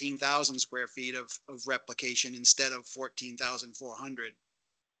 17,000 square feet of replication instead of 14,400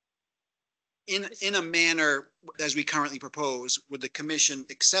 in a manner as we currently propose, would the commission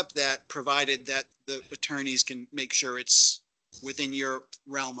accept that, provided that the attorneys can make sure it's within your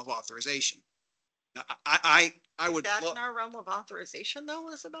realm of authorization? Now, I would. Is that in our realm of authorization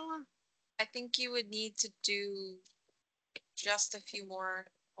though, Isabella? I think you would need to do just a few more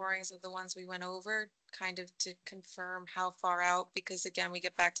borings of the ones we went over, kind of to confirm how far out, because again, we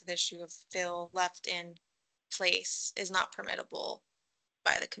get back to the issue of fill left in place is not permittable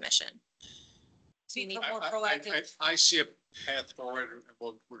by the commission. So you need more proactive. I see a path forward, and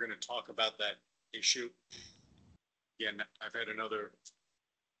we're going to talk about that issue. Again, I've had another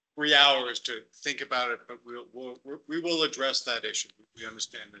 3 hours to think about it, but we will address that issue. We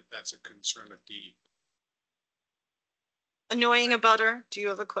understand that that's a concern of DE. Annoying abutter, do you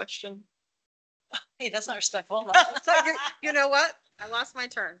have a question? Hey, that's not respectful. So you know what? I lost my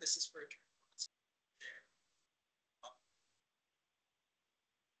turn. This is for.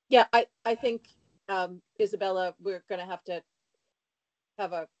 Yeah, I think, Isabella, we're gonna have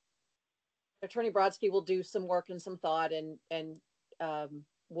Attorney Brodsky will do some work and some thought, and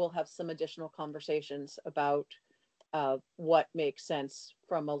we'll have some additional conversations about what makes sense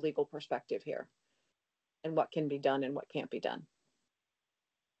from a legal perspective here and what can be done and what can't be done.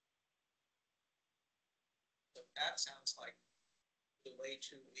 That sounds like delay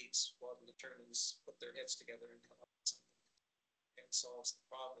 2 weeks while the attorneys put their heads together and come up with something and solves the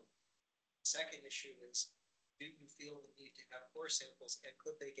problem. The second issue is, do you feel the need to have core samples, and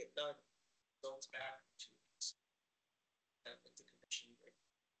could they get done results back in 2 weeks? And if the commission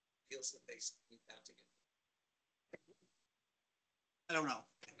feels that they need that to get I don't know.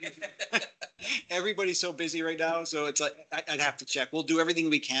 Everybody's so busy right now, so it's like I'd have to check. We'll do everything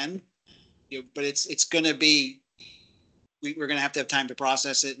we can, but it's going to be. We're going to have time to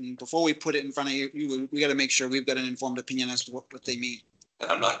process it, and before we put it in front of you, we got to make sure we've got an informed opinion as to what they mean.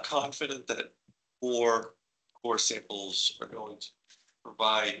 And I'm not confident that 4 core samples are going to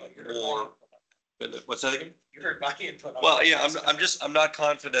provide more. What's that again? You heard my input. Well, yeah, I'm not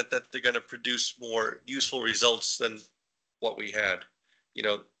confident that they're going to produce more useful results than what we had. You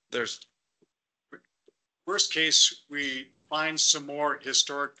know, there's. Worst case, we find some more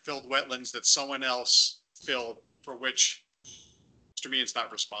historic filled wetlands that someone else filled, for which to me it's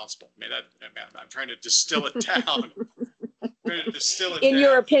not responsible. I mean, I'm trying to distill it down. In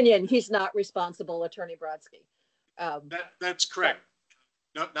your opinion, he's not responsible, Attorney Brodsky. That's correct.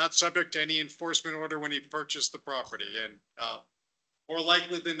 Not subject to any enforcement order when he purchased the property, and more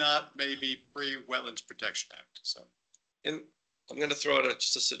likely than not, maybe pre-Wetlands Protection Act. So, and I'm going to throw out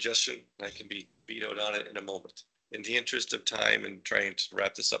just a suggestion. I can be vetoed on it in a moment. In the interest of time and trying to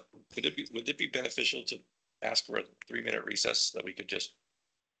wrap this up, would it be beneficial to ask for a 3-minute recess that we could just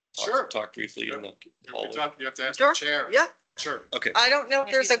talk briefly in the hallway? You have to ask the chair. Yeah. Sure. Okay. I don't know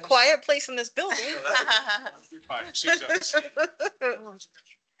if there's a quiet place in this building.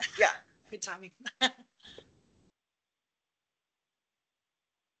 Yeah, good timing.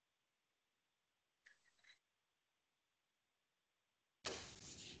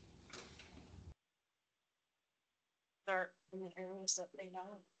 They're in the areas that they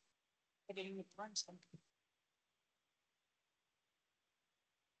know. They didn't even run some.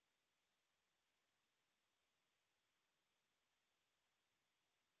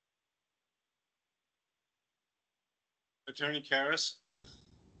 Attorney Karas,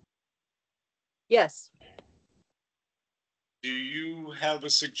 Yes. do you have a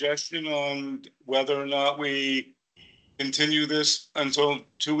suggestion on whether or not we continue this until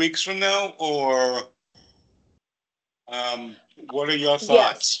 2 weeks from now, or What are your Yes.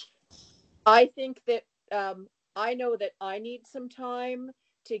 thoughts? I think that, I know that I need some time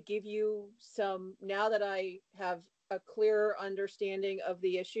to give you some, now that I have a clearer understanding of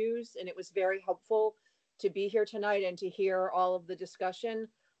the issues, and it was very helpful to be here tonight and to hear all of the discussion.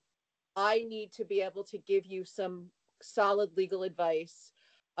 I need to be able to give you some solid legal advice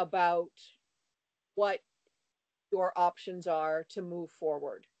about what your options are to move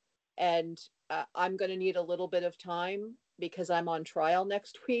forward. And I'm going to need a little bit of time because I'm on trial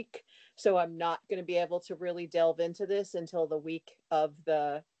next week. So I'm not going to be able to really delve into this until the week of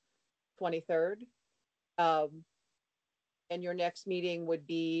the 23rd. And your next meeting would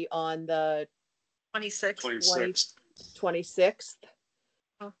be on the 26th. 26th.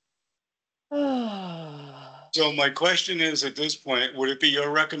 So my question is, at this point, would it be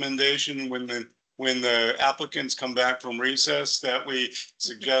your recommendation when the applicants come back from recess that we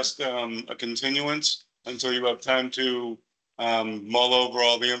suggest a continuance until you have time to mull over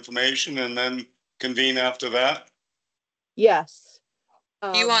all the information and then convene after that? Yes.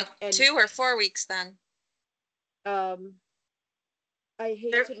 Do you want and 2 or 4 weeks then? I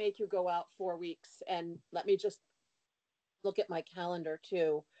hate to make you go out 4 weeks, and let me just look at my calendar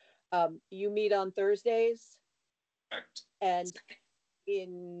too. You meet on Thursdays, Correct. and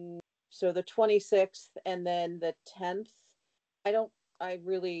so the 26th and then the 10th. I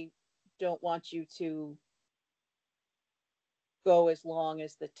really don't want you to go as long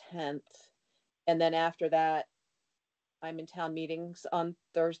as the 10th. And then after that, I'm in town meetings on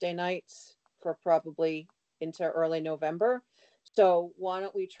Thursday nights for probably into early November. So why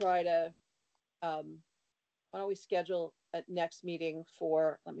don't we try to, why don't we schedule a next meeting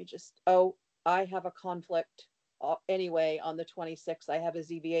for, I have a conflict anyway on the 26th. I have a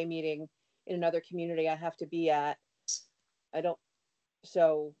ZBA meeting in another community I have to be at. I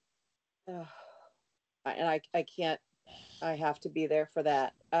can't, I have to be there for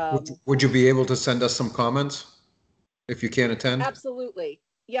that. Would you be able to send us some comments if you can't attend? Absolutely.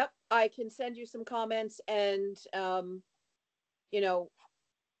 Yep. I can send you some comments and,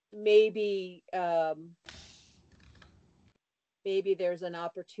 maybe, maybe there's an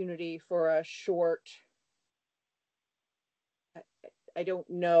opportunity for a short, I don't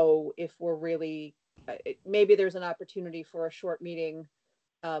know if we're really, maybe there's an opportunity for a short meeting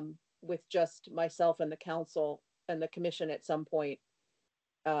with just myself and the council and the commission at some point.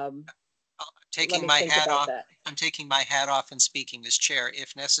 Taking my hat off. I'm taking my hat off and speaking as chair.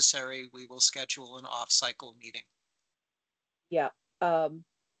 If necessary, we will schedule an off-cycle meeting. Yeah.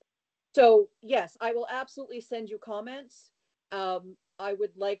 So yes, I will absolutely send you comments. I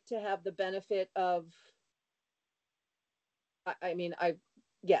would like to have the benefit of,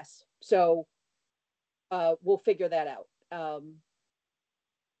 yes. So we'll figure that out.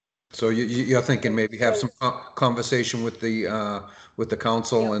 So you're thinking maybe have some conversation with the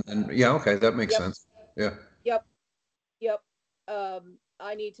council and yeah, okay, that makes sense. Yeah. Yep.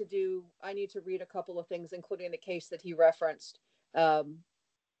 I need to read a couple of things, including the case that he referenced. But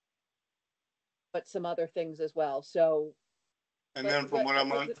some other things as well. So. And then from what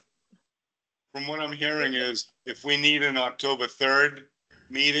I'm hearing is if we need an October 3rd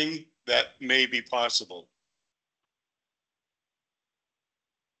meeting, that may be possible.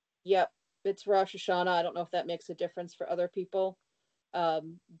 Yep, it's Rosh Hashanah. I don't know if that makes a difference for other people.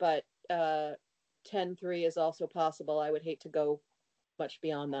 But 10/3 is also possible. I would hate to go much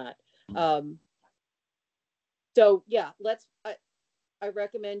beyond that. So yeah, I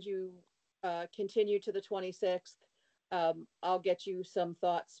recommend you continue to the 26th. I'll get you some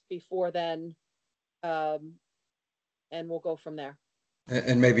thoughts before then. And we'll go from there.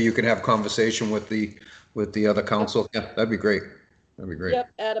 And maybe you can have conversation with the other council. Yeah, that'd be great. That'd be great.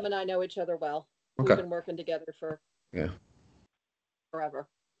 Yep, Adam and I know each other well. Okay. We've been working together for forever.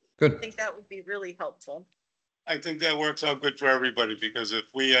 Good. I think that would be really helpful. I think that works out good for everybody because if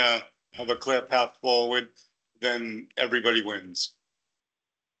we have a clear path forward, then everybody wins.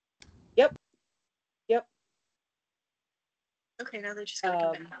 Yep. Okay, now they're just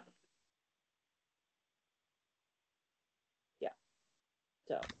gonna come back. Yeah.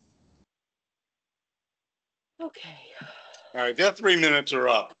 So. Okay. All right, their 3 minutes are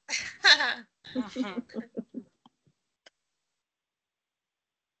up.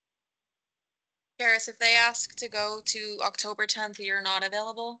 Paris, if they ask to go to October 10th, you're not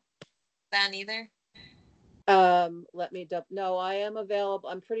available then either? Let me no, I am available.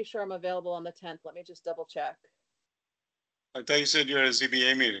 I'm pretty sure I'm available on the 10th. Let me just double check. I thought you said you had a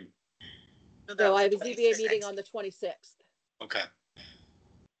ZBA meeting. No, I have a ZBA meeting on the 26th. Okay.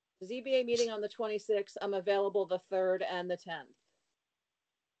 ZBA meeting on the 26th. I'm available the 3rd and the 10th.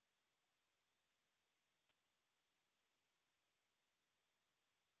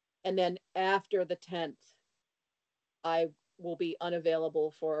 And then after the 10th, I will be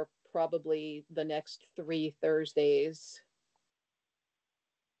unavailable for probably the next 3 Thursdays.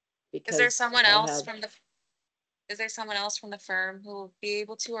 Is there Because someone I else have, from the, is there someone else from the firm who will be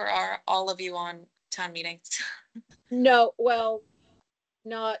able to, or are all of you on town meetings? no, well,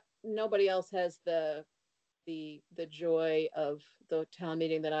 nobody else has the joy of the town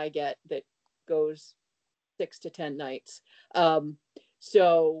meeting that I get that goes 6 to 10 nights.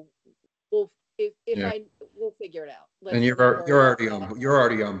 So if Yeah. we'll figure it out. And Let's not worry about that. you're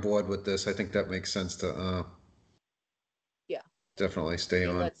already on board with this. I think that makes sense to, Yeah. definitely stay I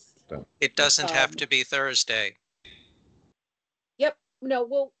mean, on. let's, It doesn't have Um, to be Thursday. yep,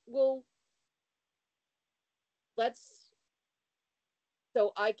 no, let's,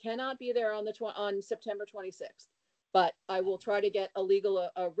 so I cannot be there on on September 26th, but I will try to get a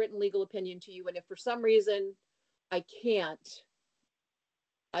written legal opinion to you. And if for some reason I can't,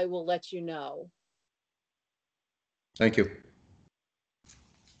 I will let you know. Thank you.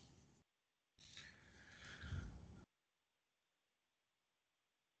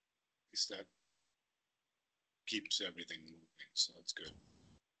 That keeps everything moving, so that's good.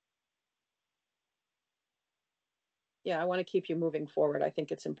 Yeah, I want to keep you moving forward. I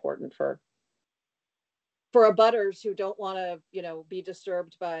think it's important for abutters who don't want to, be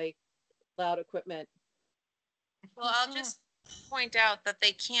disturbed by loud equipment. Well, I'll just point out that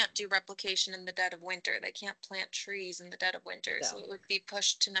they can't do replication in the dead of winter. They can't plant trees in the dead of winter, so No. it would be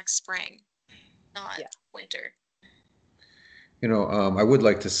pushed to next spring, not winter. I would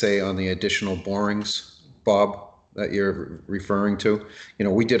like to say on the additional borings, Bob, that you're referring to,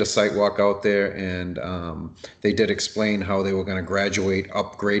 we did a site walk out there and they did explain how they were going to graduate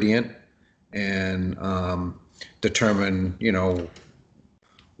up gradient and determine,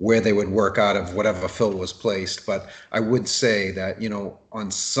 where they would work out of whatever fill was placed. But I would say that, on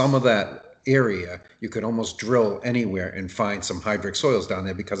some of that area, you could almost drill anywhere and find some hydric soils down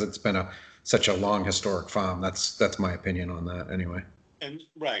there because it's been such a long historic farm. That's my opinion on that anyway. And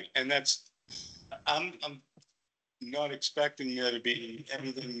right, and that's, I'm not expecting there to be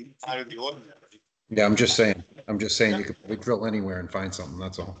anything out of the ordinary. Yeah, I'm just saying you could probably drill anywhere and find something,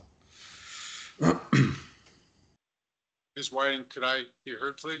 that's all. Ms. Whiting, could I be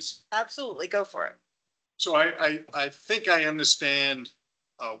heard, please? Absolutely, go for it. So I think I understand,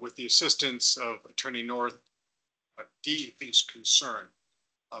 with the assistance of Attorney North, DEP's concern.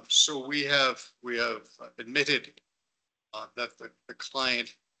 So we have admitted that the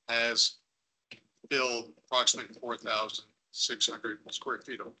client has filled approximately 4,600 square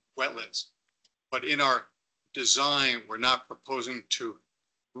feet of wetlands. But in our design, we're not proposing to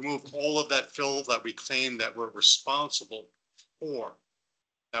remove all of that fill that we claim that we're responsible for.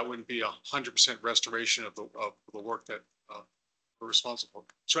 That wouldn't be 100% restoration of the work that we're responsible for.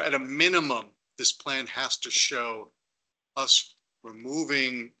 So at a minimum, this plan has to show us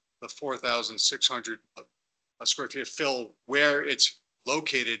removing the 4,600 square feet of fill where it's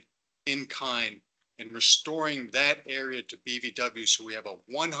located in kind and restoring that area to BVW. So we have a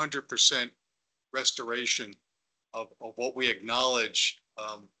 100% restoration of what we acknowledge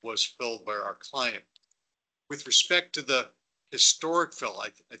was filled by our client. With respect to the historic fill,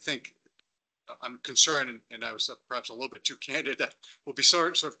 I think I'm concerned, and I was perhaps a little bit too candid, that we'll be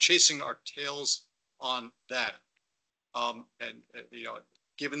sort of chasing our tails on that.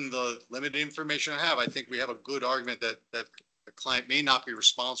 Given the limited information I have, I think we have a good argument that the client may not be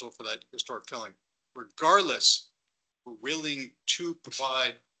responsible for that historic filling. Regardless, we're willing to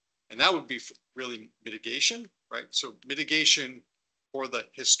provide, and that would be really mitigation, right? So mitigation for the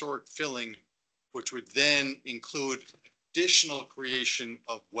historic filling, which would then include additional creation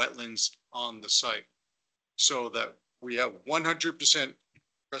of wetlands on the site, so that we have 100%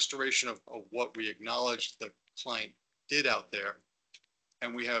 restoration of what we acknowledge the client did out there.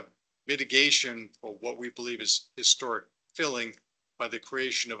 And we have mitigation for what we believe is historic filling by the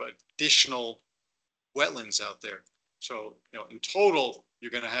creation of additional wetlands out there. So, in total,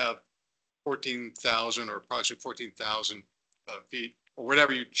 you're going to have 14,000 or approximately 14,000 feet, or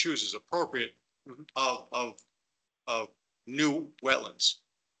whatever you choose is appropriate, of new wetlands.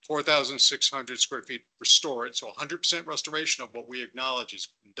 4,600 square feet restored, so 100% restoration of what we acknowledge has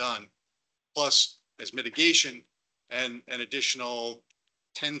been done, plus as mitigation and an additional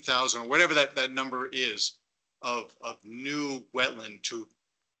 10,000 or whatever that number is of new wetland to,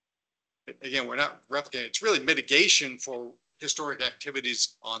 again, we're not replicating, it's really mitigation for historic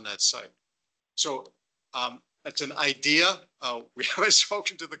activities on that site. So that's an idea. We haven't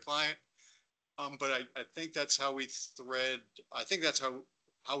spoken to the client, but I think that's how we thread, I think that's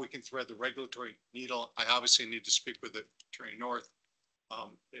how we can thread the regulatory needle. I obviously need to speak with the Attorney North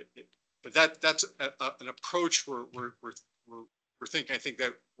But that's an approach we're thinking. I think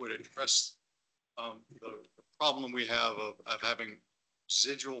that would address the problem we have of having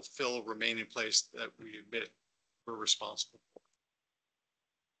residual fill remain in place that we admit we're responsible for.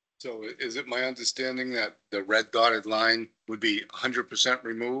 So is it my understanding that the red dotted line would be 100%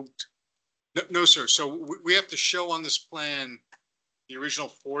 removed? No, sir. So we have to show on this plan the original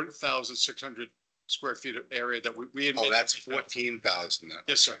 4,600 square feet of area that we admit. Oh, that's 14,000.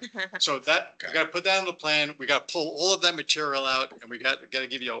 Yes, sir. So that, we got to put that on the plan. We got to pull all of that material out, and we got to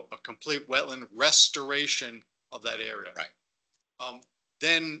give you a complete wetland restoration of that area. Right.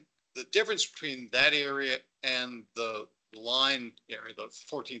 Then the difference between that area and the line area, the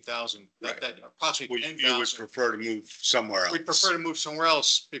 14,000, Right. that approximately You would 10,000. prefer to move somewhere else? We prefer to move somewhere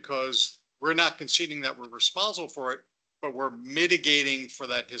else because we're not conceding that we're responsible for it, but we're mitigating for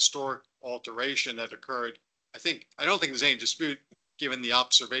that historic alteration that occurred. I don't think there's any dispute, given the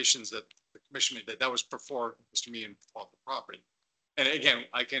observations that the commission made, that was before Mr. Meehan bought the property. And again,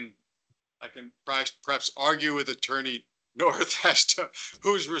 I can perhaps argue with Attorney North as to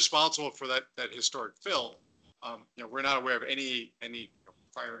who's responsible for that historic fill. We're not aware of any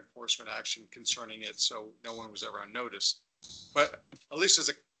fire enforcement action concerning it, so no one was ever on notice. But at least as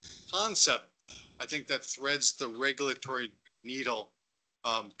a concept, I think that threads the regulatory needle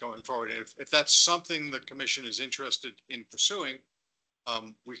going forward. And if that's something the commission is interested in pursuing,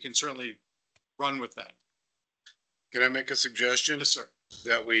 we can certainly run with that. Can I make a suggestion? Yes, sir.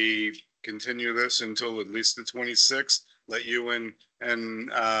 That we continue this until at least the 26th, let you and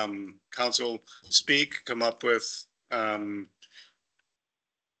council speak, come up with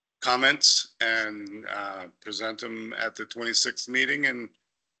comments and present them at the 26th meeting, and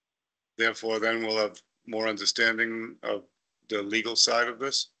therefore then we'll have more understanding of the legal side of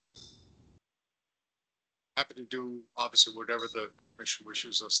this. Happy to do obviously whatever the commission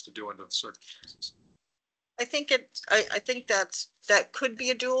wishes us to do under the circumstances. I think that could be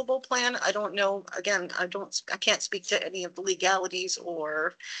a doable plan. I don't know, again, I can't speak to any of the legalities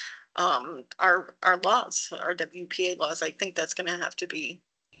or our laws, our WPA laws. I think that's gonna have to be,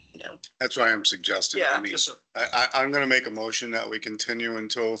 That's why I'm suggesting. Yeah. I mean, Yes, sir. I'm going to make a motion that we continue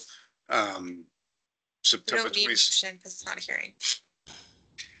until We September don't need 20th. motion because it's not a hearing.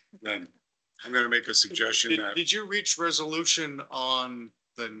 Then I'm going to make a suggestion that Did you reach resolution on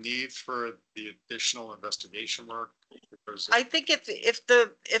the need for the additional investigation work? Because I think if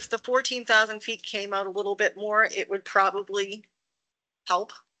the 14,000 feet came out a little bit more, it would probably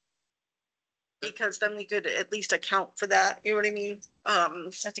help. Because then we could at least account for that, you know what I mean? I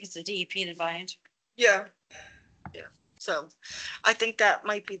think it's the DEP to buy into. Yeah. Yeah, so I think that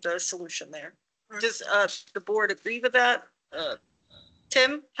might be the solution there. Does the board agree with that?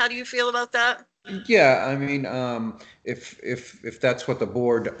 Tim, how do you feel about that? Yeah, I mean, if that's what the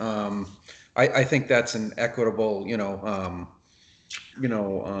board, I think that's an equitable,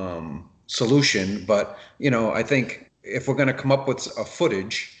 solution. But, I think if we're gonna come up with a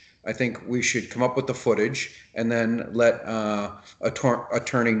footage, I think we should come up with the footage and then let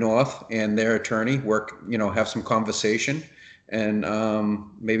Attorney North and their attorney work, have some conversation. And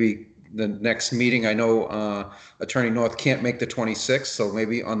maybe the next meeting, I know Attorney North can't make the 26th, so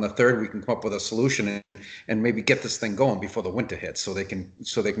maybe on the 3rd we can come up with a solution and maybe get this thing going before the winter hits, so they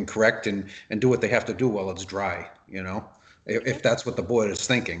can correct and do what they have to do while it's dry. If that's what the board is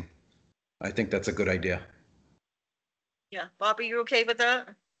thinking, I think that's a good idea. Yeah, Bob, are you okay with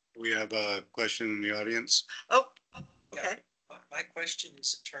that? we have a question in the audience. Oh, okay. My question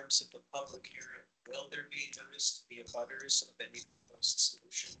is in terms of the public hearing, will there be notice to the abutters of any proposed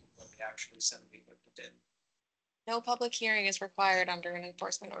solution when we actually send people to in? No public hearing is required under an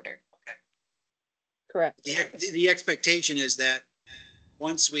enforcement order. Okay. Correct. The expectation is that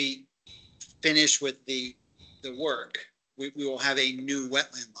once we finish with the work, we will have a new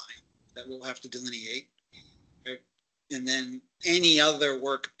wetland line that we'll have to delineate. Right? And then any other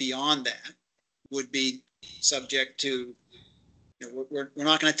work beyond that would be subject to, we're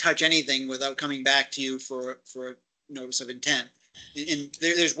not going to touch anything without coming back to you for a notice of intent. And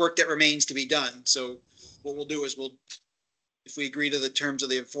there's work that remains to be done. So what we'll do is if we agree to the terms of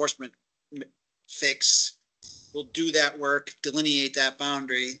the enforcement fix, we'll do that work, delineate that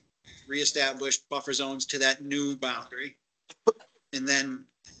boundary, reestablish buffer zones to that new boundary. And then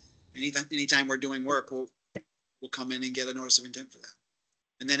anytime we're doing work, we'll come in and get a notice of intent for that.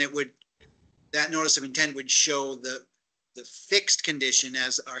 And then that notice of intent would show the fixed condition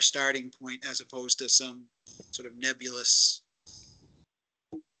as our starting point, as opposed to some sort of nebulous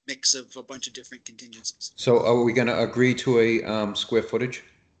mix of a bunch of different contingencies. So are we gonna agree to a square footage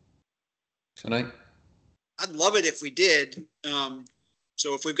tonight? I'd love it if we did.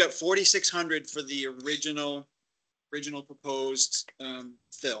 So if we've got 4,600 for the original proposed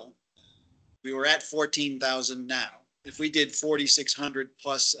fill, we were at 14,000 now. If we did 4,600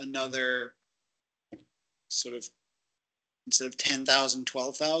 plus another sort of, instead of 10,000,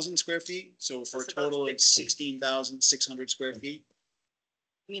 12,000 square feet, so for a That's about total of 16,600 square feet.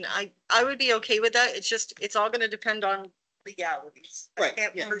 I mean, I would be okay with that. It's just, it's all gonna depend on legalities. I Right,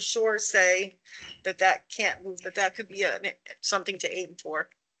 can't yeah. for sure say that can't move, that could be something to aim for.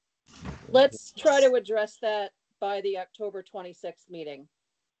 Let's try to address that by the October 26th meeting.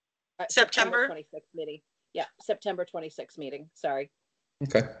 September? 26th meeting. Yeah, September 26th meeting, sorry.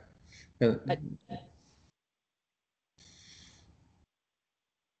 Okay. Yeah.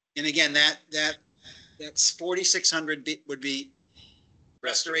 And again, that's 4,600 would be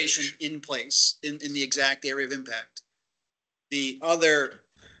restoration in place in the exact area of impact. The other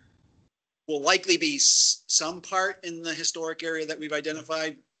will likely be some part in the historic area that we've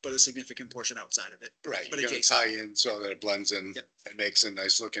identified, but a significant portion outside of it. Right, But you're gonna adjacent. tie in so that it blends in Yep. and makes a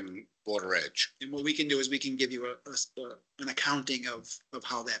nice looking border edge. And what we can do is we can give you an accounting of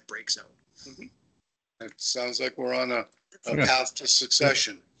how that breaks out. It sounds like we're on a Yeah. path to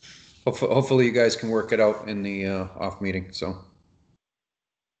succession. Hopefully you guys can work it out in the off meeting, so.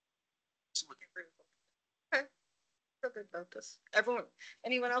 Okay. Feel good about this. Everyone,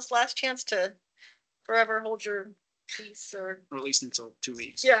 anyone else last chance to forever hold your peace or, Or at least until 2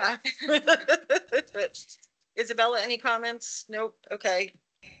 weeks. yeah. Isabella, any comments? Nope. Okay.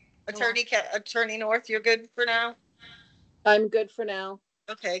 Attorney North, you're good for now? I'm good for now.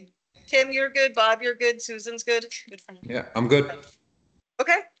 Okay. Tim, you're good. Bob, you're good. Susan's good. Good for now. Yeah, I'm good.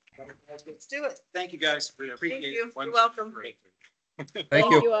 Okay. Let's do it. Thank you, guys. We Thank appreciate it. you. You're welcome.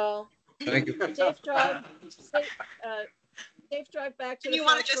 Thank you. You all. Thank you. Safe drive. Safe drive back to Do the you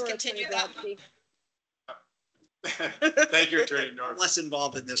wanna South just Shore, continue Attorney that? Brodsky. Thank you, Attorney North. Less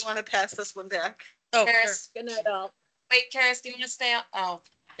involved in this. Want to pass this one back? Oh, Karis, good night, all. wait, Karis, do you want to stay up? Oh,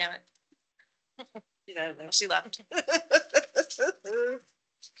 damn it. Yeah, no, she left.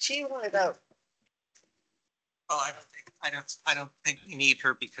 She wanted out. Well, I don't think we need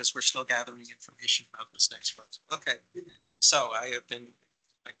her because we're still gathering information about this next one. Okay, so I have been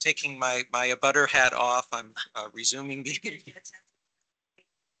taking my abutter hat off. I'm resuming the.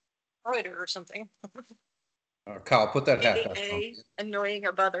 Writer or something. Kyle, put that hat back on. A annoying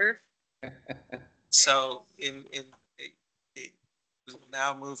a bother. So we'll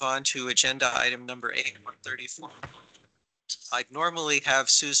now move on to agenda item number 134. I'd normally have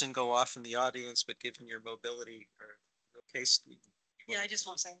Susan go off in the audience, but given your mobility or case. Yeah, I just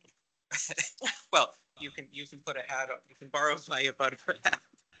won't say. Well, you can put a hat on, you can borrow my abutter hat.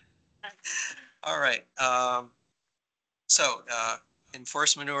 All right, so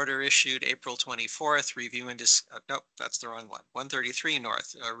enforcement order issued April 24th, review and nope, that's the wrong one. 133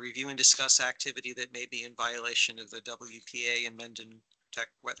 North, review and discuss activity that may be in violation of the WPA and Mendon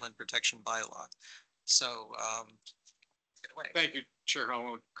Wetland Protection Bylaw. So, get away. Thank you, Chair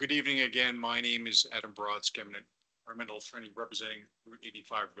Homewood. Good evening again. My name is Adam Brodsky. I'm an environmental attorney representing Route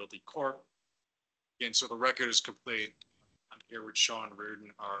 85 Realty Corp. Again, so the record is complete. I'm here with Sean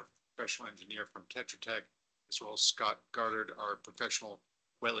Reardon, our professional engineer from Tetra Tech, as well as Scott Goddard, our professional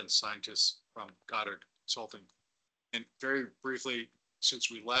wetland scientist from Goddard Consulting. And very briefly, since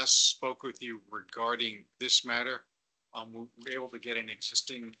we last spoke with you regarding this matter, we were able to get an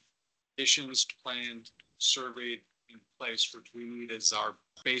existing conditions plan surveyed in place, which we need as our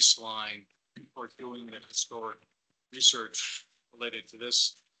baseline for doing the historic research related to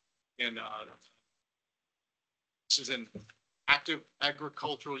this. And this is an active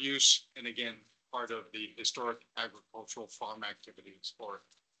agricultural use, and again, part of the historic agricultural farm activities for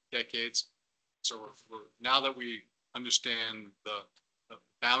decades. So now that we understand the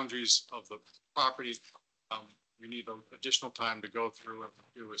boundaries of the property, we need additional time to go through and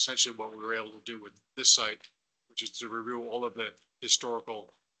do essentially what we were able to do with this site, which is to review all of the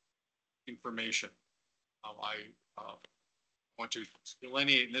historical information. I want to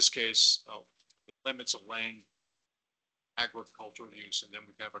delineate in this case the limits of land agricultural use, and then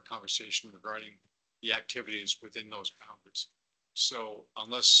we can have a conversation regarding the activities within those boundaries. So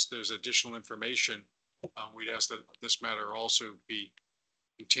unless there's additional information, we'd ask that this matter also be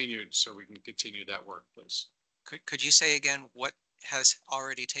continued so we can continue that work, please. Could you say again what has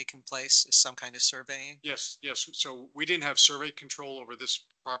already taken place? Is some kind of surveying? Yes, yes. So we didn't have survey control over this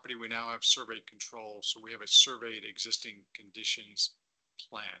property. We now have survey control. So we have a surveyed existing conditions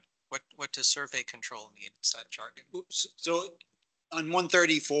plan. What does survey control mean? Is that jargon? So on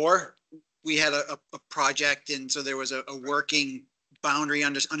 134, we had a project, and so there was a working boundary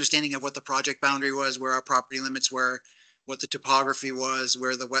understanding of what the project boundary was, where our property limits were. what the topography was,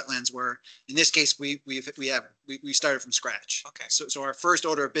 where the wetlands were. In this case, we started from scratch. Okay. So our first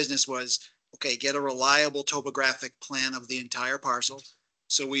order of business was, okay, get a reliable topographic plan of the entire parcel.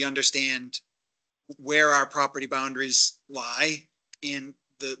 So we understand where our property boundaries lie in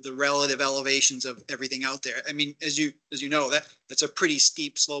the relative elevations of everything out there. I mean, as you know, that's a pretty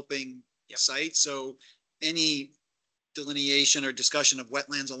steep sloping site. So any delineation or discussion of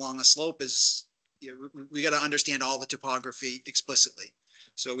wetlands along a slope is, we got to understand all the topography explicitly.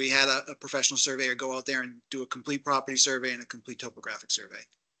 So we had a professional surveyor go out there and do a complete property survey and a complete topographic survey.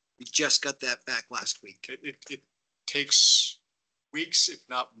 We just got that back last week. It takes weeks, if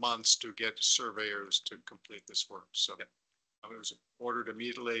not months, to get surveyors to complete this work. So it was ordered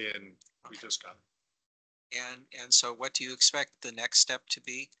immediately and we just got it. And so what do you expect the next step to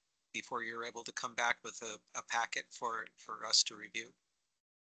be before you're able to come back with a packet for us to review?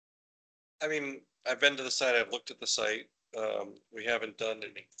 I mean, I've been to the site, I've looked at the site. We haven't done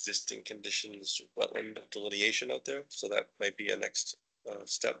an existing conditions wetland delineation out there, so that might be a next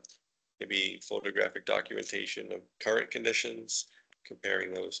step. Maybe photographic documentation of current conditions,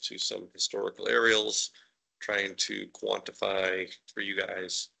 comparing those to some historical aerials, trying to quantify for you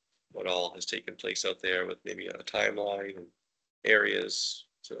guys what all has taken place out there with maybe a timeline and areas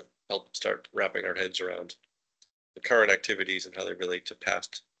to help start wrapping our heads around the current activities and how they relate to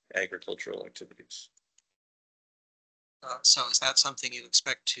past agricultural activities. So is that something you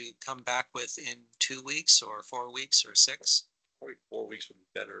expect to come back with in 2 weeks or 4 weeks or 6? Probably 4 weeks would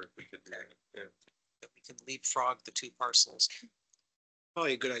be better if we could, yeah. That we can leapfrog the 2 parcels.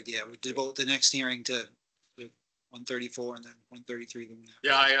 Probably a good idea. We devote the next hearing to 134 and then 133.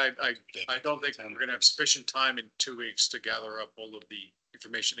 Yeah, I don't think we're gonna have sufficient time in 2 weeks to gather up all of the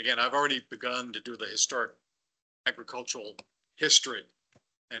information. Again, I've already begun to do the historic agricultural history.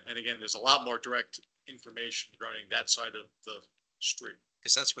 And again, there's a lot more direct information running that side of the street.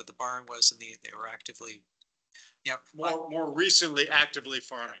 Because that's where the barn was and they were actively, More recently actively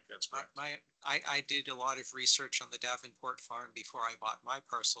farming, that's right. I did a lot of research on the Davenport farm before I bought my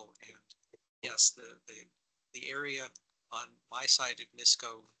parcel, and yes, the area on my side of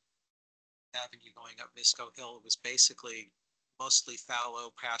Misco Avenue going up Misco Hill was basically mostly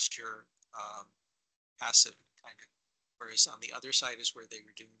fallow pasture, passive kind of, whereas on the other side is where they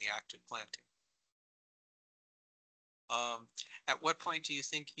were doing the active planting. At what point do you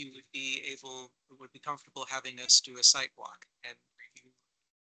think you would be comfortable having us do a site walk and review?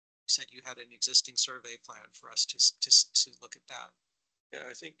 You said you had an existing survey plan for us to look at that. Yeah,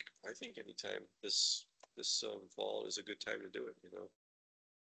 I think anytime this fall is a good time to do it,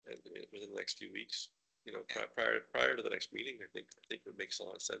 and within the next few weeks, prior to the next meeting, I think it makes a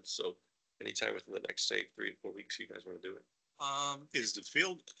lot of sense. So anytime within the next, say, 3 to 4 weeks, you guys want to do it. Is the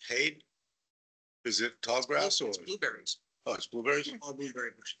field hayed? Is it tall grass or? It's blueberries. Oh, it's blueberries? All blueberry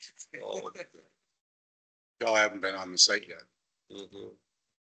bushes. Oh, I haven't been on the site yet. Mm-hmm.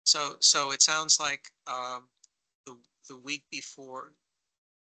 So it sounds like the week before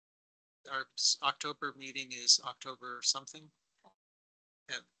our October meeting is October something.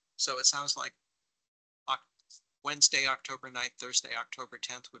 Yeah. So it sounds like Wednesday, October 9th, Thursday, October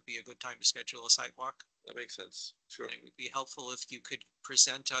 10th would be a good time to schedule a site walk. That makes sense. Sure. It would be helpful if you could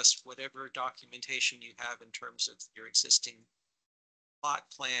present us whatever documentation you have in terms of your existing plot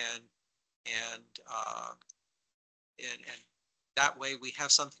plan and that way we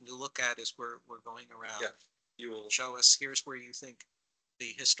have something to look at as we're going around. Yeah, you will show us, here's where you think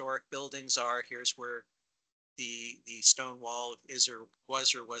the historic buildings are, here's where the stone wall is or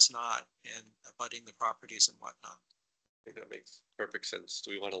was not, and abutting the properties and whatnot. I think that makes perfect sense.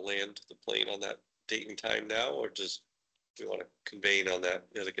 Do we want to land the plane on that date and time now, or just do we want to convene on that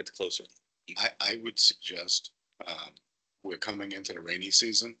as it gets closer? I would suggest, we're coming into the rainy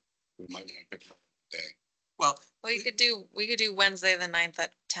season. We might want to pick up a day. Well, we could do Wednesday the 9th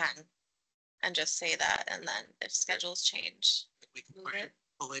at 10 and just say that, and then if schedules change. We can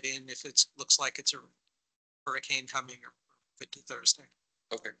pull it in if it looks like it's a hurricane coming, or fit to Thursday.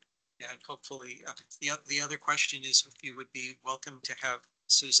 Okay. And hopefully, the other question is if you would be welcome to have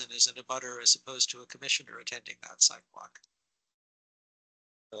Susan as an abutter as opposed to a commissioner attending that sidewalk.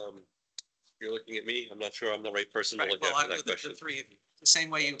 You're looking at me. I'm not sure I'm the right person to look Well, at that question. The 3 of you. The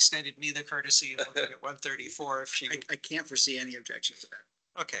same way you extended me the courtesy of looking at 134 if she. I can't foresee any objections to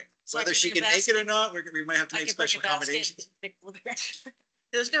that. Okay. Whether she can make it or not, we might have to make special accommodations.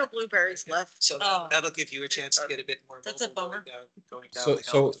 There's no blueberries left. So that'll give you a chance to get a bit more. That's a bummer. Going down the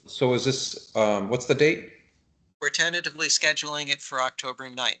hill. So is this, what's the date? We're tentatively scheduling it for October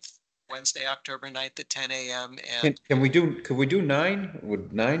 9th, Wednesday, October 9th at 10 a.m. And Could we do 9?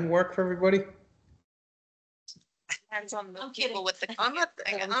 Would 9 work for everybody? Depends on the I'm kidding. people with the. I'm not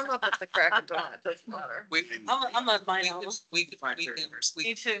at the crack of dawn. It doesn't matter. I'm not buying all Me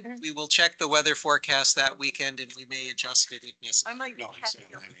too. We will check the weather forecast that weekend and we may adjust it if I necessary. might. No, he said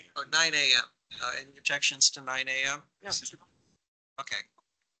 9 a.m. Oh, 9 AM. Any objections to 9 AM? No. Okay,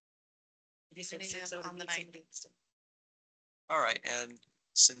 On the 19th. all right. And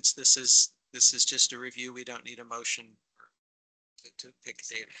since this is just a review, we don't need a motion to pick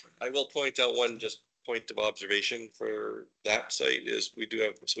a date. I will point out one just point of observation for that site is we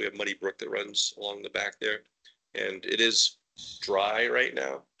have Muddy Brook that runs along the back there. And it is dry right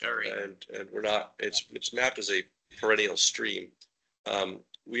now. Very. And we're not, it's mapped as a perennial stream.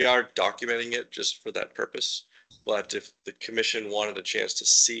 We are documenting it just for that purpose. But if the commission wanted a chance to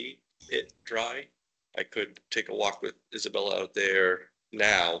see it dry, I could take a walk with Isabella out there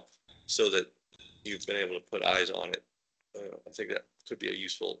now so that you've been able to put eyes on it. I think that could be a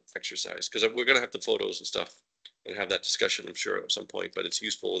useful exercise because we're going to have the photos and stuff and have that discussion, I'm sure, at some point, but it's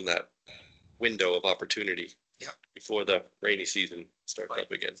useful in that window of opportunity. Yeah. Before the rainy season starts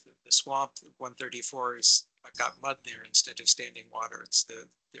up again. The swamp 134 is got mud there instead of standing water.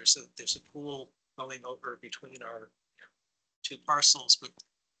 There's a pool going over between our two parcels, but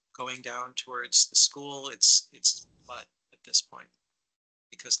going down towards the school, it's mud at this point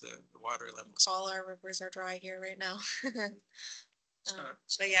because the water levels. All our rivers are dry here right now.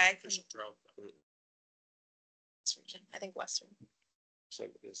 But yeah, I think I think Western.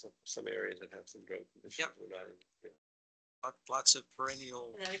 Some areas that have some drought conditions. Yep. We're not in- Lots of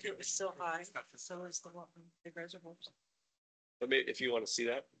perennial. And if it was so high, so is the water, the reservoirs. But maybe if you want to see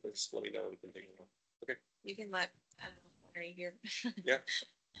that, just let me know. We can take a look. Okay, You can let, are you here? yeah.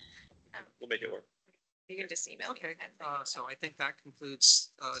 We'll make it work. You can just email me. Okay, so I think that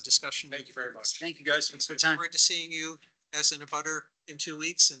concludes discussion. Thank you very much. Thank you, guys. Thanks for the time. Look forward to seeing you as in a butter in 2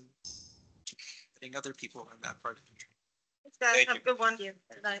 weeks and getting other people on that part of the country. Thanks, guys. Thank Have a you. good one. Good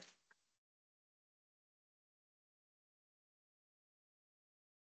night.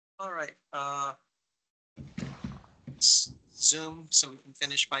 All right, Zoom, so we can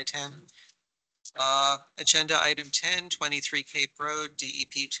finish by 10. Agenda item 10, 23 Cape Road,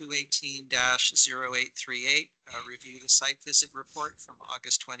 DEP 218-0838. Review the site visit report from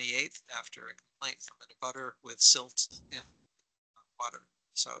August 28th after a complaint from an abutter with silt in water.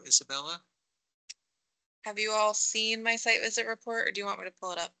 So Isabella? Have you all seen my site visit report or do you want me to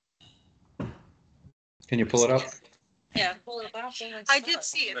pull it up? Can you pull it up? Yeah. Pull it up. I did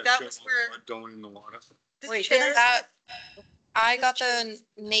see it. That was where. Going in the water. the Wait, chairs- That, I got the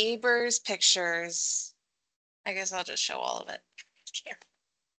neighbors' pictures. I guess I'll just show all of it.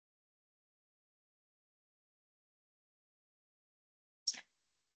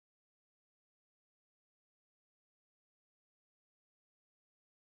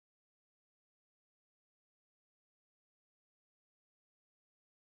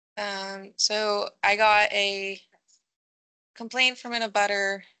 So I got a complaint from an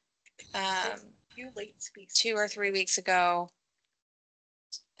abutter, You late speaks. 2 or 3 weeks ago.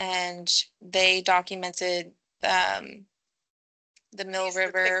 And they documented, the Mill These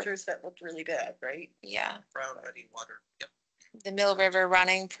are the River, Pictures that looked really bad, right? yeah, Brown muddy water. Yep. the Mill River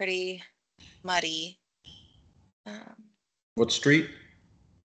running pretty muddy. What street?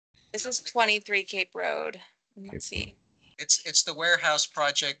 This is 23 Cape Road. Let's see. It's the warehouse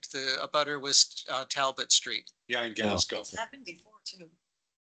project. The abutter was Talbot Street. Yeah, in Gasco. It's happened before too.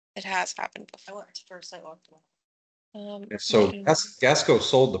 It has happened I before. went to first sidewalk. So Gasco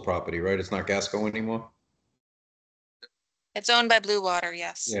sold the property, right? It's not Gasco anymore? It's owned by Blue Water,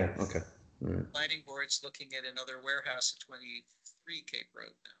 yes. Yeah, okay. All right. Planning board's looking at another warehouse at 23 Cape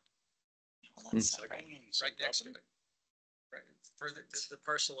Road now, Hold on a second. right next to it. Right, further, the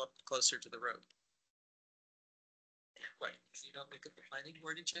parcel up closer to the road. Right, you don't look at the planning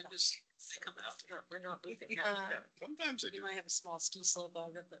board agendas, they come out. We're not moving. Sometimes they You do. might have a small ski slope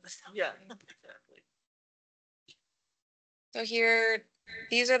on it, but. Yeah, exactly. So here,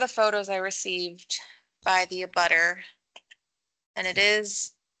 these are the photos I received by the abutter. And it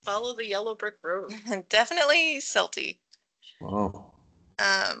is Follow the yellow brick road. definitely silty. Wow.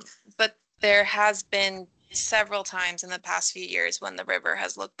 But there has been several times in the past few years when the river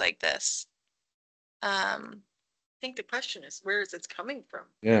has looked like this. I think the question is, where is it coming from?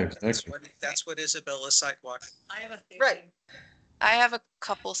 Yeah, That's exactly. that's what Isabella's sidewalk. I have a theory. Right. I have a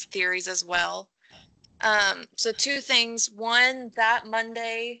couple theories as well. So 2 things. One, that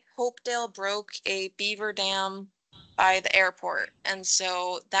Monday, Hopedale broke a beaver dam by the airport. And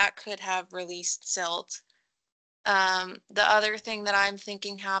so that could have released silt. The other thing that I'm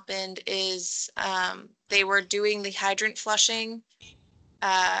thinking happened is they were doing the hydrant flushing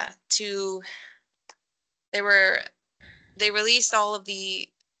they were they released all of the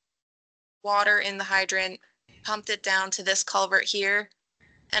water in the hydrant, pumped it down to this culvert here.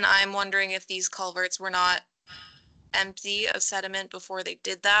 And I'm wondering if these culverts were not empty of sediment before they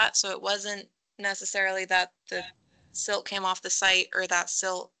did that. So it wasn't necessarily that the silt came off the site or that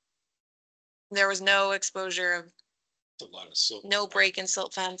silt. There was no exposure of A lot of silt. no break in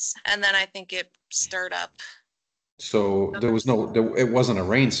silt fence. And then I think it stirred up. So there was no, it wasn't a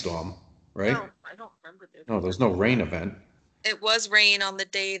rainstorm, right? No, I don't remember there. No, there's no rain event. It was rain on the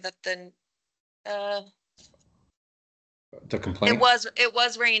day that the The complaint? it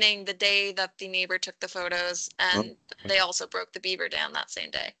was raining the day that the neighbor took the photos, and they also broke the beaver dam that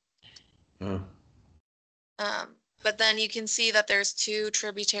same day. Oh. But then you can see that there's two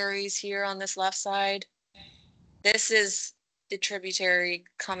tributaries here on this left side. This is the tributary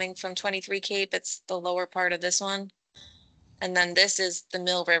coming from 23 Cape. It's the lower part of this one. And then this is the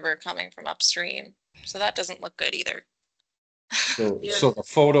Mill River coming from upstream. So that doesn't look good either. So, so the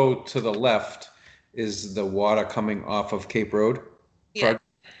photo to the left is the water coming off of Cape Road? Yeah.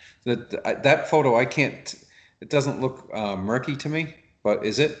 That photo, I can't, it doesn't look murky to me, but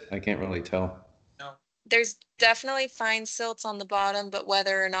is it? I can't really tell. No. There's definitely fine silts on the bottom, but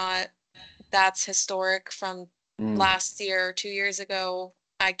whether or not that's historic from last year or 2 years ago,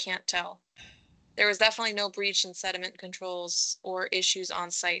 I can't tell. There was definitely no breach in sediment controls or issues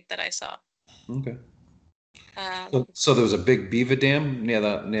on site that I saw. Okay. So there was a big beaver dam near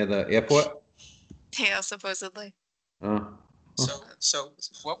the airport? Yeah, supposedly. So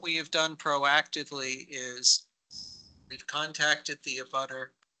what we have done proactively is we've contacted the abutter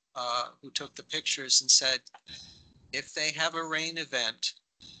who took the pictures and said, if they have a rain event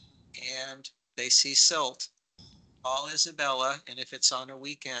and they see silt, call Isabella, and if it's on a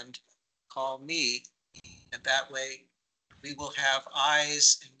weekend, call me, and that way we will have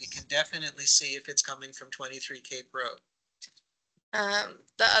eyes and we can definitely see if it's coming from 23 Cape Road.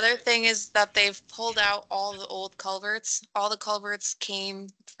 The other thing is that they've pulled out all the old culverts. All the culverts came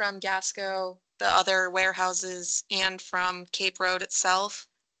from Gasco, the other warehouses, and from Cape Road itself.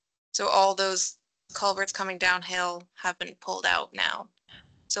 So all those culverts coming downhill have been pulled out now.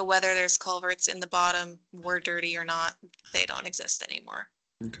 So whether there's culverts in the bottom were dirty or not, they don't exist anymore.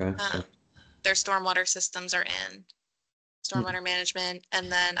 Okay. Their stormwater systems are in, stormwater management,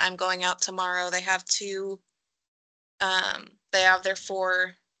 and then I'm going out tomorrow. They have they have their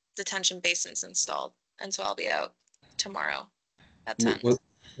 4 detention basins installed, and so I'll be out tomorrow at 10.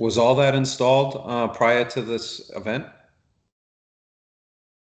 Was all that installed prior to this event?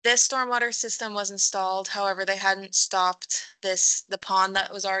 This stormwater system was installed, however, they hadn't stopped the pond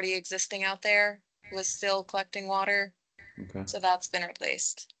that was already existing out there was still collecting water. Okay. So that's been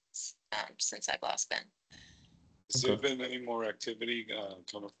replaced since I've last been. Has there been any more activity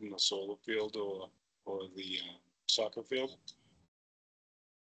coming from the solar field or the soccer field?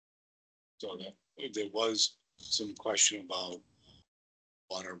 So that there was some question about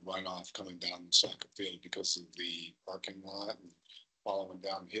water runoff coming down the soccer field because of the parking lot and following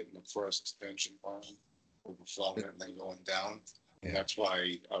down, hitting the first detention pond, overflowing and then going down. Yeah. And that's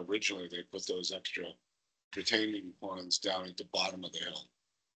why originally they put those extra retaining ponds down at the bottom of the hill.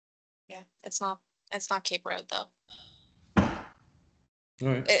 Yeah, it's not Cape Road though. All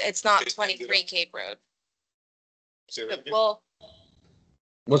right. It's not 23 Cape Road. Well,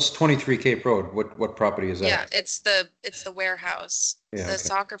 what's 23 Cape Road? What property is that? yeah, it's the warehouse. Yeah, the okay.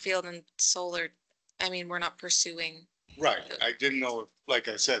 soccer field and solar. I mean, we're not pursuing. Right. I didn't know if, like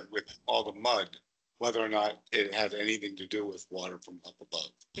I said, with all the mud, whether or not it had anything to do with water from up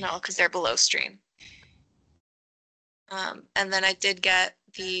above. No, because they're below stream. And then I did get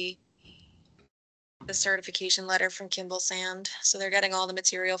the certification letter from Kimball Sand. So they're getting all the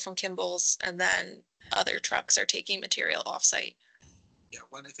material from Kimball's, and then other trucks are taking material offsite. Yeah,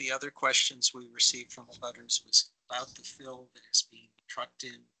 one of the other questions we received from the butters was about the fill that is being trucked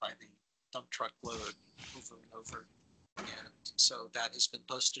in by the dump truck load over and over. And so that has been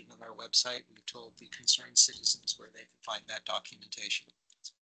posted on our website. We told the concerned citizens where they can find that documentation.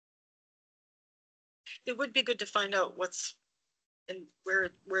 It would be good to find out what's and where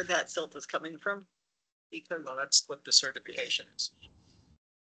that silt is coming from. Because well, that's what the certification is.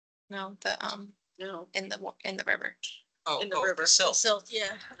 No, no, in the river. Oh, in the river. Silt.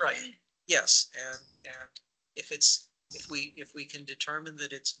 Yeah. Right. Yes, and if we can determine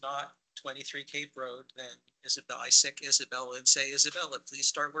that it's not 23 Cape Road, then I sick Isabella and say, Isabella, please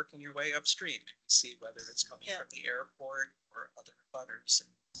start working your way upstream and see whether it's coming from the airport or other butters.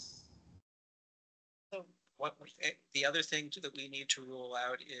 So the other thing that we need to rule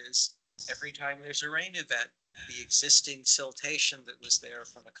out is every time there's a rain event, the existing siltation that was there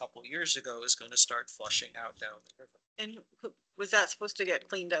from a couple years ago is going to start flushing out down the river. And was that supposed to get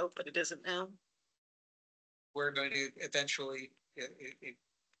cleaned out, but it isn't now? We're going to eventually,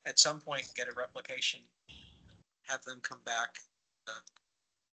 at some point, get a replication, have them come back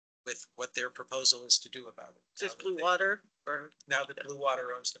with what their proposal is to do about it. Just Blue Water or? Now that Blue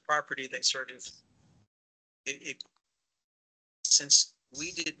Water owns the property, they sort of, since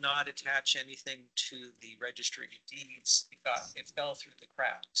we did not attach anything to the registry of deeds, it fell through the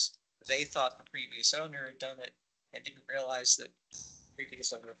cracks. They thought the previous owner had done it and didn't realize that the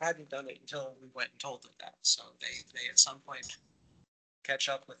previous owner hadn't done it until we went and told them that. So they at some point catch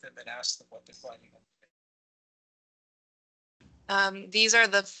up with them and ask them what they're planning on. These are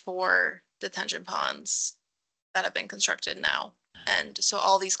the 4 detention ponds that have been constructed now. And so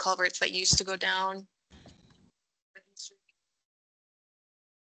all these culverts that used to go down.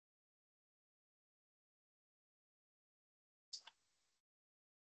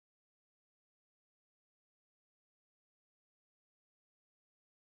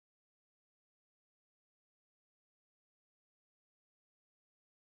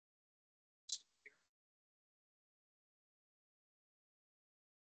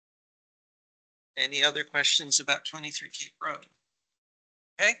 Any other questions about 23 Cape Road?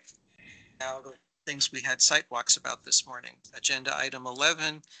 Okay, now the things we had sidewalks about this morning. Agenda item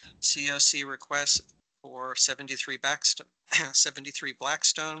 11, COC request for 73 Blackstone, 73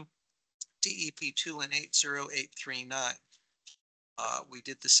 Blackstone, DEP 2180839. We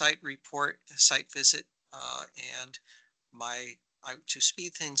did the site report, site visit, and to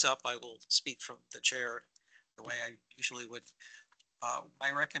speed things up, I will speak from the chair the way I usually would.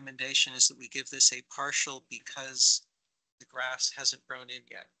 My recommendation is that we give this a partial because the grass hasn't grown in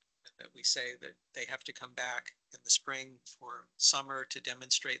yet. That we say that they have to come back in the spring for summer to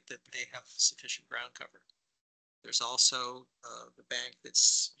demonstrate that they have sufficient ground cover. There's also the bank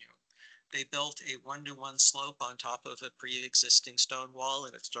that's, they built a 1-to-1 slope on top of a pre-existing stone wall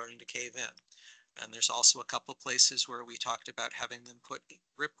and it's starting to cave in. And there's also a couple places where we talked about having them put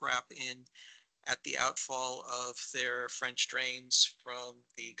riprap in at the outfall of their French drains from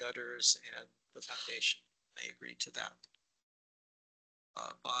the gutters and the foundation. They agreed to that.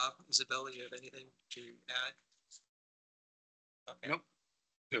 Bob, Isabella, you have anything to add? Okay. Nope.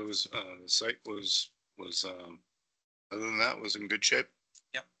 It was, the site was, other than that, was in good shape.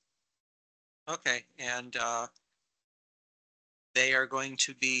 Yep. Okay, and they are going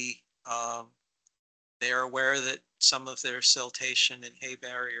to be, they are aware that some of their siltation and hay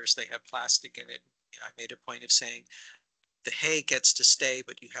barriers, they have plastic in it. I made a point of saying the hay gets to stay,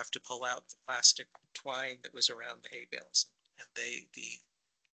 but you have to pull out the plastic twine that was around the hay bales. And the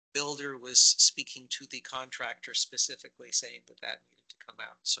builder was speaking to the contractor specifically saying that that needed to come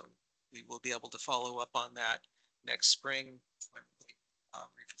out. So we will be able to follow up on that next spring when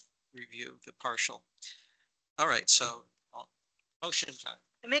we review the partial. All right, so motion time.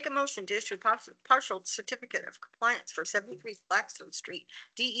 I make a motion to issue partial certificate of compliance for 73 Blackstone Street,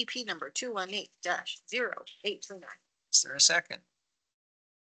 DEP number 218-0829. Is there a second?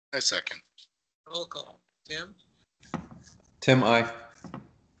 A second. Roll call. Tim? Tim, I.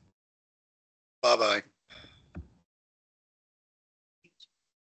 Bye-bye.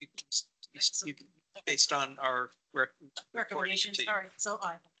 Based on our Recommendations, to you. all right, so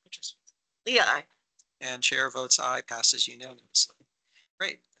I. Leah, aye. And chair votes aye, passes unanimously.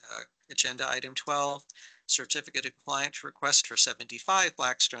 Great. Agenda item 12, certificate of compliance request for 75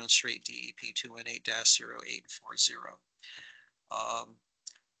 Blackstone Street, DEP 218-0840.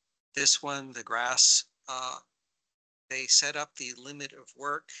 This one, the grass, they set up the limit of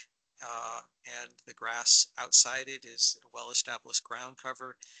work and the grass outside it is a well-established ground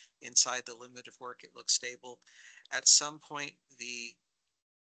cover. Inside the limit of work, it looks stable. At some point,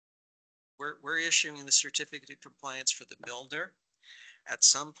 we're issuing the certificate of compliance for the builder. At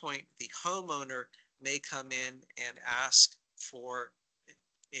some point, the homeowner may come in and ask for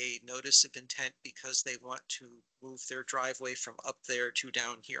a notice of intent because they want to move their driveway from up there to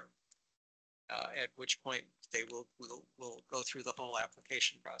down here. At which point they will go through the whole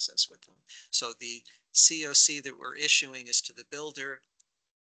application process with them. So the COC that we're issuing is to the builder.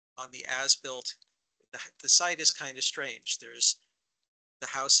 On the as-built, the site is kind of strange. The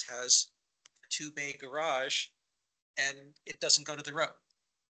house has a 2-bay garage and it doesn't go to the road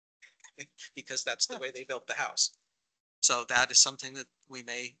because that's the way they built the house. So that is something that we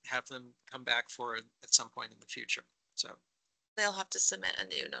may have them come back for at some point in the future. So They'll have to submit a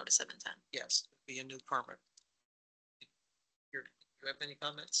new notice of intent. yes, be a new permit. You have any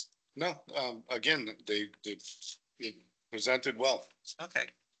comments? No, again, they presented well. Okay,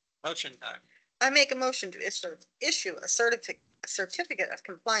 motion time. I make a motion to issue a certificate of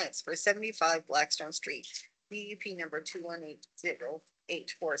compliance for 75 Blackstone Street, DEP number 2180840. Is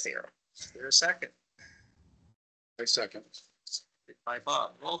there a second? I second. By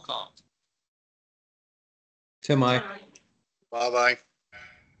Bob, roll call. Tim, I. Bob, I.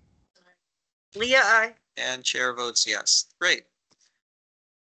 Leah, I. And chair votes yes. Great.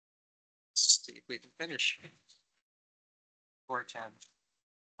 Let's see if we can finish. 4:10.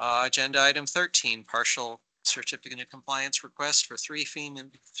 Agenda item 13, partial certificate of compliance request for 3 Freeman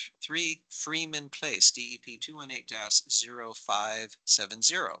Place, DEP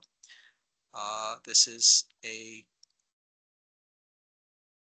 218-0570. This is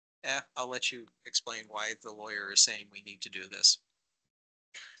I'll let you explain why the lawyer is saying we need to do this.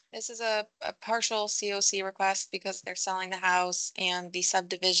 This is a partial COC request because they're selling the house and the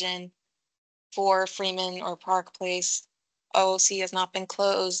subdivision for Freeman or Park Place. OOC has not been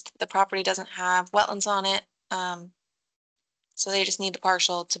closed. The property doesn't have wetlands on it. So they just need the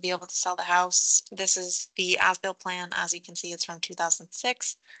partial to be able to sell the house. This is the as-built plan. As you can see, it's from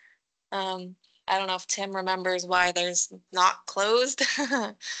 2006. I don't know if Tim remembers why there's not closed,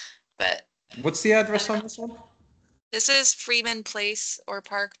 but What's the address on this one? this is Freeman Place or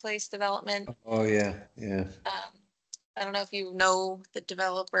Park Place development. Oh, yeah, yeah. I don't know if you know the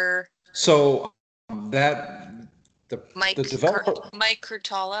developer. So the Mike developer. Mike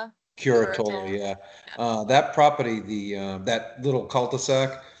Curtola. Curatola, yeah. That property, that little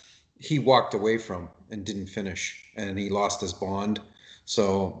cul-de-sac, he walked away from and didn't finish, and he lost his bond.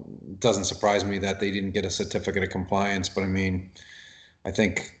 So it doesn't surprise me that they didn't get a certificate of compliance, but I mean, I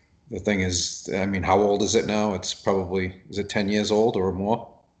think the thing is, I mean, how old is it now? It's probably, is it 10 years old or more?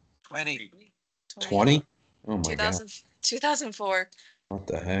 20. 20? Oh my God. 2004. What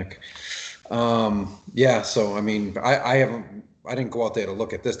the heck? Yeah, so I mean, I didn't go out there to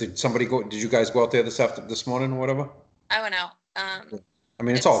look at this. Did you guys go out there this morning or whatever? I went out. I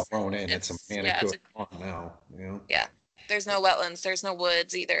mean, it's all grown in. It's a manicure yeah, now, you know? Yeah. There's no wetlands, there's no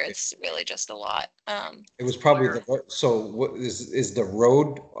woods either. It's really just a lot. It was probably so what is the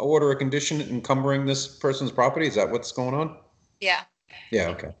road order a condition encumbering this person's property? Is that what's going on? Yeah. Yeah,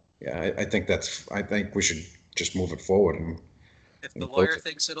 okay. Yeah, I think we should just move it forward and. If the lawyer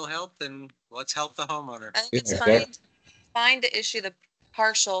thinks it'll help, then let's help the homeowner. I think it's fine to issue the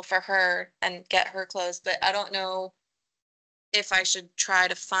partial for her and get her closed, but I don't know if I should try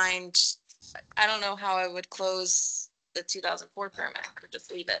to find, I don't know how I would close the 2004 permit or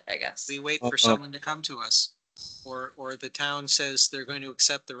just leave it, I guess. We wait for someone to come to us, or the town says they're going to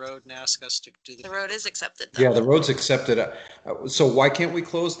accept the road and ask us to do the road is accepted though. Yeah, the road's accepted. So why can't we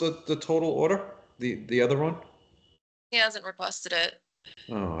close the total order? The other one? He hasn't requested it.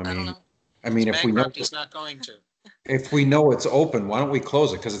 Oh, I don't know. I mean, if we know he's not going to. If we know it's open, why don't we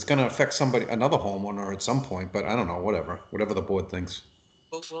close it? Because it's going to affect another homeowner at some point. But I don't know. Whatever the board thinks.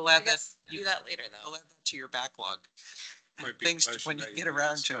 We'll add that. Do that later though. I'll add that to your backlog. Might be Things a question when you that get can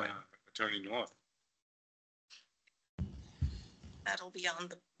around ask, to it. Attorney North. That'll be on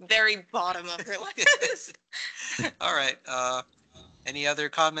the very bottom of her list. All right. Any other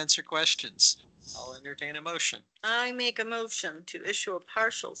comments or questions? I'll entertain a motion. I make a motion to issue a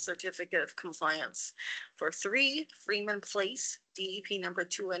partial certificate of compliance for 3 Freeman Place, DEP number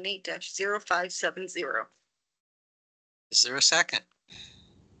 218-0570. Is there a second?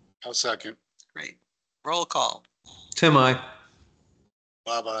 I'll second. Great. Roll call. Tim, I.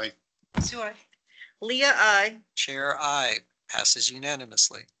 Bob, I. Sue, I. Leah, I. Chair, I. Passes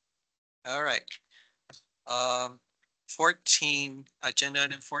unanimously. All right. 14, agenda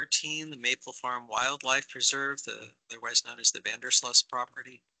item 14, the Maple Farm Wildlife Preserve, otherwise known as the Vandersloot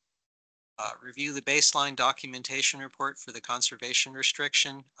property. Review the baseline documentation report for the conservation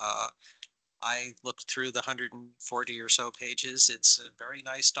restriction. I looked through the 140 or so pages. It's a very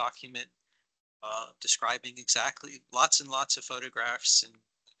nice document describing exactly lots and lots of photographs and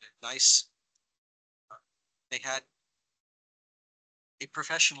nice. They had a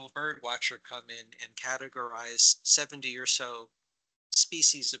professional bird watcher come in and categorize 70 or so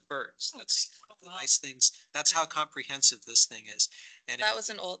species of birds. That's one of the nice things. That's how comprehensive this thing is. And that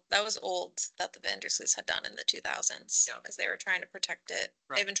was old that the Vandersloots had done in the 2000s. Yeah. Because they were trying to protect it.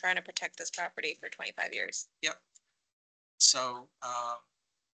 Right. They've been trying to protect this property for 25 years. Yep. So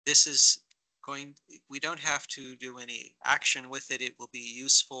this is we don't have to do any action with it. It will be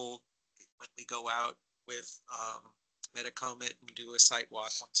useful when we go out with Metacom it and do a site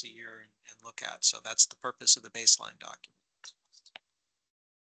walk once a year and look at. So that's the purpose of the baseline document.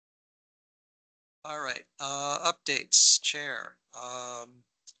 All right, updates, Chair.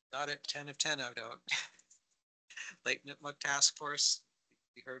 Not at 10 of 10, I don't. Lake Nipmuc Task Force.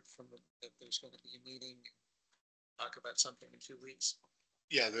 We heard from that there's going to be a meeting. Talk about something in 2 weeks.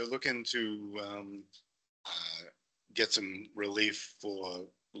 Yeah, they're looking to get some relief for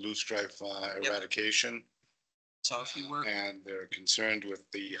loosestrife eradication. So if you work, And they're concerned with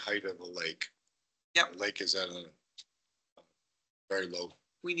the height of the lake. Yep. The lake is at a very low.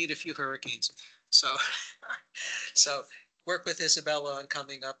 we need a few hurricanes. So, so work with Isabella on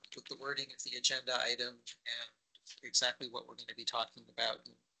coming up with the wording of the agenda item and exactly what we're going to be talking about.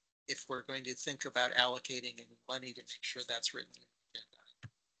 And if we're going to think about allocating any money to make sure that's written in the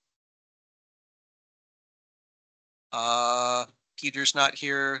agenda. Peter's not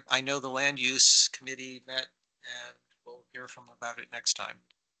here. I know the land use committee met and we'll hear from them about it next time.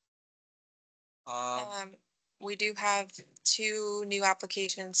 We do have 2 new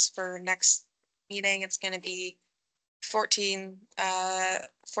applications for next meeting. It's going to be 14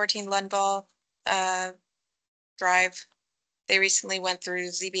 Lundvall Drive. They recently went through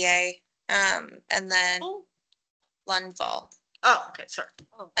ZBA, and then Lundvall. Oh, okay, sorry.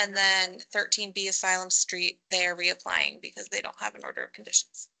 And then 13B Asylum Street, they are reapplying because they don't have an order of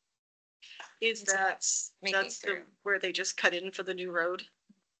conditions. Is that's where they just cut in for the new road?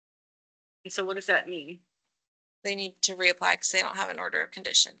 And so what does that mean? They need to reapply because they don't have an order of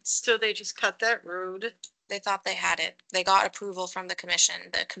conditions. So they just cut that road? They thought they had it. They got approval from the commission.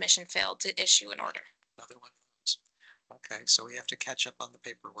 The commission failed to issue an order. Another one. Okay, so we have to catch up on the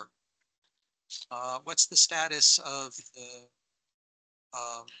paperwork. What's the status of the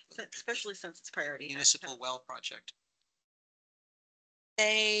especially since it's priority municipal well project?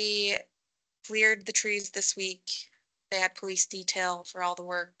 They cleared the trees this week. They had police detail for all the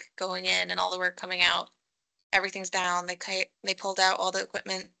work going in and all the work coming out. Everything's down. They pulled out all the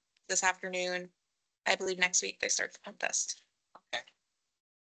equipment this afternoon. I believe next week they start the pump test. Okay.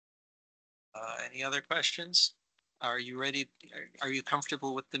 Any other questions? Are you ready? Are you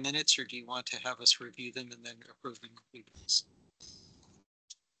comfortable with the minutes, or do you want to have us review them and then approve them?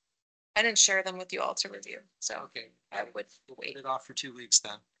 I didn't share them with you all to review, so okay, I would we'll wait. put it off for 2 weeks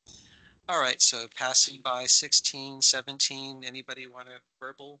then. All right, so passing by 16, 17, anybody want a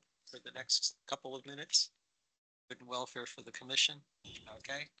verbal for the next couple of minutes? Good and welfare for the commission.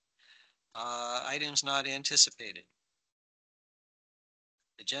 Okay. Items not anticipated.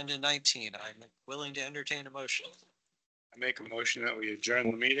 Agenda 19, I'm willing to entertain a motion. I make a motion that we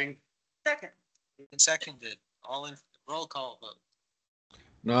adjourn the meeting. Second. And seconded, all in roll call vote.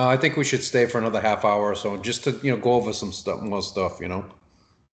 No, I think we should stay for another half hour or so, just to, go over some stuff, more stuff, No,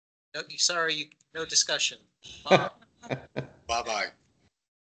 sorry, no discussion. Bye-bye.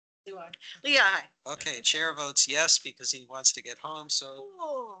 Leah, aye. Okay, chair votes yes because he wants to get home,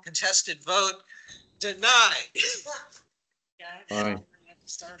 so contested vote denied. Fine.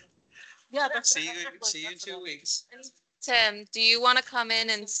 Yeah, that's. See you in 2 weeks. Tim, do you want to come in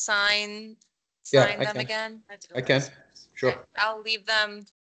and sign Yeah, I them can. again? I can, sure. I'll leave them